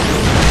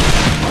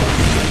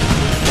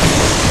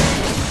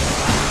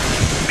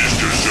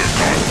 Mr.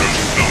 Zircon does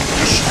not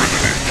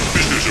discriminate.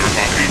 Mr.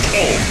 Zircon hates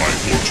all life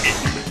forms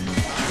equally.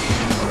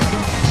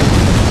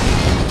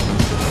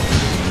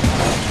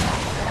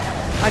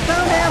 I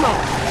found ammo.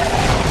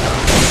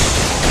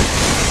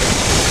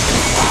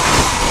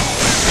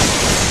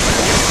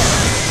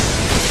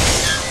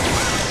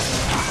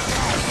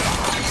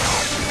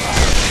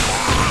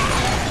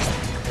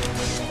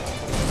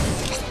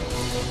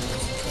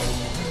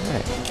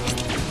 Alright.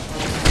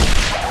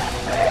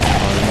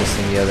 Oh, I'm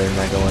missing the other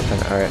mega weapon.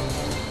 Alright.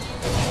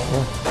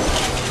 Cool.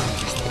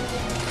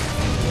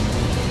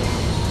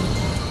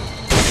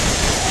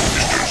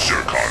 Mr.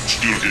 Zircon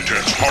still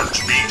detects hearts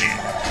beating.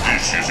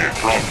 This is a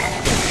problem,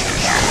 Mr.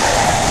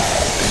 Zircon.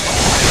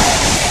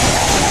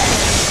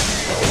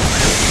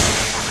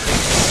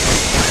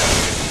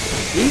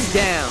 He's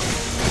down.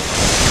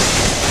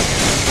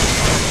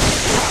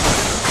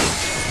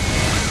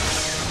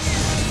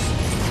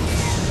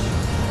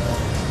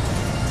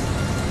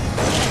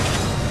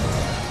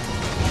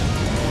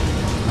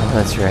 Oh,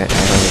 that's right. I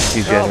know there's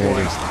 2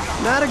 generators.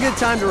 Not a good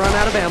time to run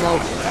out of ammo.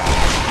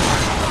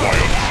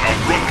 quiet. I'm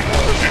running.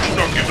 Did you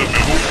not get the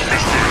memo,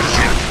 Mr.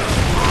 Zerk?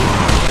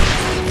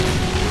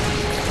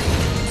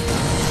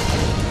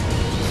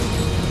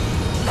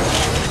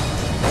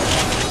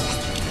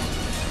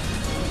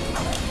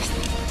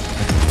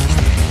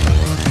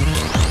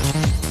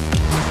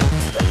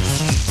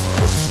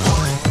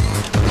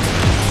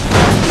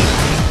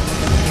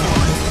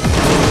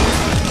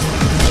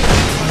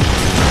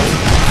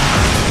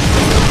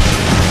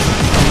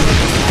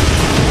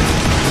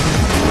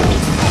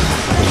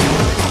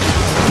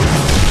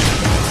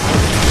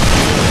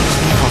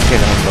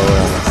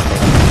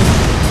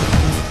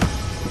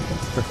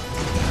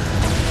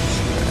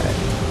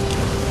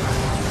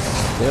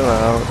 Chill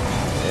out.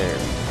 There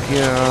we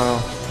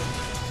go.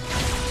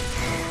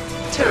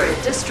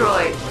 Turret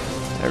destroyed.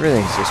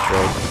 Everything's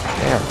destroyed.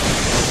 Damn.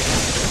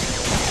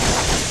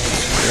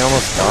 We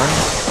almost done?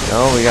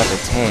 No, we got the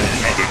tank.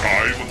 Another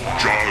time,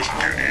 just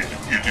get in.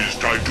 It is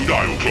time to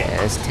dial clock.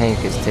 Yeah, this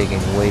tank is taking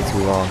way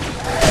too long.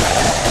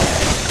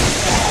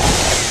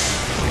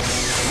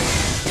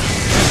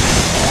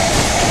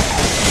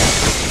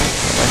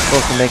 Am I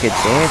supposed to make it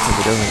dance if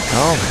it doesn't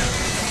come?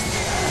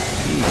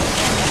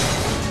 Jeez.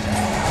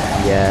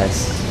 Yes.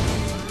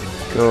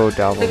 Go, The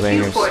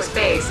doppelgangers. Q-Force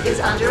base is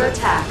under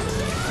attack.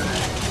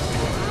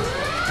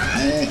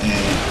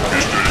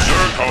 Mr.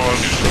 Zircon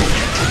is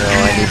looking to No,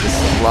 I need this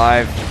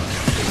live.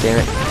 Damn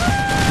it.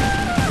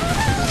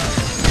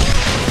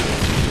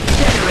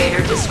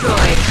 Generator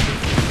destroyed.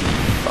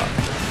 Fuck.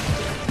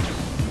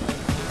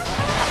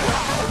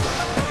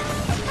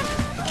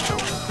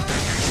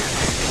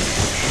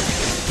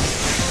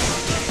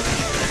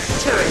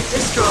 Turret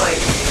destroyed.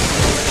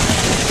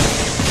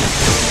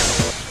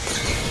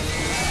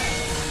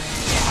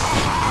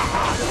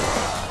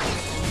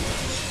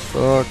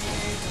 Fuck.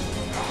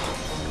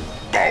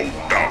 bow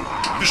down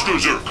to Mr.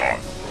 Zircon.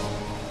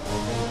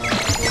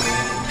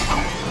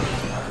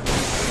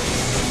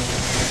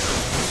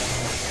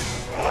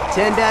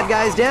 10 bad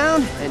guys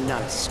down, and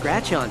not a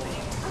scratch on me.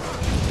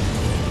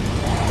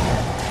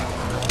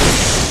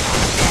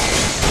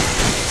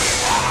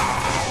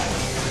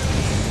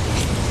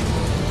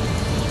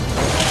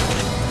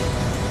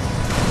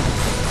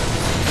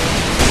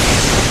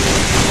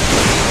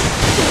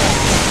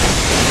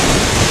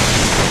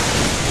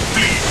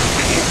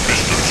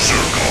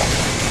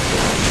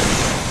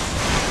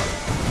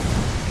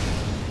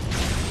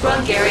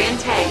 Hungarian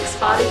tank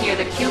spotted near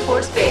the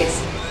Q-Force base.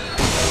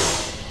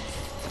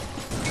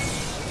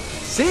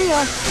 See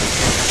ya!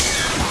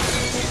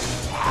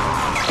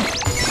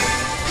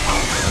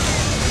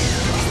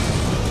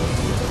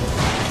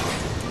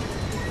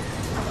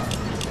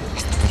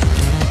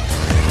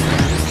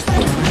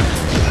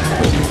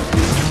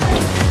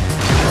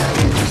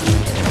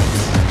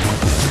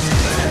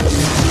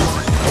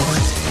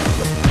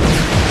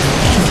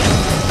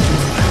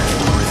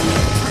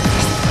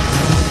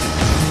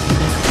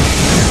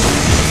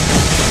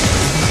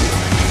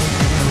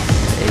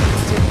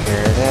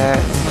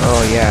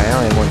 Oh yeah, I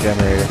only have one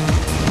generator.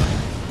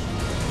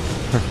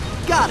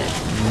 Got it!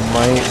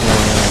 Might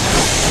wanna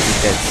keep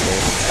that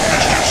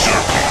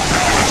safe.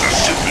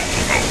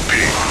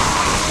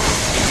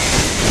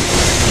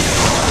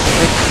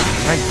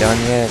 Am I done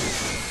yet?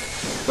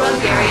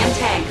 Hungarian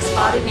tank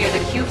spotted near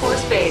the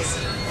Q-Force base.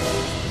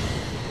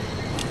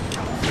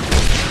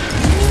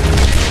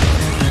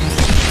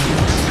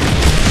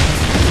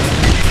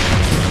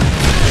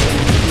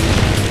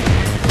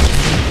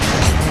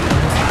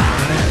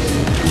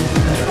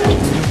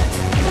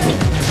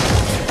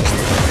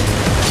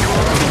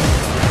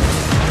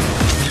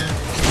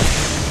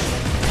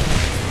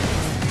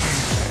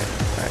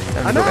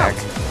 I'm go back.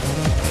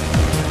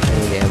 I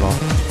need ammo.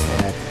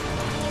 Bad.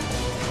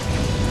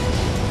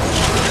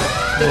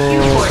 The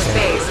Q-Force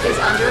base is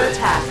under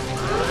attack.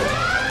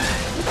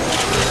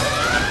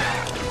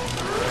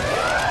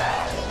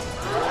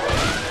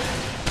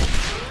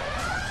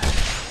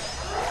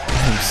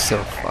 I'm so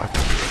fucked.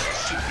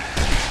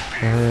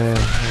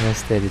 I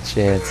stand a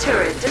chance.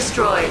 Turret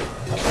destroyed.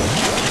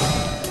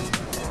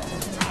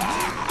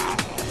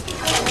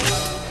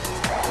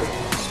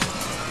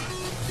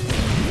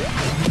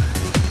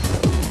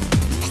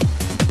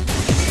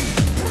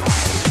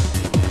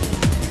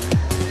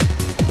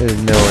 There's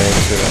no way I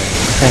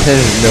survived.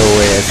 There's no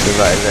way I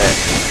survived that.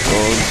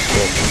 Holy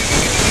shit.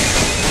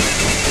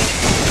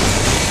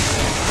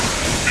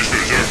 Mr.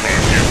 Zircon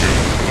gave you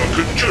a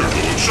concerto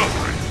of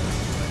suffering.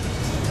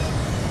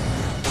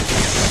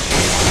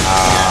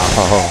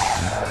 Oh.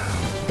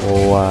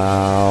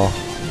 Wow.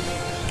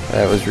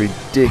 That was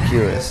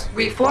ridiculous.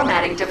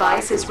 Reformatting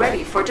device is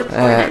ready for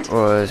deployment. That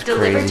was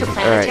Delivered crazy. to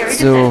Planetary Alright,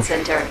 so Defense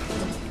Center.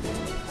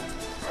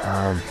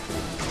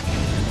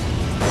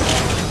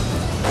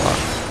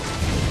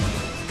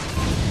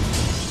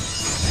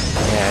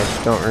 yeah, I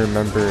just don't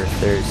remember if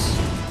there's...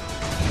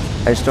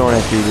 I just don't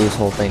want to do this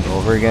whole thing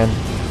over again.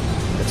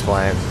 That's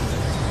why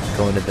I'm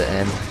going to the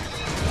end.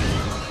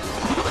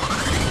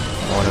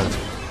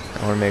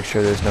 I want to make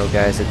sure there's no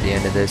guys at the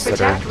end of this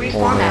that are Protect only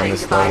on reformatting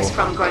this device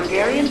level. from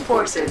Hungarian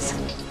forces.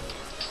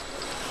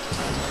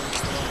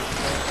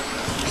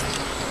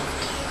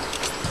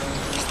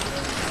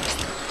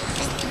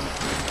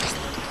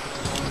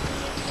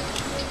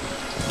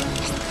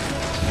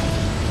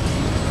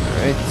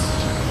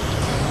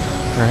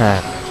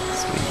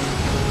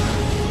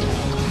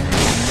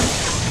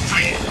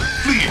 Sweet.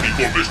 Flee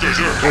before Mr.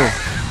 Zurkon.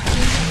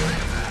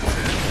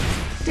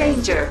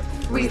 Danger.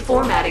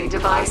 Reformatting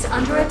device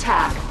under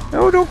attack.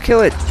 No, don't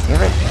kill it.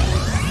 Damn it.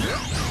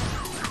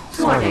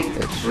 Warning. Son of a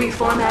bitch.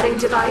 Reformatting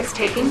device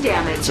taking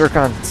damage.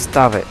 Zurkon,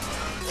 stop it.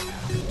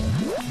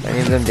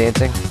 Any of them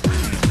dancing?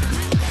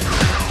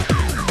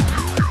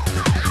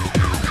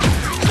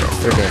 Yes,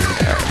 they're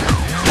dancing. Alright.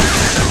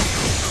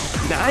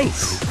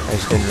 Nice. I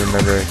just didn't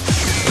remember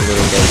the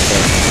little dance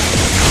there.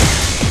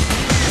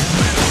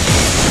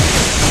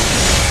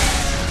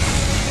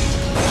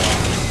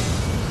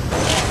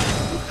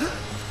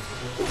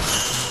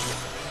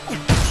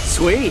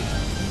 Sweet.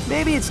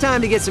 Maybe it's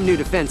time to get some new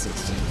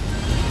defenses.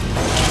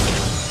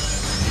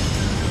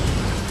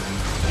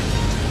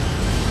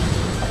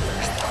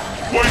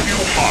 Why do you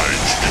hide,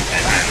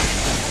 stupid?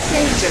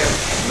 Danger.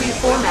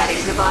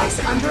 Reformatting device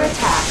under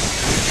attack.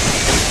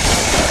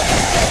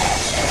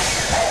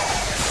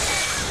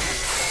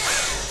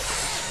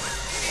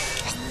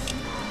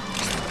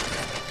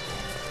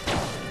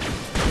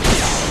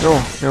 No,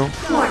 no.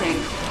 Warning.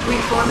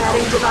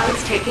 Reformatting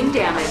device taking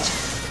damage.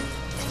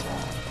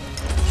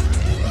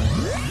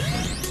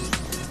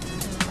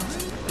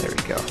 There we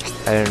go.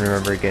 I didn't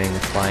remember getting the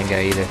flying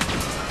guy either.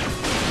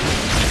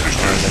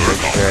 Mr. Wanted to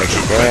make Zurkon sure I has a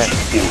did that.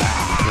 present for you.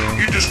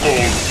 It is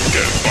called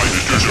Death by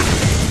Mr.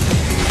 Zurkon.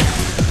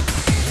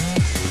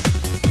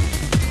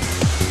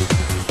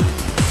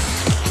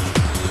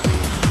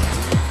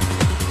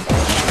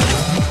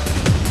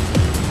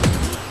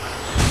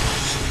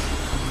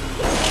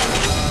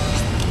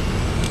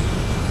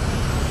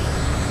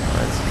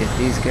 Let's get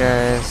these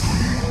guys.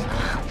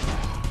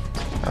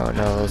 Oh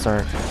no, those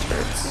aren't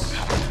turrets.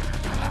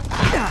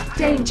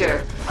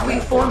 Danger.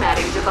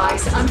 Reformatting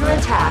device under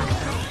attack.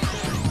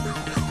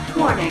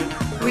 Warning.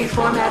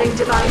 Reformatting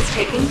device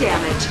taking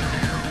damage.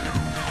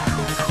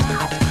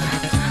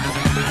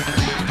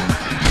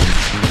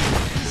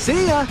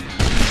 See ya.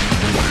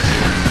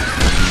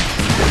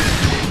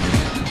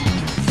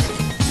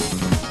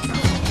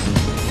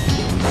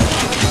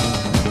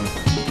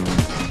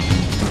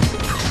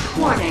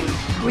 Warning.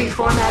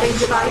 Reformatting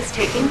device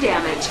taking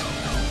damage.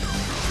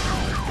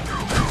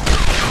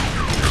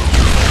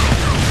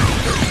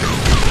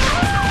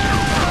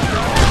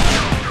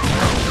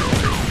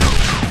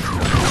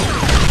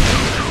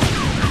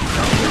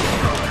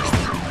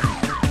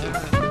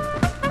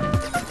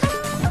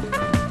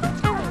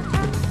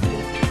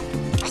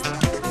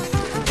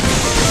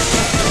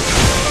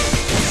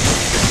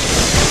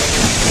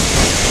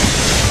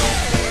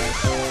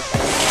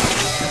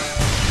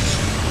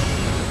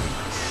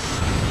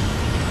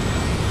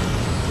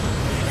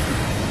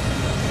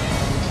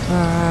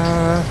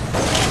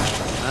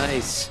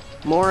 Nice.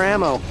 More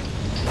ammo.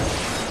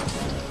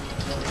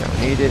 Don't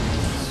need it.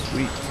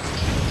 Sweet.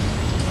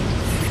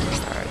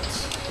 Alright.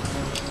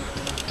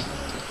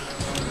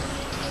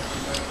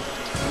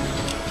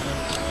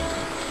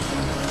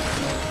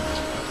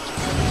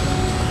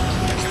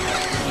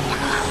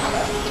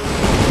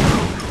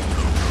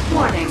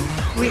 Warning.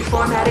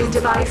 Reformatting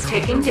device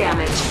taking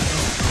damage.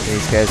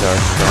 These guys are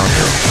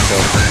stronger, so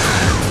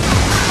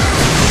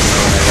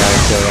I gotta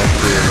kill them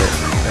too, but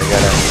I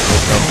gotta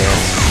make them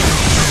dance.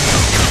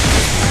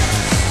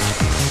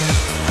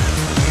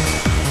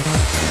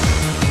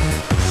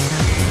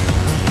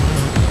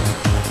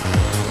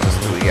 What else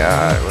do we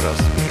got? What else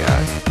do we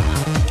got?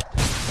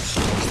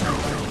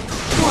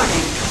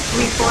 Warning.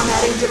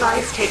 Reformatting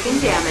device taking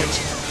damage.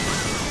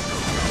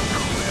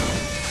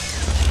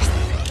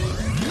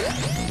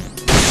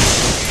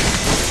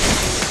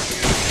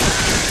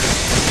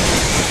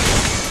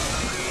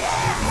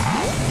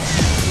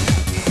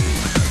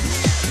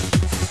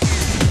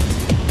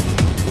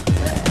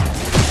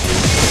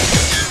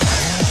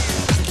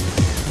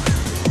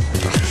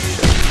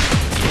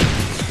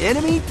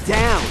 Enemy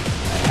down.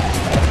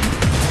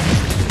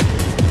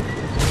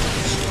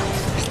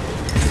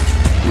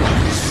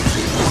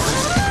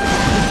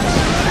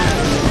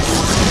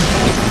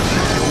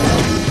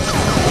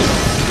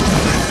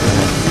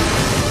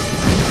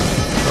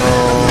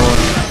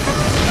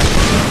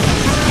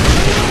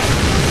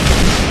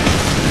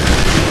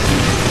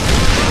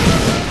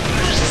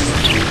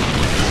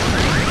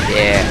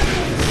 Yeah.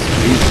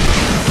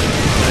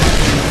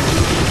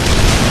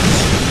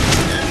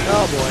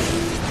 Oh boy.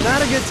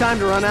 Not a good time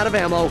to run out of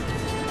ammo.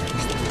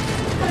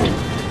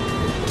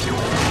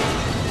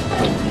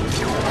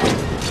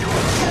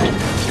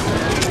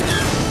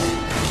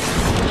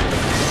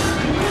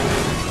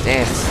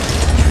 Dance.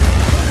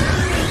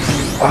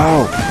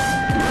 Oh!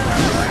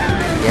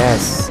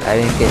 Yes, I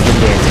didn't get him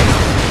dancing.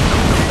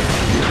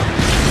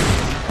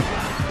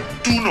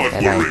 Do not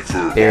And worry I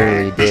for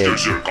barely Mr. did.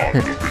 Zurkon to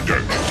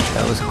protect.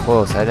 That was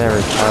close. I never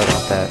thought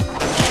about that.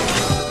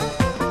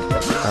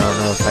 I don't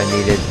know if I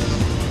needed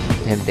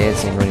him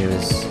dancing when he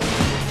was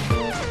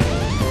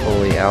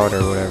fully out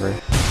or whatever.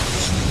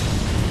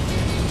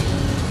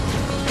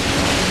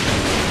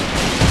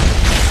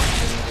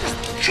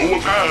 Show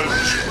of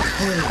hands.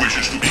 Who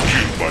wishes to be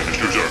killed by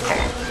Mr.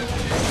 Zurkon?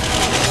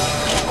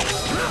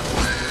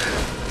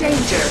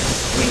 Danger.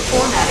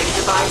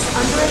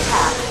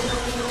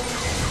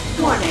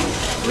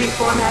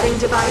 Reformatting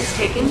device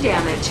taking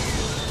damage.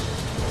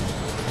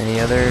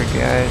 Any other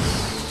guys?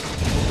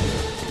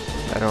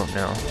 I don't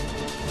know.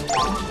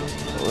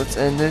 Well, let's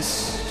end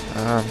this.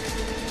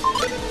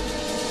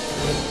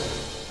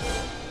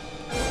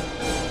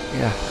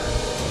 Yeah.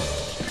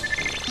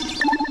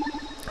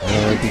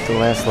 I beat the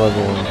last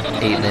level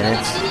in 8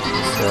 minutes,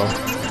 so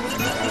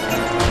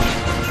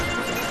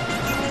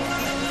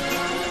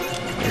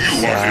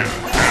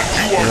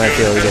we might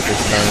be able to get this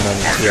done in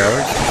under 2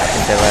 hours. I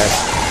think that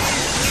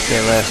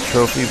last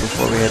trophy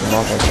before we had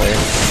multiplayer.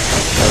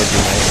 That would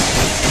be nice.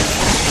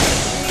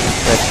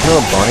 Did I kill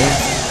a bunny?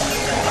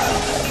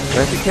 Do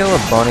I have to kill a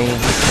bunny?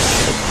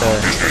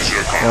 No,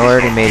 I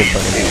already made a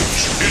bunny.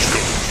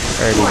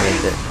 I already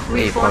made it.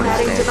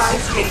 Reformatting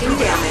device taking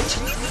damage.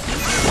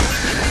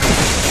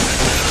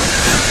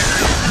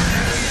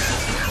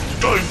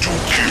 Time to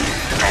kill,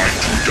 time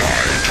to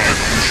die, time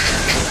to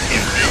shoot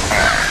in the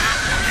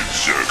eye.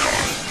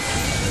 Zircon.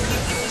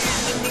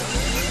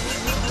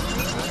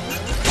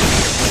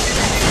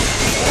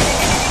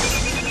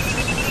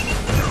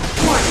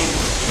 Warning.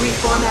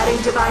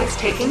 Reformatting device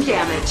taking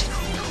damage.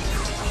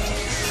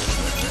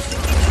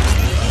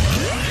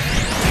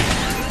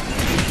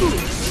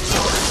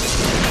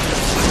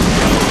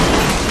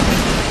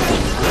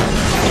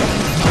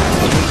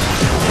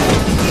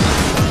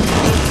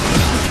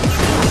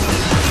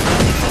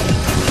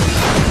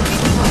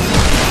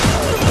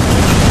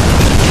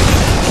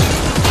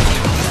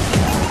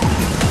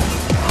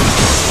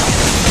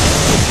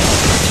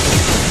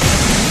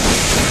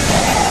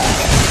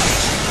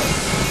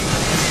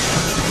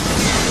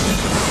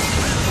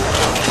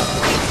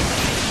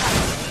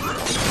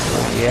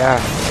 Yeah,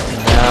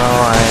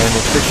 now I'm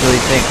officially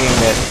thinking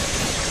that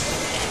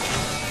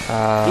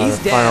the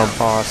final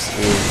boss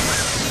is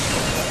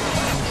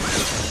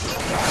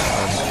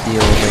the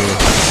only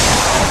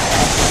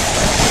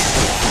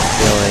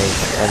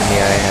enemy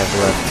I have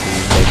left to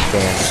make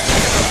damage.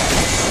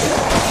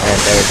 And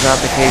if that is not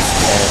the case,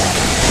 then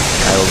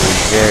I will be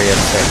very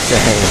upset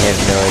because I have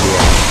no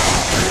idea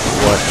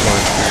what's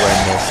going to win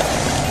this.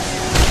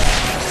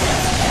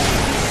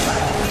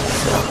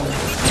 So.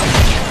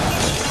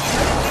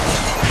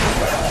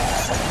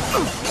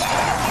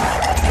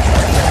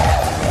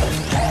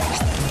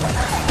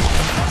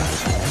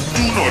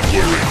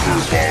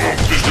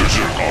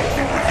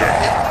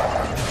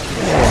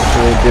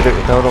 Actually did it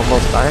without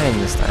almost dying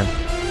this time.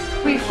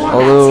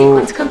 Although,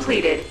 sequence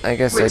completed. I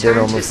guess I did Return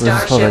almost to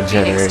lose all the Starship Phoenix 2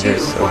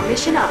 generators, so. for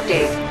mission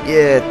update.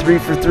 Yeah, 3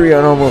 for 3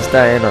 on almost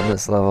dying on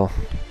this level.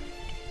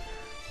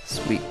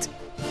 Sweet.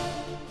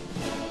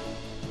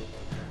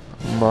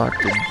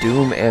 Unlocked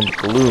Doom and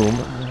Gloom.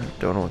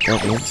 Don't know what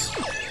that means.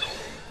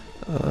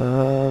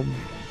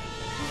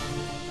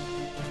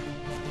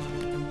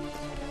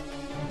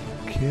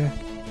 Okay.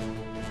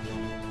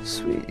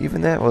 Sweet.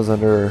 Even that was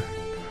under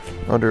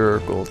our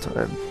goal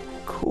time.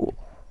 Cool.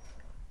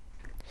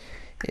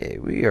 Yeah,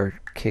 we are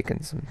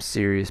kicking some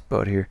serious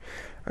butt here.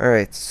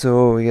 Alright,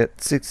 so we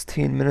got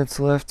 16 minutes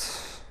left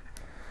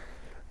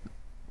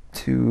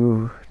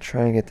to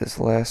try and get this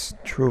last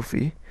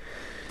trophy.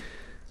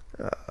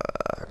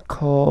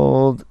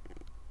 Called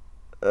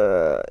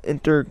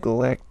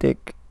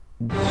Intergalactic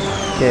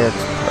Dance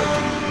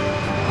Party.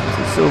 It's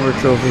a silver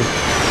trophy.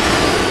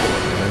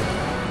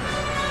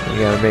 We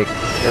gotta make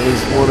at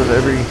least one of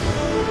every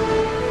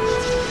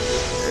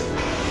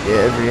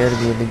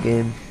enemy in the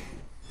game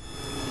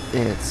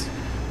dance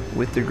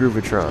with the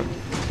Groovitron.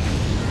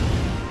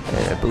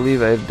 And I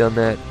believe I've done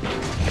that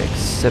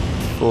except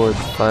for the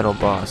final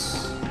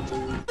boss.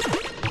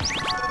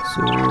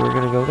 So we're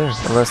gonna go there.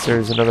 Unless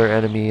there's another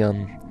enemy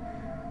on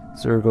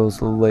Zergo's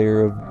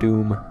Lair of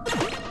Doom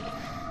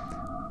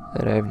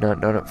that I have not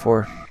done it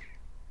for.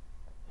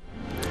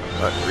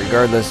 But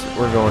regardless,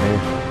 we're going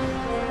here.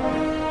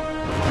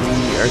 We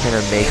are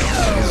gonna make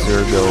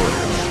Zergo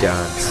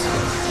dance.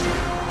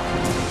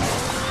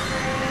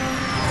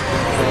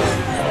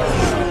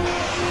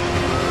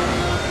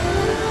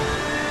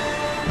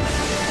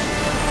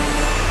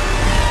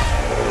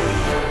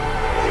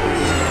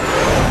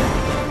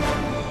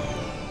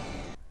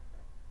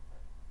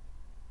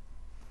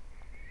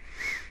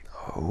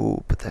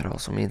 Oh, but that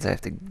also means I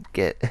have to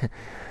get the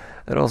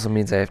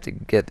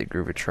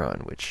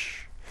Groovitron,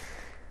 which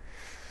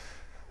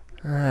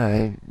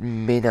I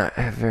may not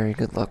have very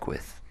good luck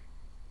with.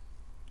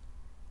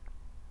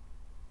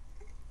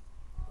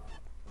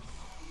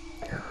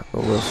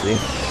 But we'll see.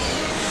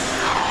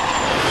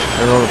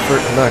 I'm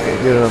not gonna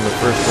get it on the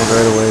first one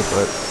right away,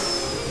 but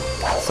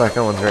the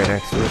second one's right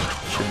next to it.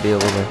 Should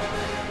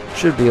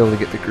be able to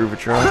get the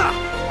Groovitron.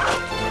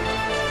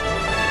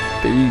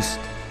 Beast.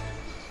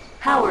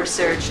 Power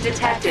surge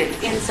detected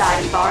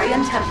inside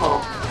Varian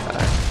Temple.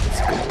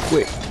 Let's go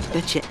quick.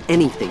 Betcha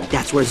anything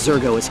that's where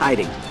Zergo is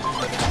hiding.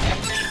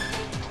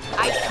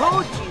 I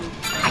told you,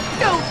 I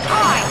don't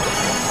die.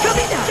 Come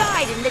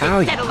inside and let Ow,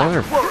 it you settle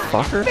on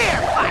motherfucker.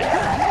 fair fight.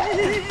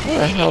 How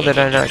the hell did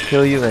I not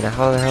kill you, and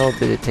how the hell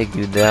did it take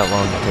you that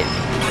long to hit me?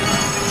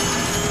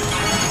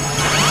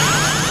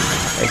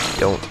 I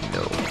don't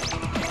know.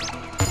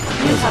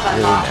 You have Doesn't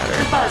really unlocked matter.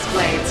 the Buzz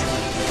Blades.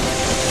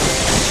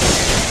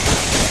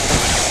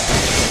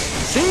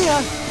 See ya.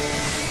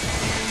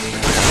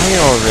 Hey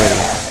already.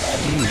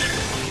 Jeez.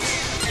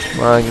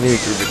 Come on, give me the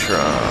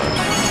Groovitron.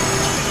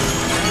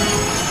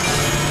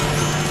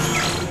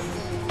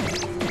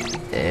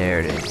 There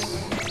it is.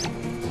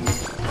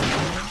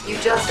 You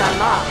just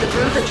unlocked the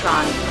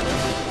Groovitron.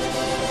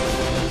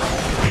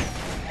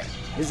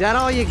 Is that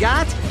all you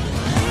got?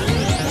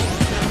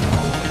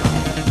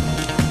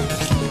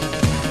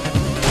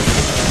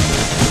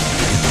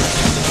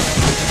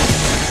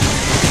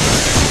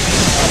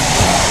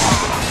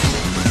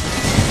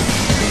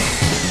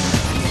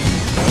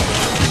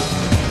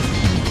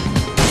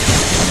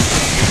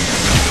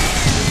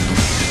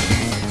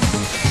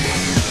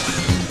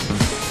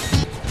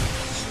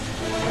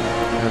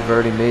 I've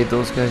already made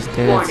those guys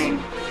dance. Warning.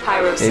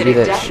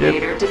 Pyrocytic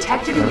detonator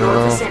detected in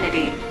your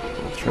vicinity.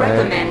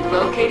 Recommend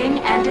locating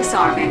and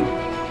disarming.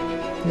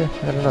 Yeah,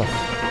 I don't know.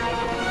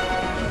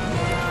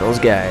 Those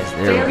guys,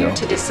 there we Failure go.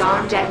 to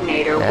disarm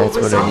detonator That's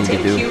will what I result need to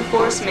in do.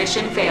 Q-Force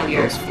mission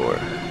failure. Those four.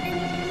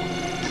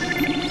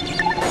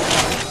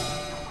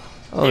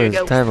 Oh, there's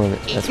a time limit.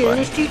 That's It's gonna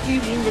why. shoot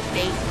you in the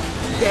face.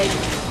 Then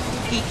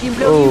he can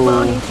blow Oh. you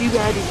on into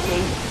outer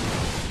space.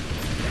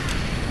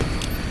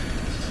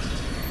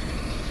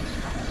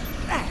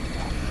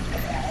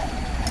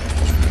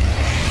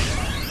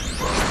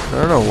 I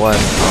don't know why my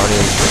audio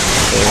is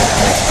so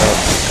messed up.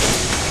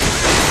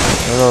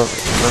 I don't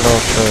know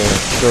if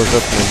it shows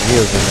up in the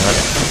videos or not.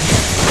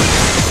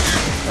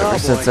 Ever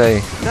since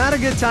Not a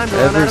good time to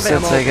run out of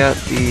ammo. I got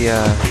the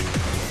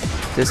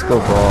disco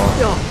ball.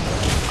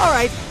 Oh, all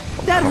right,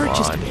 that Come hurt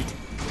just a on. bit.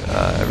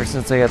 Ever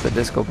since I got the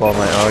disco ball,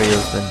 my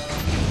audio's been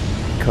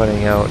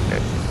cutting out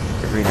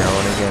every now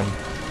and again.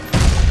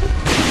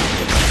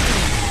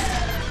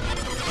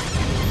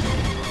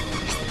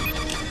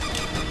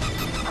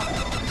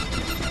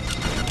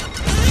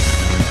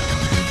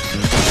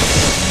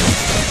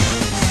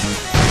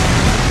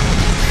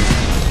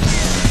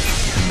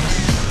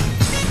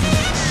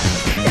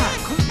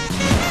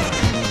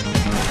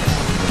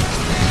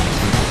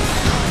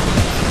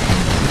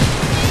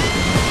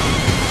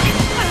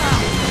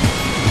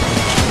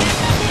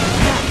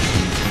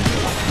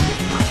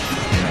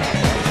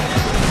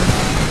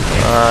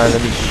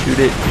 Let me shoot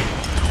it. There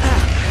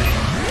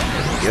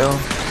we go.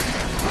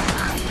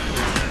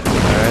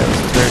 Alright,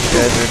 those third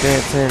guys are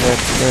dancing,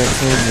 that's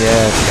dancing.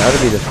 Yeah, it's gotta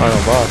be the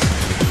final boss.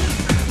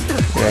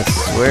 Yeah, I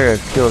swear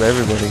I've killed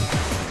everybody.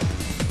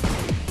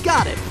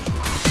 Got it.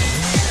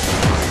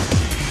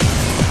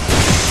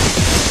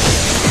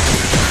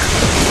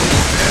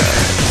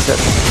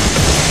 Except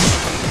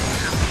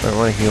I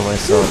want to heal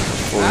myself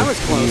before That was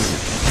close.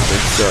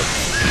 It's up.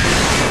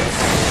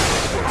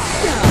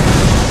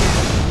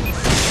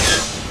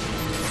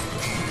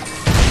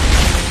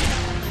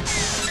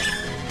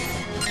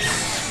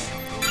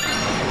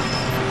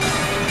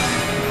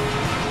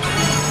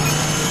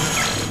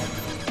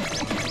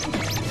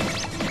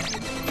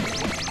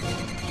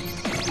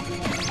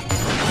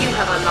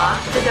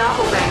 Unlock the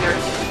doppelganger.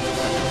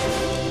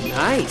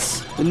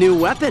 Nice. The new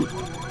weapon.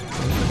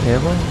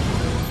 Ammo?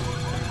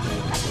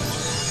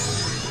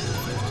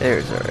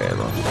 There's our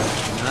ammo.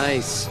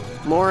 Nice.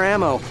 More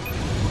ammo.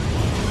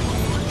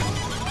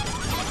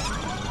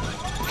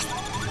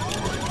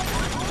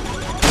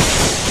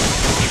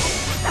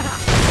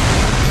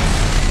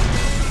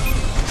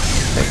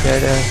 That guy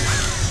down.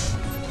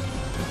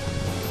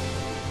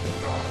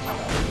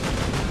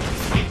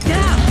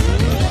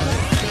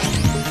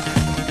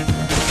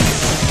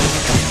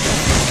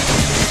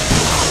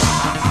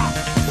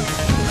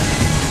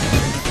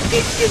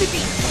 It's gonna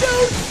be so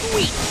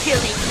sweet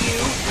killing you.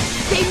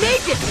 They may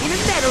just pin a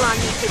medal on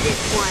you for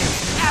this one.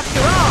 After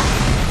all,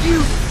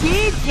 you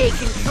did take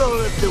control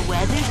of the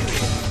weather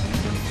grid.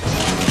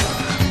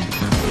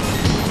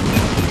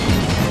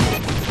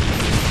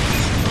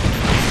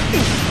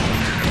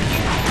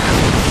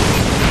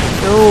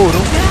 No,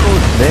 don't go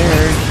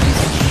there, you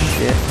piece of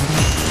shit.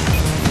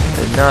 I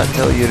did not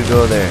tell you to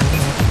go there.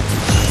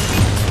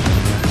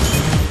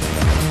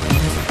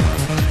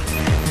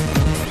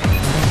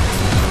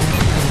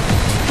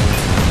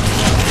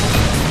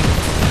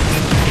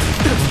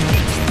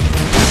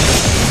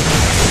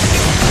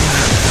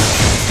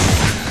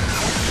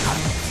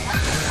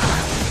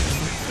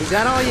 Is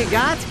that all you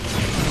got?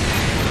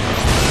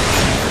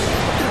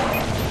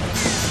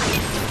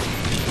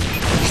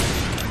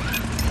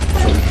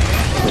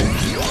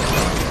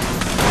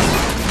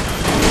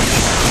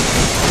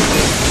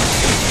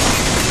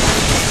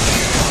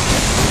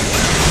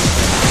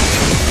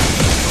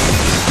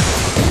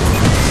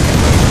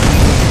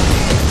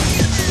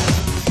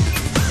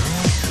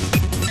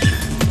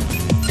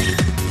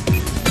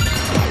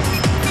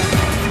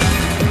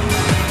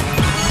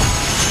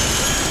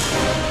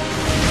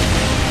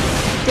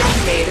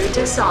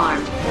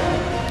 Disarmed.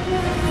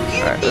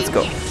 Alright, let's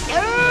go. So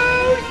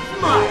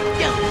smart,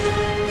 don't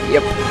you?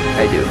 Yep,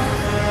 I do.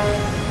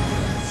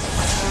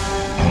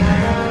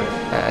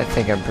 I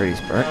think I'm pretty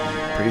smart.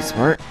 Pretty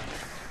smart.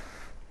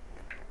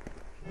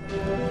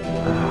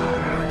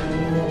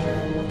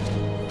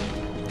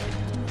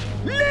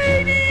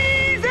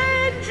 Ladies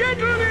and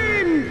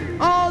gentlemen,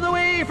 all the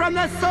way from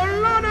the solar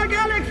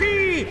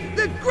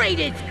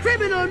greatest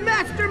criminal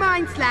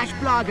mastermind slash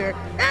blogger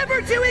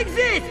ever to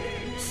exist,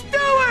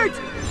 Stuart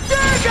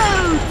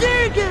Durgo!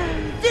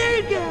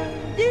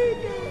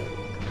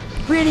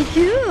 Pretty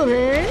cool,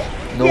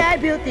 huh? Nope. Yeah, I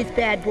built this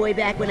bad boy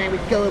back when I was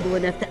gullible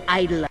enough to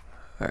idolize.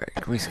 Alright,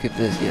 can we skip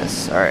this?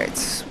 Yes. Alright,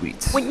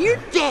 sweet. When you're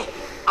dead,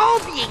 I'll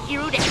be a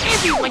hero to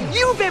everyone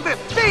you've ever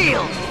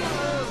failed.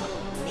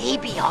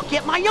 Maybe I'll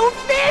get my own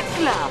fan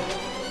club.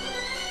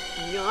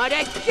 Not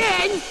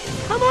again!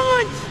 Come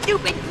on,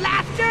 stupid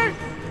blaster!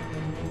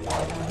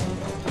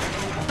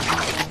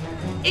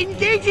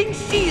 Engaging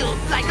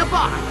shields like a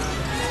boss.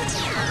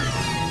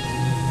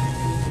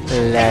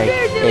 Like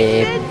There's no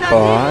a sense on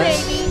boss?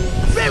 this, baby.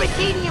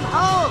 Veritanium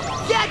hull,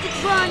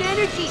 Gadgetron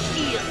energy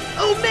shield,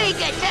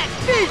 Omega Tech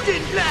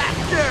Vision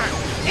Blaster.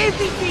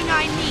 Everything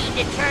I need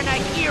to turn a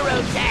hero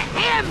to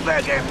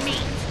hamburger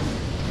meat.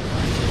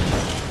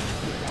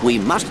 We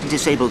must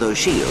disable those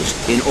shields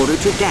in order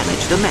to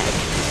damage the mech.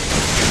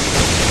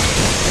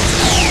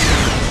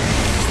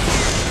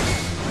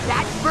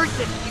 That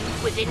Versa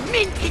fuse was in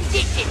mint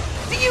condition.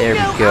 Do you There we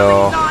know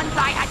go. how many lawns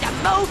I had to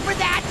mow for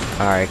that?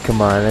 Alright, come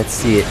on, let's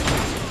see it.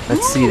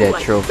 Let's see that Ooh,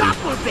 trophy. a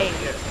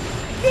doppelganger.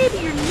 Maybe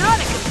you're not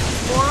a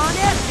complete moron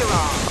after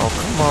all. Oh,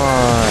 come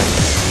on.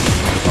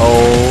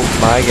 Oh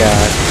my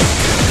god.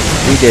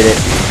 We did it.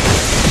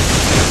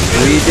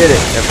 We did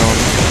it, everyone.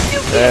 You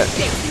can't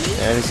take me.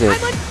 That is it.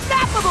 I'm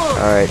unstoppable.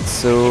 Alright,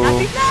 so... Can I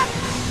be back?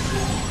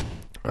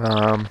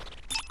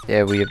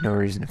 yeah, we have no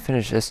reason to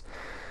finish this.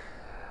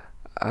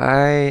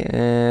 I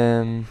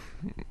am...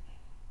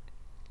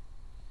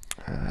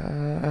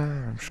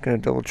 I'm just gonna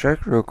double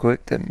check real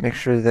quick to make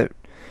sure that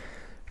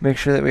we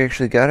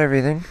actually got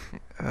everything.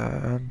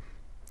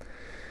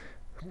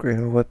 Upgrade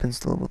our weapons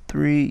to level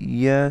 3.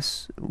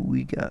 Yes,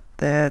 we got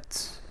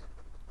that.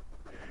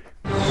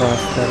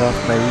 Cross that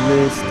off my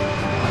list.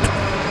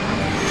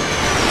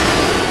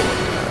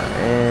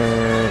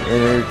 And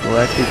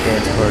Intergalactic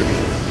Dance Party.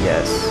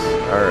 Yes.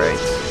 Alright.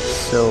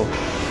 So,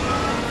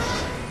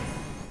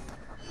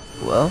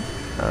 well,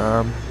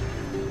 I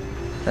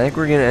think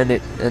we're gonna end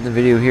the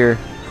video here.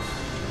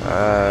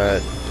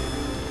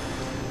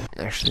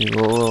 Actually,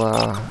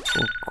 we'll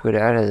quit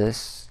out of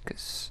this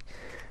because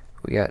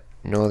we got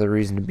no other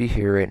reason to be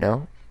here right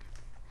now.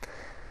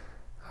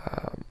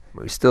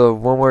 We still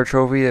have one more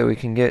trophy that we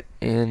can get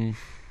in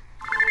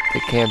the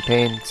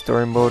campaign,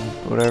 story mode,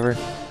 whatever.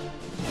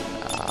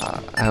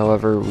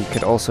 However, we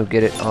could also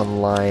get it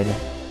online.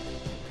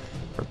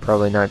 We're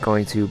probably not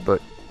going to,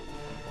 but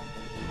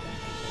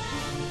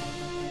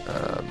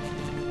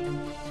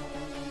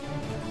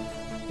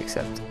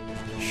accept.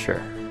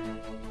 Sure.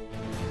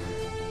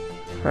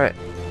 Alright.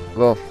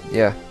 Well,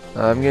 yeah.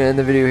 I'm gonna end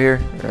the video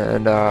here,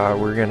 and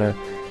we're gonna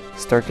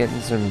start getting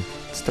some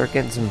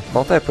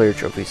multiplayer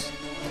trophies.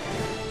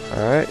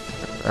 Alright.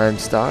 I'm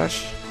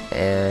Stache,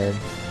 and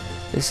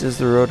this is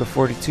the road to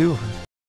 42.